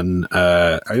on.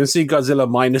 I didn't see Godzilla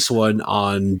 -1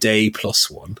 on day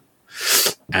 +1.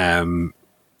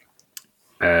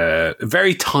 A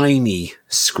very tiny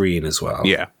screen as well.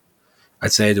 Yeah.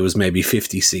 I'd say there was maybe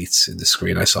 50 seats in the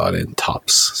screen. I saw it in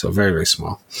tops, so very, very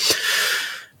small.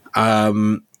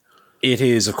 It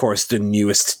is, of course, the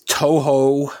newest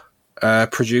Toho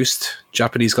produced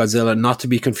Japanese Godzilla, not to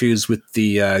be confused with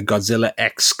the Godzilla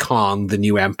X Kong, The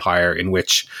New Empire, in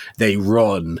which they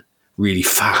run really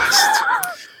fast.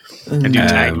 And do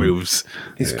tag moves.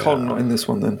 Is Kong not in this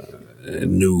one then?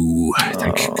 No,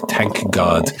 thank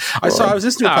God. I was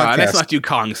listening to a podcast. Let's not do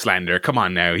Kong slander. Come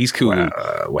on now, he's cool.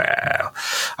 Well, I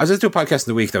was listening to a podcast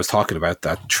in the week that was talking about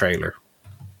that trailer,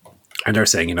 and they're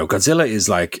saying, Godzilla is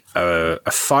like a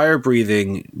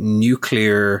fire-breathing,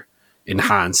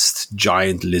 nuclear-enhanced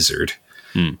giant lizard.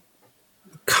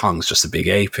 Kong's just a big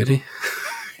ape, isn't he?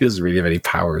 He doesn't really have any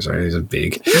powers, right? He's a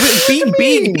big.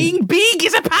 Being big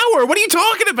is a power. What are you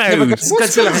talking about? Yeah,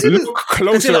 Godzilla look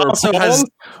closer. Godzilla also has.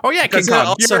 Oh yeah, King Godzilla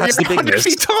Kong. Also has the bigness.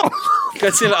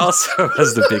 Godzilla also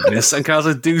has the bigness and can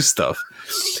also do stuff.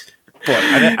 But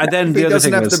and then the other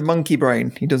thing he doesn't have the monkey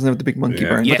brain. He doesn't have the big monkey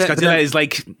brain. Yes, Godzilla is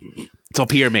like, it's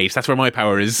up here, mate. That's where my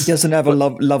power is. He doesn't have a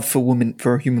love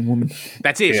for a human woman.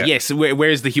 That's it. Yeah. Yes.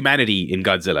 Where's the humanity in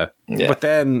Godzilla? Yeah. But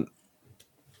then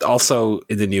also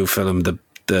in the new film, the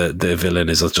villain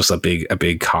is just a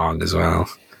big Kong as well.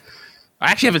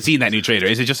 I actually haven't seen that new trailer.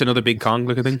 Is it just another big Kong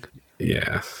looking thing?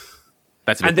 Yeah.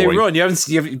 That's and they boring. Run. You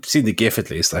haven't seen the GIF at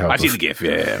least. I've seen the GIF.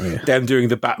 Yeah. Them doing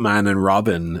the Batman and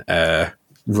Robin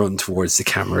run towards the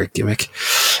camera gimmick.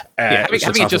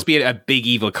 Having it just be a big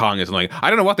evil Kong is annoying. I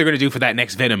don't know what they're going to do for that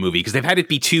next Venom movie, because they've had it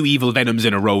be 2 evil Venoms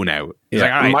in a row now. It's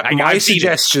like, my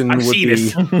suggestion would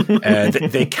be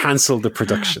they cancel the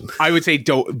production. I would say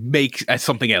don't make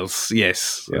something else.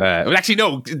 Yes. Well, actually,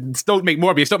 no. Don't make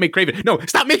Morbius. Don't make Kraven. No,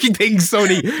 stop making things,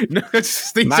 Sony. No,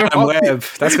 Madam Web.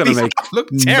 That's going to make look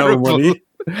terrible. No money.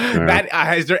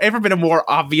 Has there ever been a more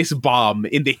obvious bomb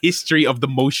in the history of the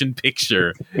motion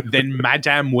picture than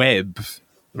Madame Web?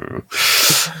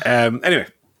 Anyway,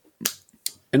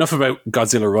 enough about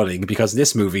Godzilla running, because in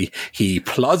this movie he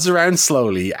plods around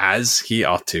slowly as he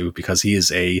ought to, because he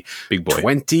is a big boy,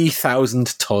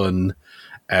 20,000 ton,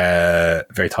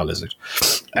 very tall lizard.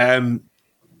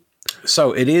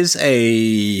 So it is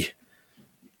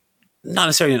not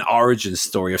necessarily an origin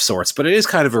story of sorts, but it is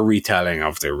kind of a retelling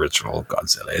of the original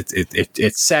Godzilla.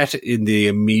 It's set in the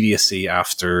immediacy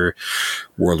after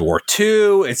World War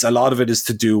II. A lot of it is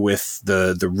to do with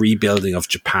the rebuilding of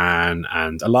Japan,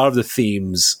 and a lot of the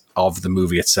themes of the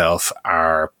movie itself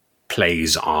are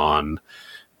plays on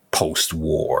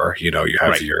post-war. You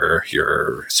have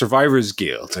your survivor's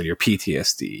guilt and your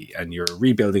PTSD and your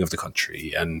rebuilding of the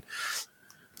country, and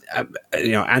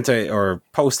anti or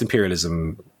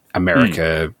post-imperialism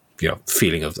America,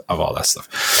 feeling of all that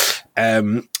stuff.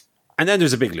 And then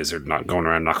there's a big lizard not going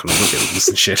around knocking over buildings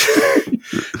and shit.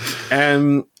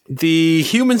 The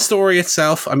human story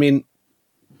itself, I mean,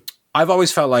 I've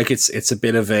always felt like it's a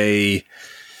bit of a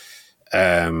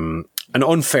an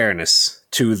unfairness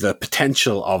to the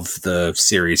potential of the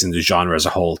series and the genre as a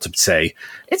whole to say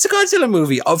it's a Godzilla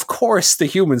movie. Of course, the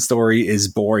human story is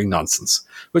boring nonsense,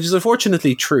 which is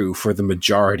unfortunately true for the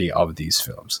majority of these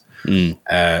films,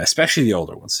 especially the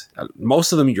older ones.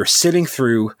 Most of them, you're sitting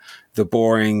through the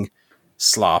boring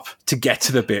slop to get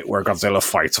to the bit where Godzilla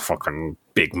fights a fucking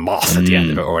big moth at the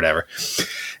end of it or whatever.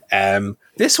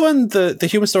 This one, the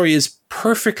human story is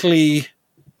perfectly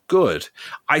good.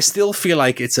 I still feel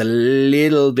like it's a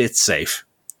little bit safe,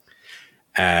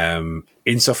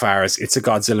 insofar as it's a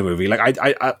Godzilla movie. Like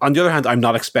I on the other hand, I'm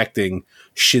not expecting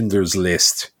Schindler's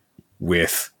List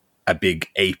with a big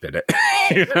ape in it,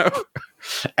 you know.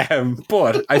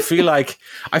 But I feel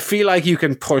like you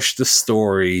can push the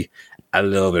story a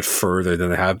little bit further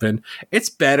than they have been. It's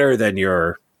better than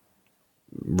your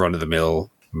run of the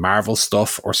mill Marvel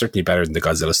stuff, or certainly better than the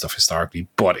Godzilla stuff historically,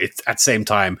 but it's at the same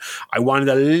time I wanted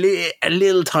a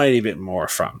little tiny bit more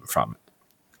from it,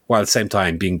 while at the same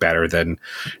time being better than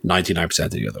 99%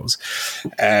 of the other ones.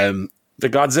 The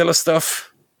Godzilla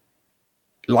stuff,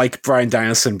 like Bryan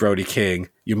Danielson, Brody King,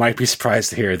 you might be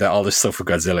surprised to hear that all this stuff with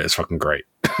Godzilla is fucking great.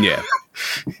 Yeah.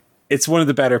 It's one of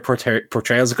the better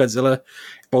portrayals of Godzilla,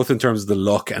 both in terms of the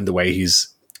look and the way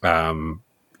he's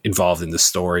involved in the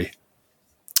story.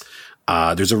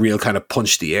 There's a real kind of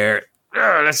punch the air.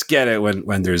 Let's get it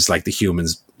when there's like the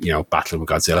humans, you know, battling with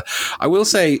Godzilla. I will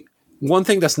say one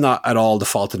thing that's not at all the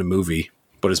fault of the movie,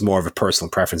 but is more of a personal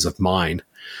preference of mine,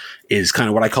 is kind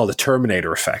of what I call the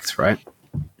Terminator effect, right?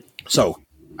 So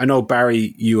I know,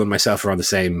 Barry, you and myself are on the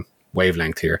same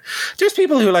wavelength here. There's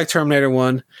people who like Terminator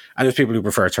 1 and there's people who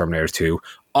prefer Terminator 2.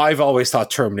 I've always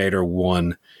thought Terminator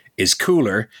 1 is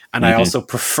cooler, and I also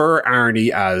prefer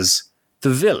Arnie as the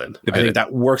villain. I think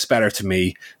that works better to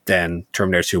me than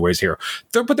Terminator 2 where he's hero.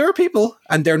 But there are people,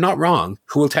 and they're not wrong,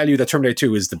 who will tell you that Terminator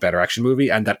 2 is the better action movie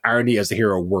and that Arnie as the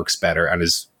hero works better and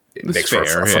makes for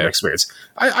a fun experience.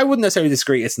 I wouldn't necessarily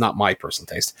disagree. It's not my personal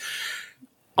taste.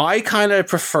 I kind of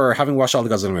prefer, having watched all the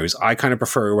Godzilla movies, I kind of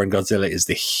prefer when Godzilla is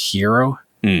the hero.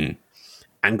 And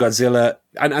Godzilla,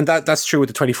 and that's true with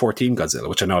the 2014 Godzilla,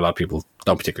 which I know a lot of people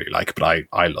don't particularly like, but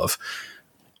I love.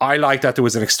 I like that there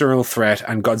was an external threat,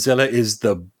 and Godzilla is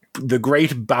the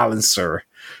great balancer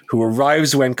who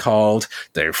arrives when called.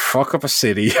 They fuck up a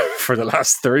city for the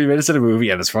last 30 minutes of the movie,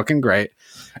 and it's fucking great.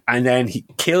 And then he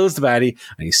kills the baddie,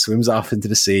 and he swims off into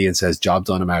the sea and says, "Job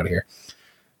done, I'm out of here."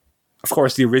 Of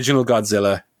course, the original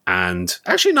Godzilla, and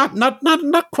actually not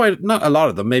a lot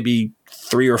of them, maybe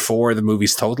 3 or 4 of the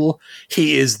movies total,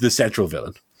 he is the central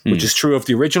villain, which is true of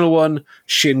the original one,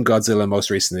 Shin Godzilla most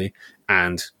recently,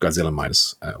 and Godzilla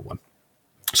Minus One.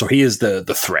 So he is the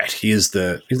threat. He's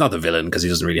not the villain because he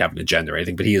doesn't really have an agenda or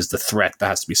anything, but he is the threat that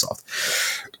has to be solved.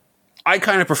 I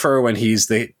kind of prefer when he's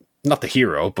not the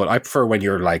hero, but I prefer when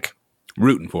you're like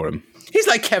rooting for him. He's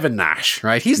like Kevin Nash,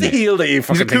 right? He's the heel that you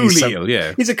fucking think. He's a cool heel,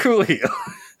 yeah. He's a cool heel.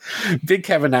 Big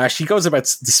Kevin Nash. He goes about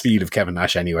the speed of Kevin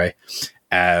Nash anyway.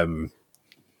 And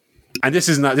this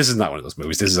is not one of those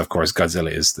movies. This is, of course, Godzilla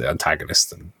is the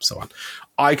antagonist and so on.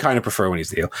 I kind of prefer when he's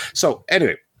the heel. So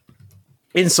anyway,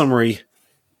 in summary,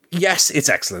 yes, it's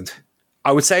excellent.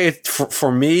 I would say it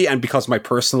for me, and because of my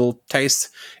personal taste,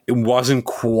 it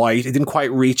didn't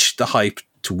quite reach the hype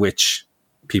to which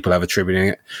people have attributing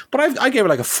it. But I gave it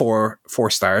like a 4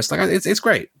 stars. Like it's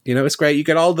great. You know, it's great. You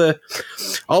get all the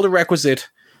requisite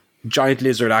giant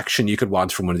lizard action you could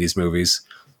want from one of these movies.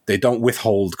 They don't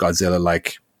withhold Godzilla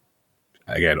like,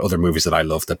 again, other movies that I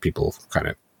love that people kind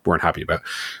of weren't happy about.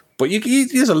 But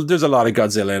there's a lot of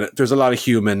Godzilla in it. There's a lot of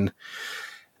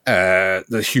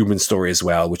the human story as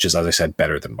well, which is, as I said,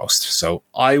 better than most. So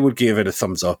I would give it a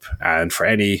thumbs up. And for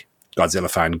any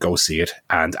Godzilla fan, go see it.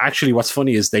 And actually, what's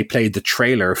funny is they played the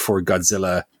trailer for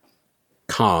Godzilla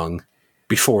Kong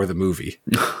before the movie.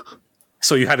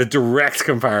 So you had a direct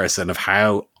comparison of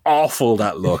how awful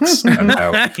that looks and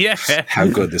how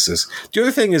good this is. The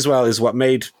other thing as well is what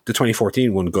made the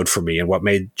 2014 one good for me and what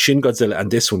made Shin Godzilla and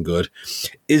this one good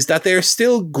is that they're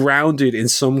still grounded in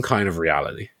some kind of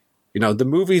reality. You know, the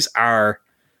movies are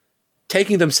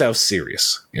taking themselves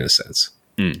serious in a sense.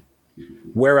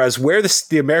 Whereas where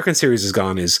the American series has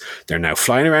gone is they're now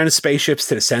flying around in spaceships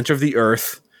to the center of the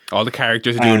earth. All the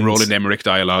characters are doing Roland Emmerich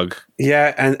dialogue.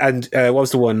 Yeah, and what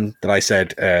was the one that I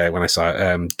said when I saw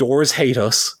it? Doors hate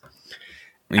us.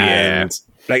 Yeah. And,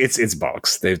 like, it's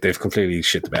bollocks. They've completely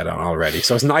shit the bed on already.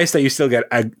 So it's nice that you still get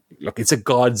it's a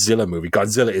Godzilla movie.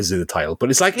 Godzilla is in the title. But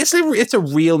it's like it's a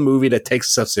real movie that takes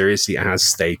itself seriously and has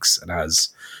stakes and has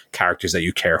characters that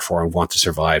you care for and want to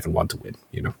survive and want to win,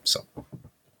 you know? So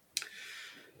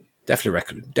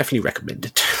Definitely recommend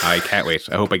it. I can't wait.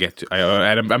 I hope I get to.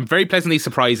 And I'm very pleasantly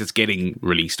surprised it's getting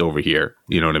released over here.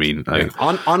 You know what I mean?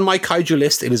 On my kaiju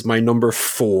list, it is my number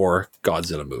 4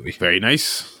 Godzilla movie. Very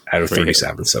nice. Out of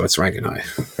 37, so it's ranking high.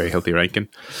 Very healthy ranking.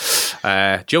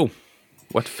 Joe,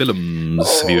 what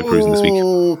films have you been perusing this week?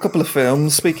 A couple of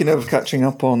films. Speaking of catching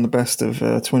up on the best of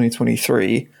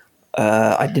 2023,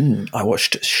 I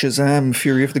watched Shazam!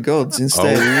 Fury of the Gods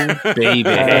instead. Oh, baby.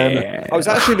 I was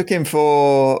actually looking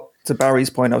for, to Barry's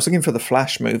point, I was looking for the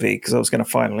Flash movie because I was going to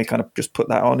finally kind of just put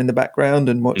that on in the background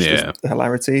and watch the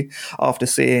hilarity after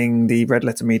seeing the Red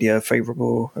Letter Media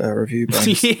favourable review by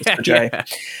Mr. J.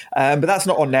 But that's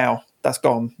not on now. That's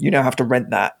gone. You now have to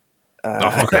rent that.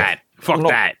 Fuck that. Fuck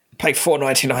that. Pay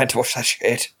 $4.99 to watch that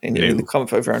shit in the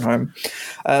comfort of your own home.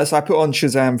 So I put on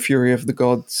Shazam! Fury of the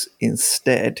Gods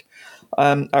instead.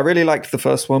 I really liked the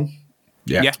first one.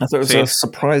 Yeah, I thought it was a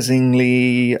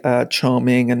surprisingly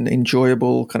charming and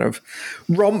enjoyable kind of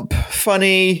romp,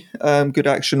 funny, good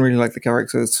action. Really liked the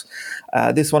characters.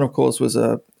 This one, of course, was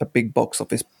a big box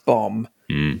office bomb.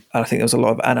 And I think there was a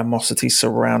lot of animosity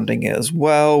surrounding it as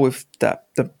well, with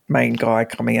the main guy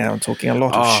coming out and talking a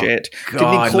lot of shit. God,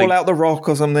 didn't he call out The Rock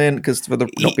or something because for the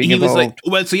not being involved?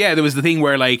 There was the thing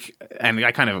where and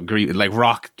I kind of agree with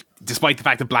Rock, despite the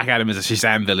fact that Black Adam is a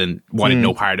Shazam villain, wanted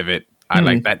no part of it. I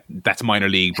like that. That's minor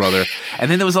league, brother. And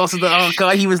then there was also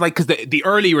he was like, because the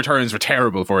early returns were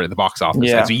terrible for it at the box office.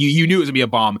 Yeah. So you knew it was going to be a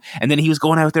bomb. And then he was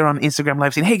going out there on Instagram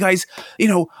Live saying, hey guys,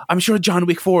 I'm sure John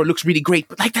Wick 4 looks really great,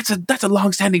 but that's a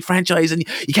long-standing franchise and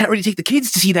you can't really take the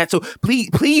kids to see that. So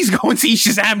please go and see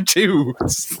Shazam 2.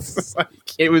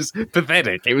 It was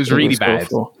pathetic. It was really bad.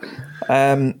 So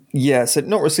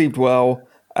not received well.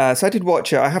 So I did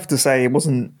watch it. I have to say it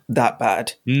wasn't that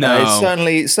bad. No,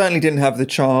 it certainly didn't have the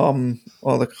charm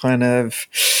or the kind of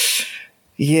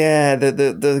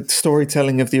the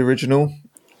storytelling of the original.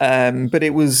 But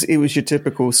it was your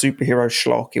typical superhero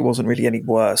schlock. It wasn't really any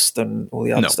worse than all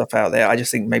the other stuff out there. I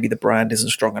just think maybe the brand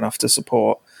isn't strong enough to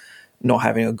support not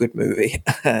having a good movie.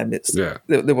 There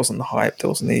wasn't the hype. There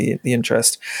wasn't the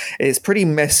interest. It's pretty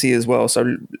messy as well.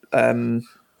 So.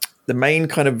 The main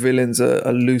kind of villains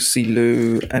are Lucy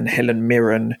Liu and Helen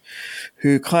Mirren,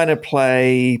 who kind of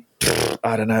play,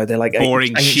 I don't know, they're like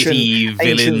boring, shitty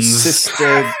villains,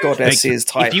 sister goddesses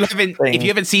type. If you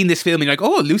haven't seen this film, you're like,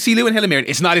 oh, Lucy Liu and Helen Mirren,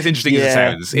 it's not as interesting as it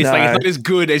sounds. It's not as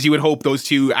good as you would hope those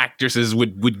two actresses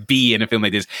would be in a film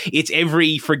like this. It's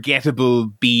every forgettable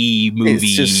B movie.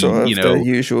 It's just sort of the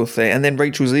usual thing. And then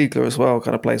Rachel Ziegler as well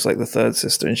kind of plays like the third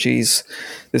sister, and this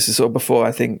is sort of before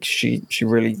I think she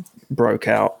really broke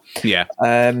out. Yeah.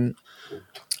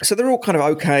 So they're all kind of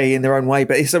okay in their own way,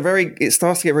 but it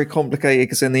starts to get very complicated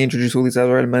because then they introduce all these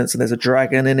other elements and there's a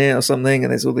dragon in it or something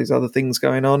and there's all these other things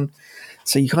going on.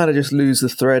 So you kind of just lose the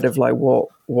thread of like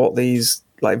what these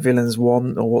like villains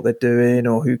want or what they're doing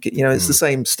or who, it's the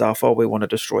same stuff. Oh, we want to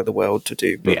destroy the world to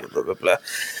do blah, blah, blah, blah.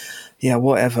 Yeah,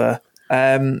 whatever.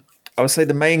 I would say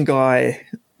the main guy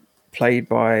played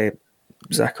by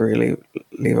Zachary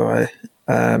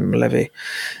Levy,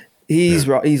 he's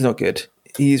not good.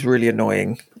 He's really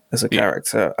annoying as a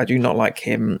character. I do not like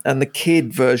him. And the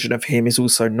kid version of him is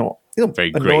also not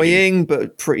very annoying,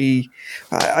 but pretty...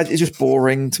 it's just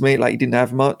boring to me. Like, he didn't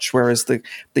have much, whereas the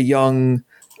young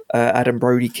Adam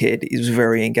Brody kid is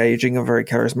very engaging and very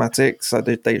charismatic. So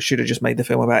they should have just made the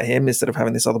film about him instead of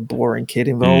having this other boring kid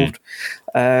involved.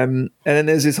 And then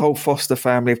there's this whole foster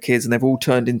family of kids, and they've all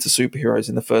turned into superheroes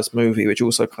in the first movie, which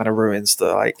also kind of ruins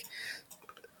the,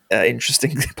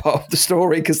 interesting part of the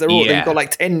story because they've got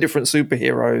like 10 different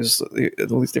superheroes,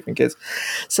 all these different kids.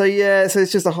 So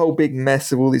it's just a whole big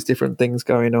mess of all these different things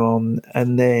going on.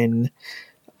 And then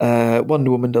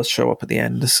Wonder Woman does show up at the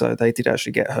end, so they did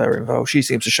actually get her involved. She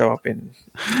seems to show up in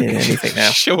anything now.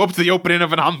 Show up to the opening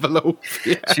of an envelope.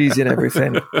 Yeah. She's in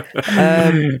everything.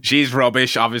 She's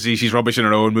rubbish. Obviously, she's rubbish in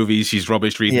her own movies. She's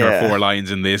rubbish reading her 4 lines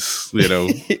in this.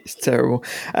 It's terrible.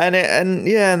 And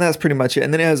that's pretty much it.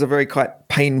 And then it has a very quite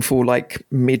painful like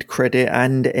mid-credit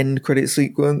and end-credit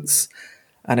sequence.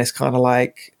 And it's kind of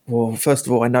like, well, first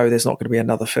of all, I know there's not going to be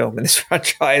another film in this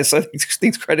franchise, so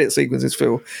these credit sequences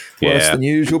feel worse than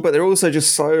usual. But they're also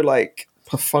just so like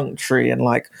perfunctory and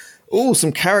like,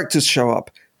 some characters show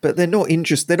up, but they're not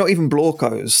interested. They're not even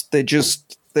Blorkos.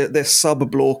 They're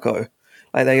sub Blorko.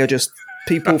 Like they are just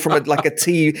people from a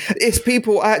TV. It's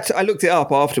people. I looked it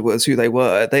up afterwards who they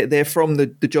were. They're from the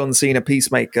John Cena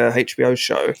Peacemaker HBO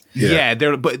show. Yeah,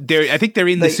 I think they're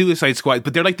in the Suicide Squad,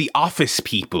 but they're like the Office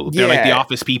people. They're like the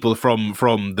Office people from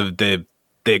the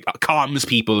comms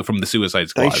people from the Suicide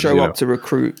Squad. They show up to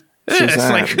recruit Shazam. It's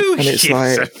like, who and it's gives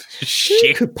like, a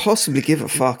shit? who could possibly give a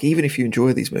fuck, even if you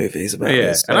enjoy these movies about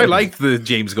this? And I like the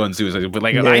James Gunn Suicide, but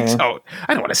like, I don't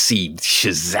want to see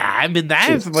Shazam in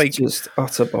that. Just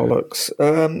utter bollocks.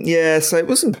 So it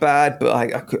wasn't bad, but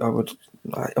I would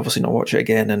obviously not watch it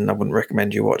again, and I wouldn't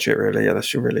recommend you watch it really,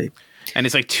 unless you really. And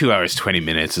it's like 2 hours 20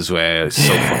 minutes as well. It's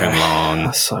so fucking long.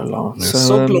 That's so long.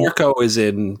 So Lorco is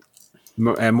in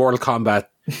Mortal Kombat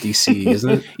DC, isn't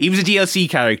it? He was a DLC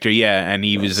character, and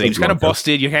he was kind of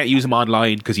busted. You can't use him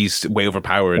online because he's way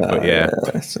overpowered. But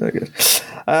that's so good.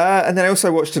 And then I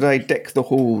also watched today Deck the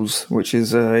Halls, which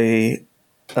is a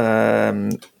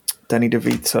Danny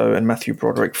DeVito and Matthew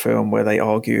Broderick film where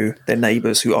they're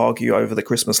neighbours who argue over the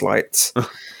Christmas lights.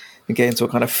 And get into a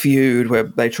kind of feud where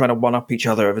they're trying to one up each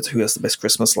other over who has the best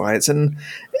Christmas lights, and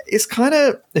it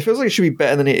feels like it should be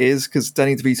better than it is because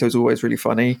Danny DeVito is always really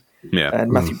funny,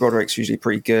 and Matthew Broderick's usually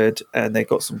pretty good, and they've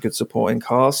got some good supporting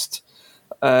cast.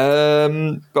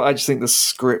 But I just think the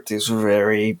script is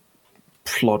very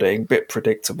plodding, bit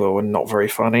predictable, and not very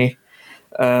funny.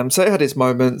 So it had its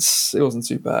moments. It wasn't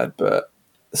too bad, but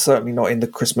certainly not in the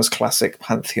Christmas classic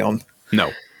pantheon.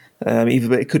 No, even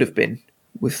but it could have been.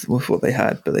 With what they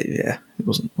had, but it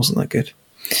wasn't that good.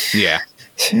 Yeah,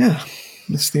 so,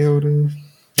 that's the old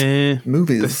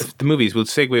movies. The movies. We'll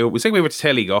segue over to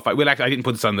telly golf. I didn't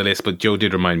put this on the list, but Joe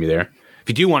did remind me there. If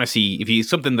you do want to see,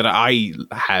 something that I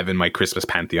have in my Christmas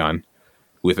pantheon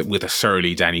with a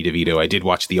surly Danny DeVito, I did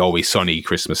watch the Always Sunny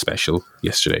Christmas special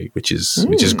yesterday, which is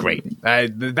great.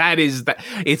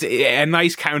 It's a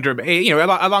nice counter.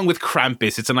 Along with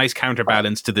Krampus, it's a nice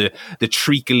counterbalance to the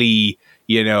treacly.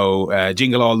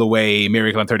 Jingle All the Way,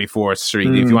 Miracle on 34th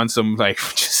Street. If you want some like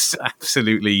just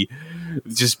absolutely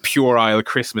just puerile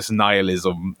Christmas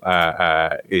nihilism,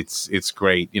 it's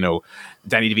great. Danny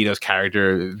DeVito's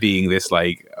character being this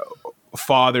like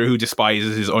father who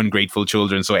despises his ungrateful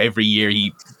children. So every year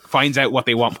he finds out what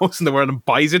they want most in the world and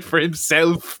buys it for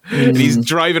himself. And he's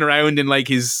driving around in like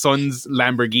his son's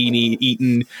Lamborghini,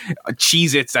 eating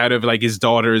Cheez-Its out of like his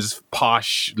daughter's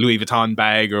posh Louis Vuitton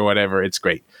bag or whatever. It's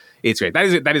great. It's great. That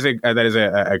is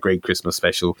a great Christmas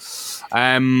special.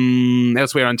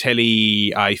 Elsewhere on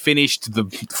telly, I finished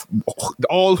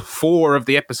all 4 of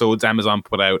the episodes Amazon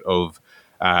put out of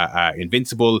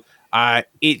Invincible.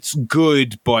 It's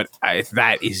good, but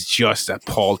that is just a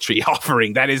paltry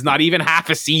offering. That is not even half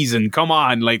a season. Come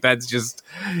on, like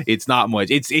it's not much.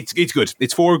 It's good.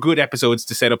 It's 4 good episodes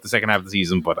to set up the second half of the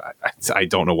season, but I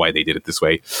don't know why they did it this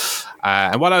way.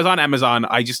 And while I was on Amazon,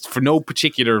 I just, for no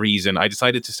particular reason, I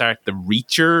decided to start the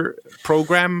Reacher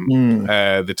program,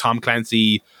 the Tom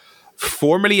Clancy,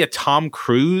 formerly a Tom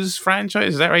Cruise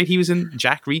franchise. Is that right? He was in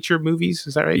Jack Reacher movies.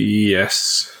 Is that right?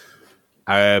 Yes.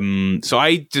 So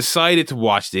I decided to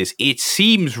watch this. It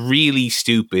seems really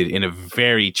stupid in a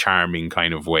very charming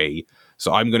kind of way.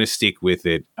 So I'm going to stick with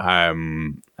it.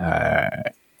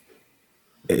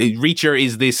 Reacher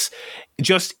is this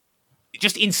just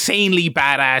insanely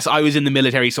badass. I was in the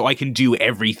military, so I can do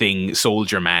everything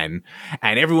soldier man.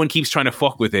 And everyone keeps trying to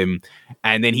fuck with him.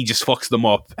 And then he just fucks them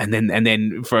up. And then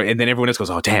everyone else goes,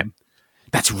 oh, damn.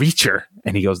 That's Reacher.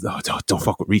 And he goes, oh, don't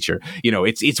fuck with Reacher.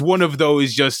 It's one of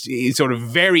those just sort of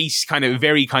very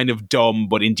kind of dumb,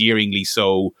 but endearingly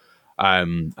so,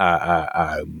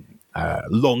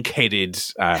 lunk-headed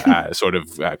sort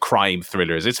of crime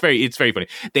thrillers. It's very funny.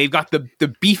 They've got the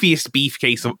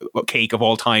beefiest cake of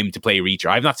all time to play Reacher.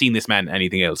 I've not seen this man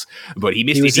anything else, but he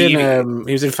missed. He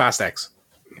was in Fast X.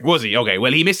 Was he? Okay.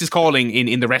 Well, he missed his calling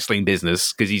in the wrestling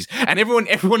business because everyone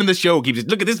in the show keeps,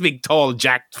 look at this big, tall,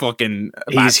 jacked fucking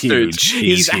bastard. Huge.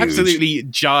 He's absolutely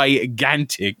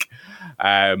gigantic.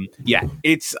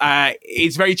 It's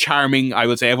very charming, I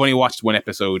would say. I've only watched 1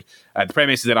 episode. The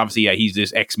premise is that obviously he's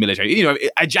this ex-military,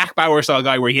 a Jack Bauer style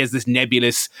guy where he has this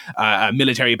nebulous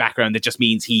military background that just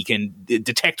means he can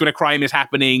detect when a crime is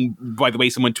happening by the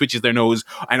way someone twitches their nose,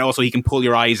 and also he can pull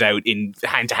your eyes out in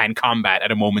hand-to-hand combat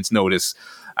at a moment's notice.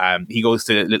 He goes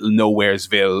to little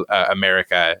Nowheresville,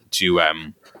 America, to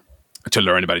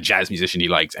learn about a jazz musician he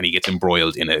likes, and he gets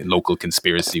embroiled in a local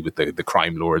conspiracy with the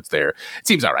crime lords there. It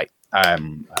seems all right.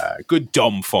 Good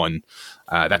dumb fun.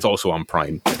 That's also on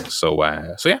Prime. So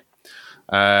yeah,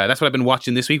 that's what I've been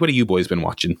watching this week. What have you boys been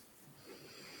watching?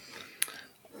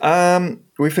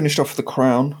 We finished off The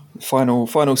Crown,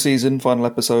 final season, final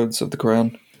episodes of The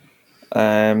Crown.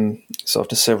 So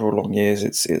after several long years,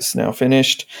 it's now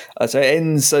finished. So it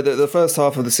ends. So the first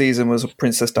half of the season was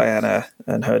Princess Diana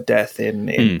and her death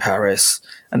in Paris,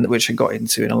 and which I got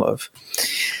into in a lot of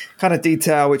kind of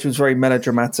detail, which was very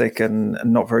melodramatic and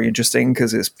not very interesting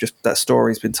because it's just that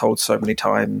story's been told so many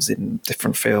times in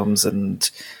different films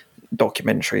and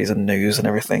documentaries and news and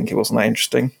everything. It wasn't that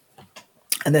interesting.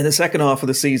 And then the second half of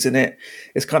the season,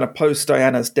 it's kind of post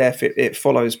Diana's death. It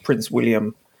follows Prince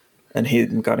William and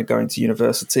him kind of going to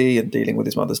university and dealing with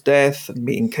his mother's death and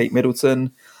meeting Kate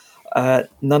Middleton.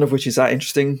 None of which is that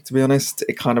interesting, to be honest.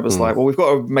 It kind of was like, well, we've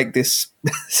got to make this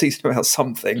season about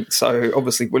something. So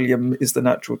obviously William is the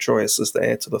natural choice as the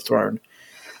heir to the throne.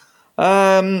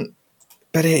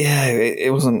 But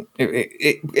it wasn't.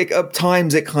 It at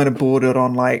times it kind of bordered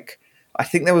on like, I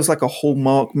think there was like a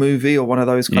Hallmark movie or one of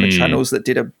those kind of channels that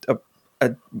did a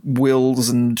Wills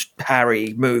and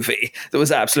Harry movie that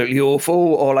was absolutely awful,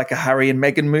 or like a Harry and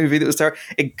Meghan movie that was terrible.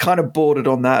 It kind of bordered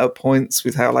on that at points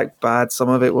with how like bad some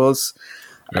of it was.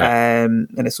 Yeah. And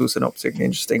it's also not particularly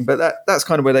interesting. But that's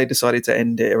kind of where they decided to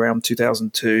end it, around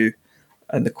 2002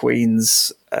 and the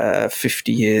Queen's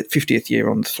 50th year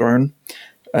on the throne.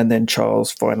 And then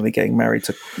Charles finally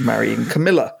marrying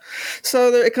Camilla.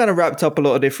 So it kind of wrapped up a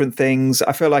lot of different things.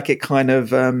 I feel like it kind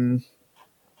of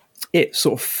it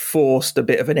sort of forced a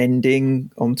bit of an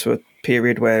ending onto a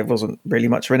period where it wasn't really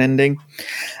much of an ending.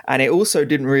 And it also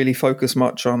didn't really focus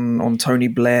much on Tony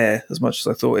Blair as much as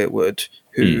I thought it would,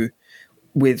 who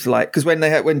with like, because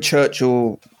when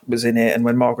Churchill was in it and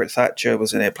when Margaret Thatcher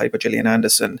was in it, played by Gillian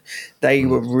Anderson, they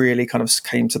were really kind of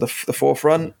came to the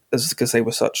forefront because they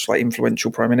were such like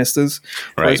influential prime ministers.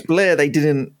 Right. Whereas Blair, they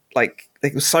didn't like.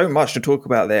 There was so much to talk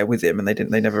about there with him, and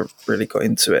they never really got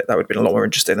into it. That would have been a lot more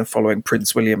interesting than following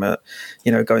Prince William at,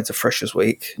 going to Freshers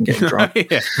Week and getting drunk.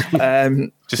 Just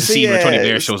a scene where Tony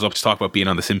Blair shows up to talk about being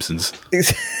on The Simpsons.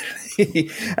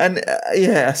 And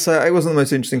so it wasn't the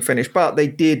most interesting finish, but they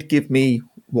did give me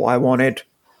what I wanted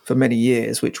for many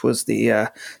years, which was the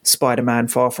Spider-Man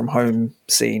Far From Home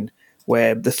scene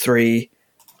where the three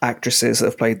actresses that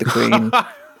have played the Queen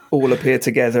all appear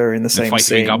together in the same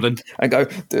scene Goblin. And go and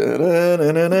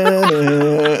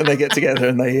they get together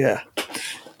and they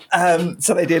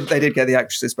so they did get the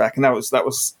actresses back, and that was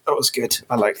good.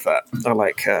 I liked that. I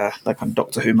like that kind of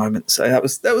Doctor Who moment. So that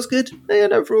was good.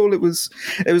 And overall it was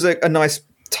a nice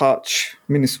touch.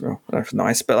 I mean, it's, well, I don't know if it's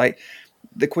nice, but like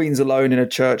the Queen's alone in a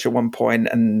church at one point,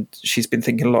 and she's been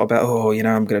thinking a lot about,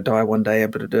 I'm going to die one day,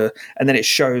 and then it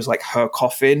shows like her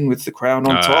coffin with the crown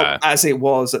on top, as it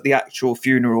was at the actual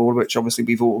funeral, which obviously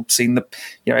we've all seen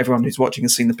everyone who's watching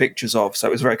has seen the pictures of. So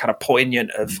it was very kind of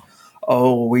poignant of,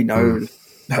 we know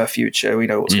her future, we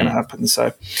know what's going to happen.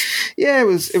 So yeah, it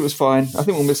was fine. I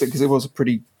think we'll miss it because it was a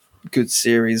pretty good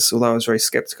series, although I was very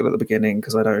skeptical at the beginning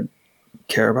because I don't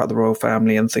care about the royal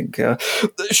family and think they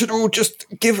should all just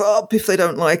give up if they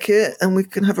don't like it and we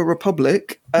can have a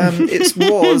republic. It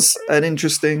was an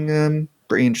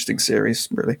pretty interesting series,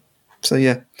 really. So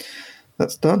yeah,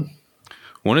 that's done.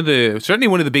 Certainly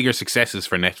one of the bigger successes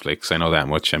for Netflix. I know that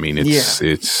much. I mean,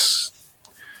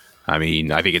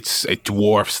 I think it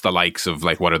dwarfs the likes of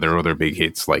like what are their other big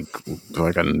hits like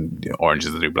Orange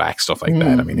Is the New Black, stuff like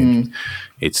that. I mean,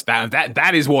 it's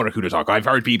that is water cooler talk. I've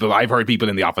heard people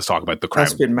in the office talk about The Crown.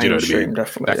 That's been mainstream,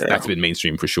 definitely. That's been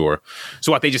mainstream for sure.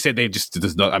 So what they just said, they just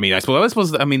does not. I mean, I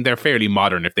suppose they're fairly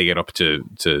modern if they get up to.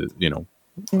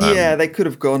 They could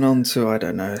have gone on to, I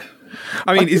don't know.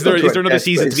 I mean, is there another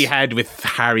season to be had with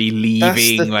Harry leaving?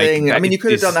 That's the thing. I mean, you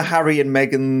could have done a Harry and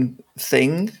Meghan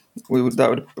thing. That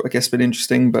would, I guess, been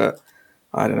interesting, but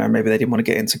I don't know. Maybe they didn't want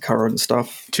to get into current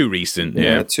stuff. Too recent,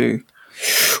 too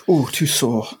sore. Too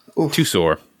sore. Too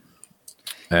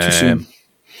soon.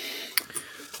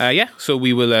 So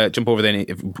we will jump over then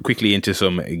quickly into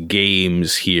some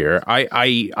games here.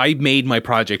 I made my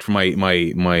project for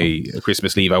my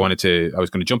Christmas leave. I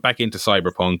was going to jump back into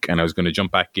Cyberpunk, and I was going to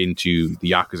jump back into the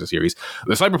Yakuza series.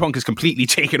 The Cyberpunk has completely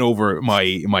taken over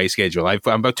my schedule. I'm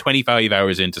about 25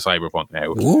 hours into Cyberpunk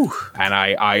now. Ooh. And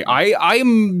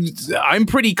I'm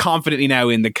pretty confidently now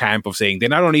in the camp of saying they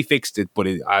not only fixed it, but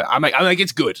I'm like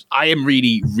it's good. I am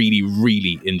really, really,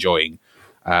 really enjoying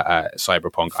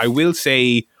Cyberpunk. I will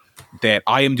say that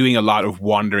I am doing a lot of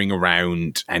wandering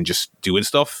around and just doing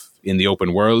stuff in the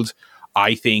open world.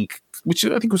 I think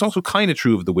was also kind of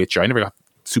true of The Witcher. I never got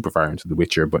super far into The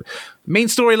Witcher, but main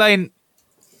storyline,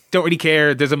 don't really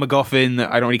care. There's a MacGuffin.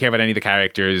 I don't really care about any of the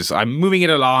characters. I'm moving it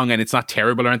along and it's not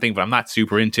terrible or anything, but I'm not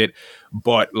super into it.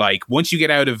 But like once you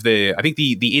get out of I think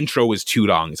the intro is too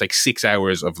long. It's like 6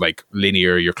 hours of like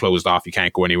linear. You're closed off. You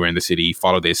can't go anywhere in the city.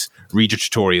 Follow this. Read your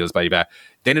tutorials. Blah, blah, blah.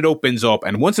 Then it opens up.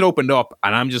 And once it opened up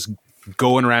and I'm just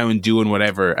going around doing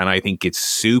whatever. And I think it's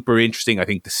super interesting. I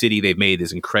think the city they've made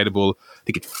is incredible. I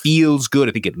think it feels good.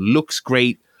 I think it looks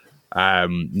great.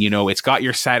 It's got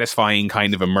your satisfying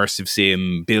kind of immersive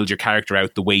sim, build your character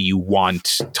out the way you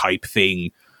want type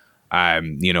thing. So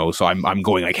I'm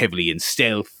going like heavily in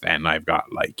stealth, and I've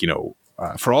got like,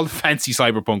 for all the fancy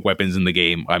cyberpunk weapons in the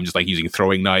game, I'm just like using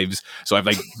throwing knives. So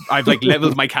I've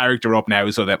leveled my character up now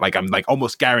so that like I'm like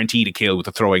almost guaranteed a kill with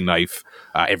a throwing knife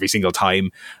every single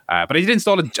time. But I did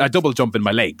install a double jump in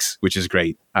my legs, which is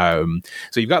great. So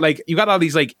you've got all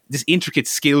these like this intricate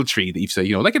skill tree that you've said,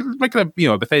 like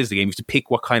a Bethesda game. You have to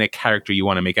pick what kind of character you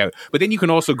want to make out. But then you can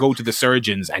also go to the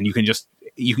surgeons and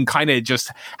you can kind of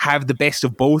just have the best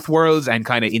of both worlds and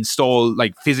kind of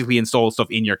physically install stuff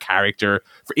in your character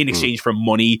in exchange for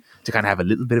money to kind of have a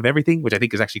little bit of everything, which I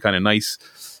think is actually kind of nice.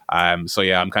 So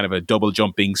yeah, I'm kind of a double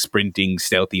jumping, sprinting,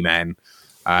 stealthy man.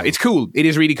 It's cool. It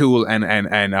is really cool, and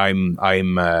I'm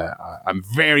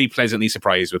very pleasantly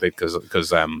surprised with it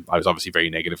because I was obviously very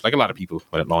negative, like a lot of people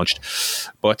when it launched.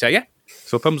 But yeah.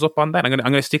 So thumbs up on that. I'm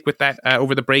gonna stick with that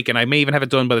over the break, and I may even have it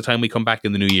done by the time we come back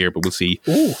in the new year, but we'll see.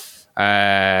 Ooh.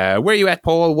 Where are you at,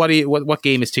 Paul? What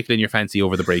game is tickling your fancy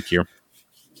over the break here?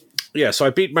 Yeah, so I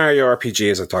beat Mario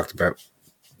RPG as I talked about,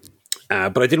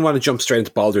 but I didn't want to jump straight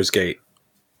into Baldur's Gate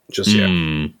just yet.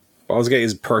 Baldur's Gate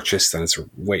is purchased and it's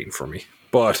waiting for me,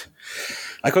 but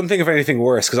I couldn't think of anything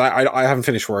worse because I haven't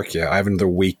finished work yet. I have another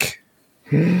week.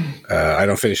 I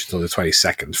don't finish until the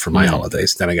 22nd for my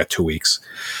holidays. Then I get 2 weeks.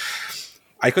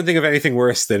 I couldn't think of anything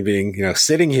worse than being,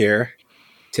 sitting here,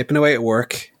 tipping away at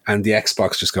work, and the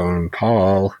Xbox just going,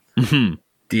 Paul, do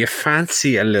you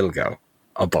fancy a little go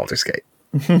of Baldur's Gate?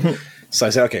 So I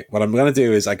said, okay, what I'm going to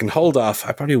do is I can hold off.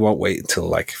 I probably won't wait until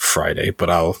like Friday, but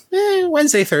I'll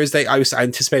Wednesday, Thursday. I was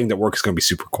anticipating that work is going to be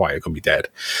super quiet, going to be dead.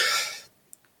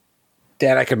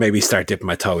 Then I can maybe start dipping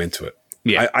my toe into it.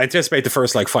 Yeah, I anticipate the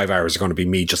first like 5 hours are going to be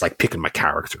me just like picking my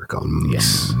character, going,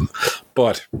 yes.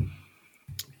 But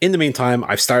in the meantime,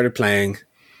 I've started playing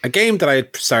a game that I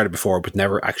had started before but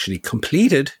never actually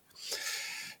completed.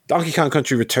 Donkey Kong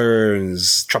Country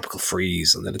Returns Tropical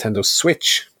Freeze on the Nintendo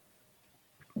Switch.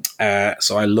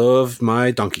 So I love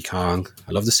my Donkey Kong.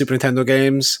 I love the Super Nintendo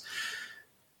games.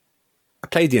 I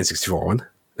played the N64 one.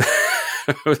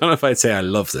 I don't know if I'd say I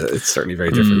loved it. It's certainly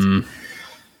very different.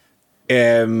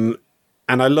 And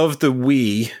I love the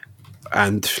Wii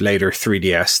and later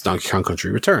 3DS Donkey Kong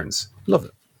Country Returns. Love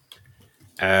it.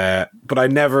 But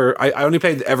I only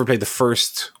ever played the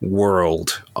first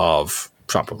world of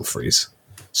Tropical Freeze.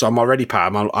 So I'm already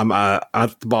I'm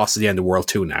at the boss at the end of World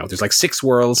 2 now. There's like 6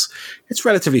 worlds. It's a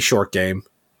relatively short game,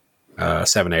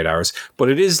 7-8 hours, but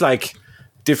it is like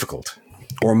difficult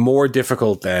or more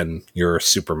difficult than your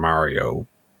Super Mario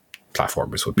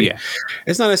platformers would be. Yeah.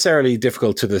 It's not necessarily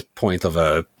difficult to the point of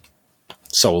a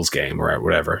Souls game or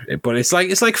whatever, but it's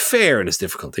like fair in its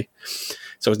difficulty.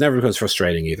 So it never becomes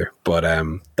frustrating either. But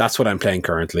that's what I'm playing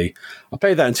currently. I'll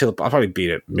play that until I'll probably beat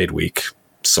it midweek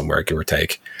somewhere, give or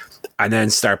take. And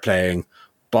then start playing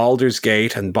Baldur's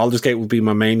Gate. And Baldur's Gate will be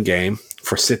my main game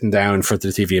for sitting down in front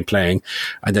of the TV and playing.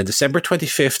 And then December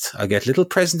 25th, I'll get a little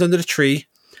present under the tree.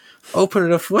 Open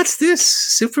it up. What's this?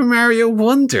 Super Mario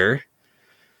Wonder.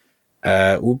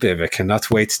 Baby, I cannot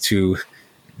wait to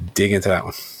dig into that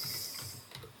one.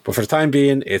 But for the time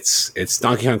being, it's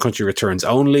Donkey Kong Country Returns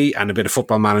only and a bit of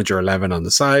Football Manager 11 on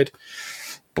the side.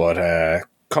 But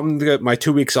come to my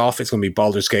 2 weeks off, it's going to be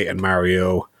Baldur's Gate and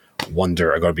Mario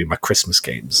Wonder are going to be my Christmas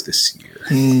games this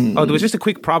year. Oh, there was just a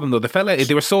quick problem though.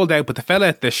 They were sold out, but the fella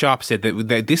at the shop said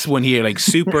that this one here, like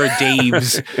Super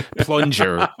Dave's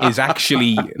Plunger, is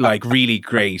actually like really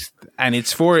great, and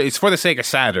it's for the Sega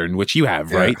Saturn, which you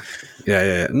have, right?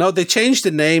 Yeah. No, they changed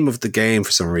the name of the game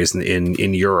for some reason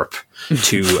in Europe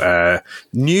to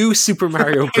New Super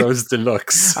Mario Bros.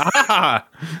 Deluxe. It's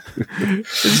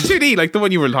 2D, like the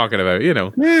one you were talking about,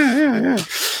 Yeah.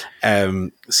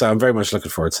 So I'm very much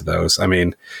looking forward to those. I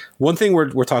mean, one thing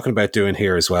we're talking about doing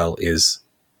here as well is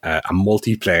a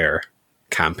multiplayer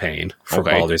campaign for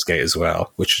Baldur's Gate as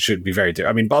well, which should be very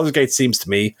I mean, Baldur's Gate seems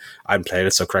to me, I haven't played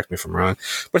it, so correct me if I'm wrong,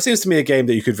 but it seems to me a game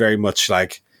that you could very much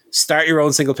like start your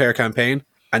own single player campaign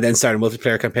and then start a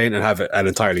multiplayer campaign and have an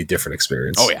entirely different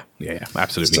experience. Oh yeah,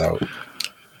 absolutely. So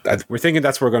we're thinking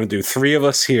that's what we're going to do. 3 of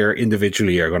us here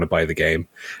individually are going to buy the game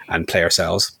and play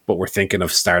ourselves, but we're thinking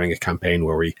of starting a campaign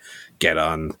where we get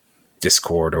on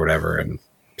Discord or whatever and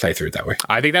play through it that way.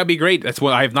 I think that'd be great. That's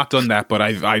what I have not done that, but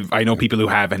I know people who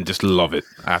have and just love it.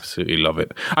 Absolutely love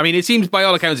it. I mean, it seems by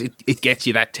all accounts it gets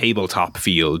you that tabletop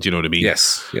feel. Do you know what I mean?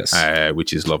 Yes.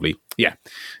 Which is lovely. Yeah.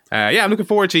 I'm looking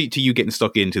forward to you getting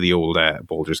stuck into the old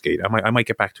Baldur's Gate. I might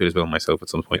get back to it as well myself at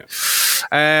some point.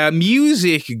 Yeah.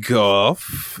 Music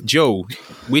Guff. Joe,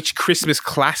 which Christmas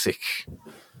classic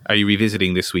are you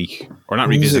revisiting this week? Or not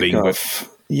revisiting, but...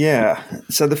 Yeah.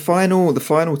 So the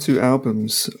final two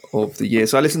albums of the year.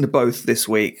 So I listened to both this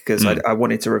week because I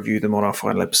wanted to review them on our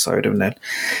final episode, and then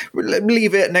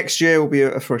leave it. Next year will be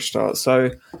a fresh start.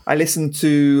 So I listened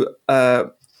to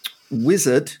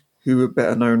Wizzard, who are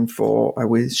better known for "I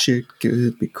Wish It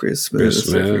Could Be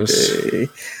Christmas Every Day."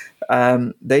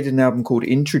 They did an album called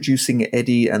 "Introducing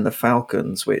Eddie and the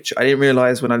Falcons," which I didn't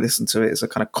realize when I listened to it. It's a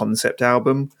kind of concept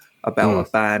album about a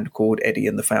band called Eddie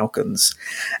and the Falcons,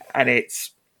 and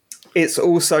it's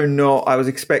also not. I was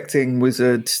expecting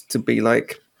Wizzard to be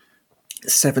like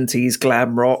 70s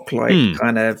glam rock, like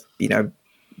kind of,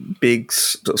 big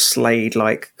sort of Slade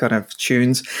like kind of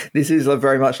tunes. This is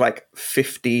very much like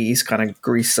 50s kind of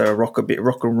greaser rock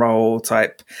and roll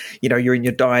type. You're in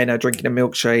your diner drinking a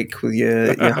milkshake with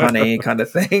your honey kind of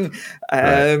thing.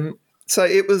 Right. So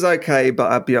it was okay,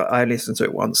 but I listened to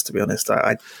it once, to be honest.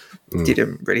 I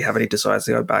didn't really have any desire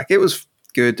to go back. It was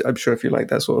good. I'm sure if you like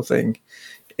that sort of thing,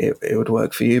 it would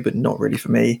work for you, but not really for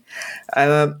me.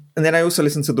 And then I also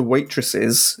listened to The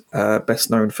Waitresses, best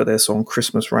known for their song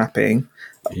Christmas Rapping.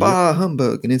 Bah,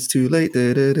 humbug, and it's too late.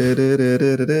 Who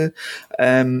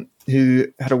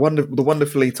had the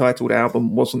wonderfully titled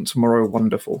album Wasn't Tomorrow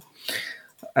Wonderful?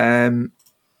 Now,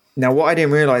 what I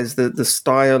didn't realize, that the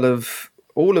style of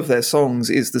all of their songs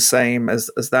is the same as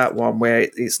that one, where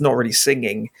it's not really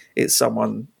singing, it's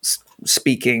someone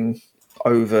speaking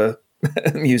over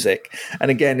music. And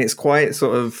again, it's quite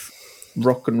sort of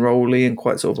rock and rolly and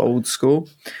quite sort of old school.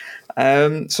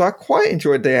 So I quite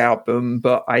enjoyed the album,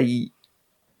 but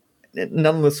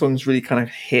none of the songs really kind of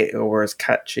hit or were as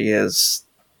catchy as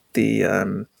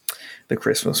the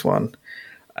Christmas one.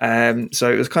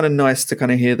 So it was kind of nice to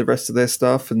kind of hear the rest of their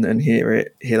stuff and hear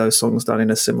those songs done in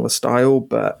a similar style.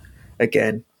 But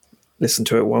again, listen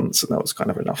to it once, and that was kind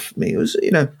of enough for me. It was,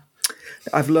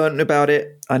 I've learned about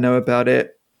it. I know about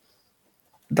it.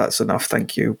 That's enough.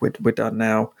 Thank you. We're done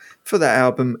now for that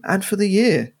album and for the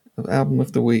year. Album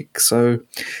of the week. So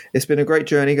it's been a great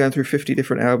journey going through 50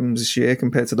 different albums this year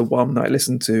compared to the one that I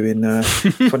listened to in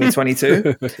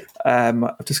 2022.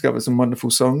 I've discovered some wonderful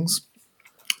songs,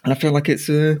 and I feel like it's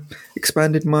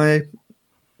expanded my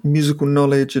musical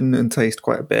knowledge and taste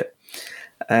quite a bit.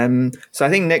 So I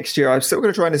think next year I'm still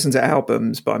going to try and listen to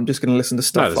albums, but I'm just going to listen to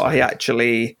stuff that I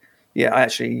actually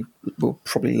will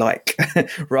probably like,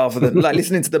 rather than like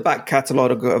listening to the back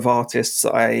catalogue of artists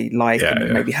that I like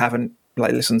maybe haven't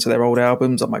listened to their old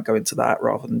albums. I might go into that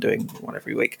rather than doing one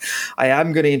every week. I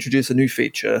am going to introduce a new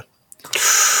feature: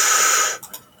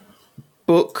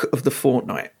 Book of the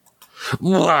Fortnight.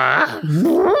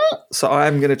 So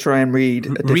I'm going to try and read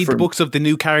the books of the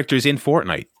new characters in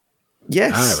Fortnite.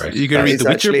 Yes. Right. You're going to read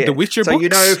the Witcher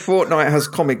books? So Fortnite has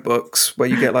comic books where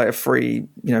you get like a free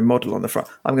model on the front.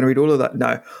 I'm going to read all of that.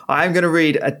 No, I'm going to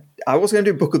read I was going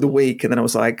to do Book of the Week, and then I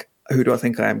was like, who do I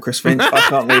think I am, Chris Finch?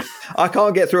 I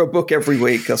can't get through a book every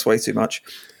week. That's way too much.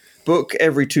 Book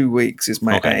every 2 weeks is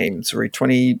my aim, to read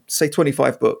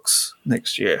 25 books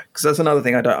next year, because that's another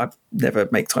thing I never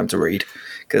make time to read,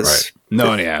 because I'm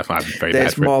very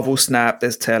there's Marvel Snap,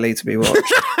 there's telly to be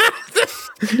watched.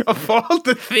 Of all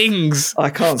the things,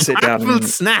 I can't sit down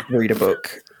and read a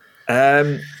book.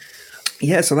 So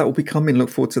that will be coming. Look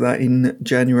forward to that in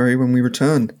January when we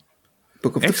return.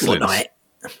 Book of the Fortnight.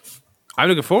 I'm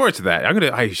looking forward to that.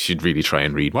 I should really try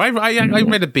and read. Well, I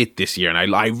read a bit this year,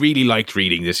 and I really liked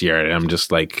reading this year. And I'm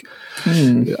just like,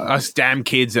 us damn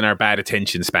kids and our bad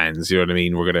attention spans. You know what I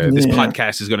mean? This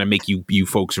podcast is gonna make you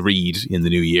folks read in the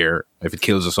new year if it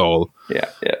kills us all. Yeah.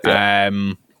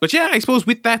 But I suppose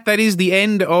with that is the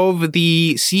end of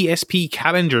the CSP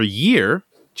calendar year,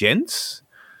 gents.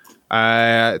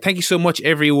 Thank you so much,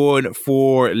 everyone,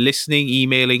 for listening,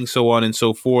 emailing, so on and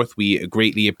so forth. We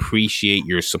greatly appreciate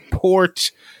your support.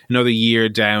 Another year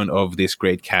down of this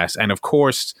great cast. And of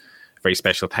course, a very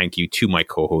special thank you to my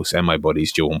co-hosts and my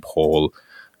buddies, Joe and Paul,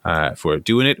 for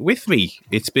doing it with me.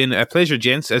 It's been a pleasure,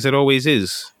 gents, as it always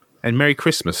is. And Merry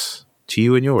Christmas to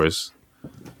you and yours.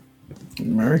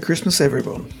 Merry Christmas,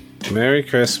 everyone. Merry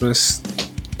Christmas.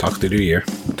 Talk to you in the new year.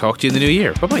 Talk to you in the new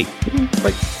year. Bye-bye.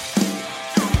 Bye.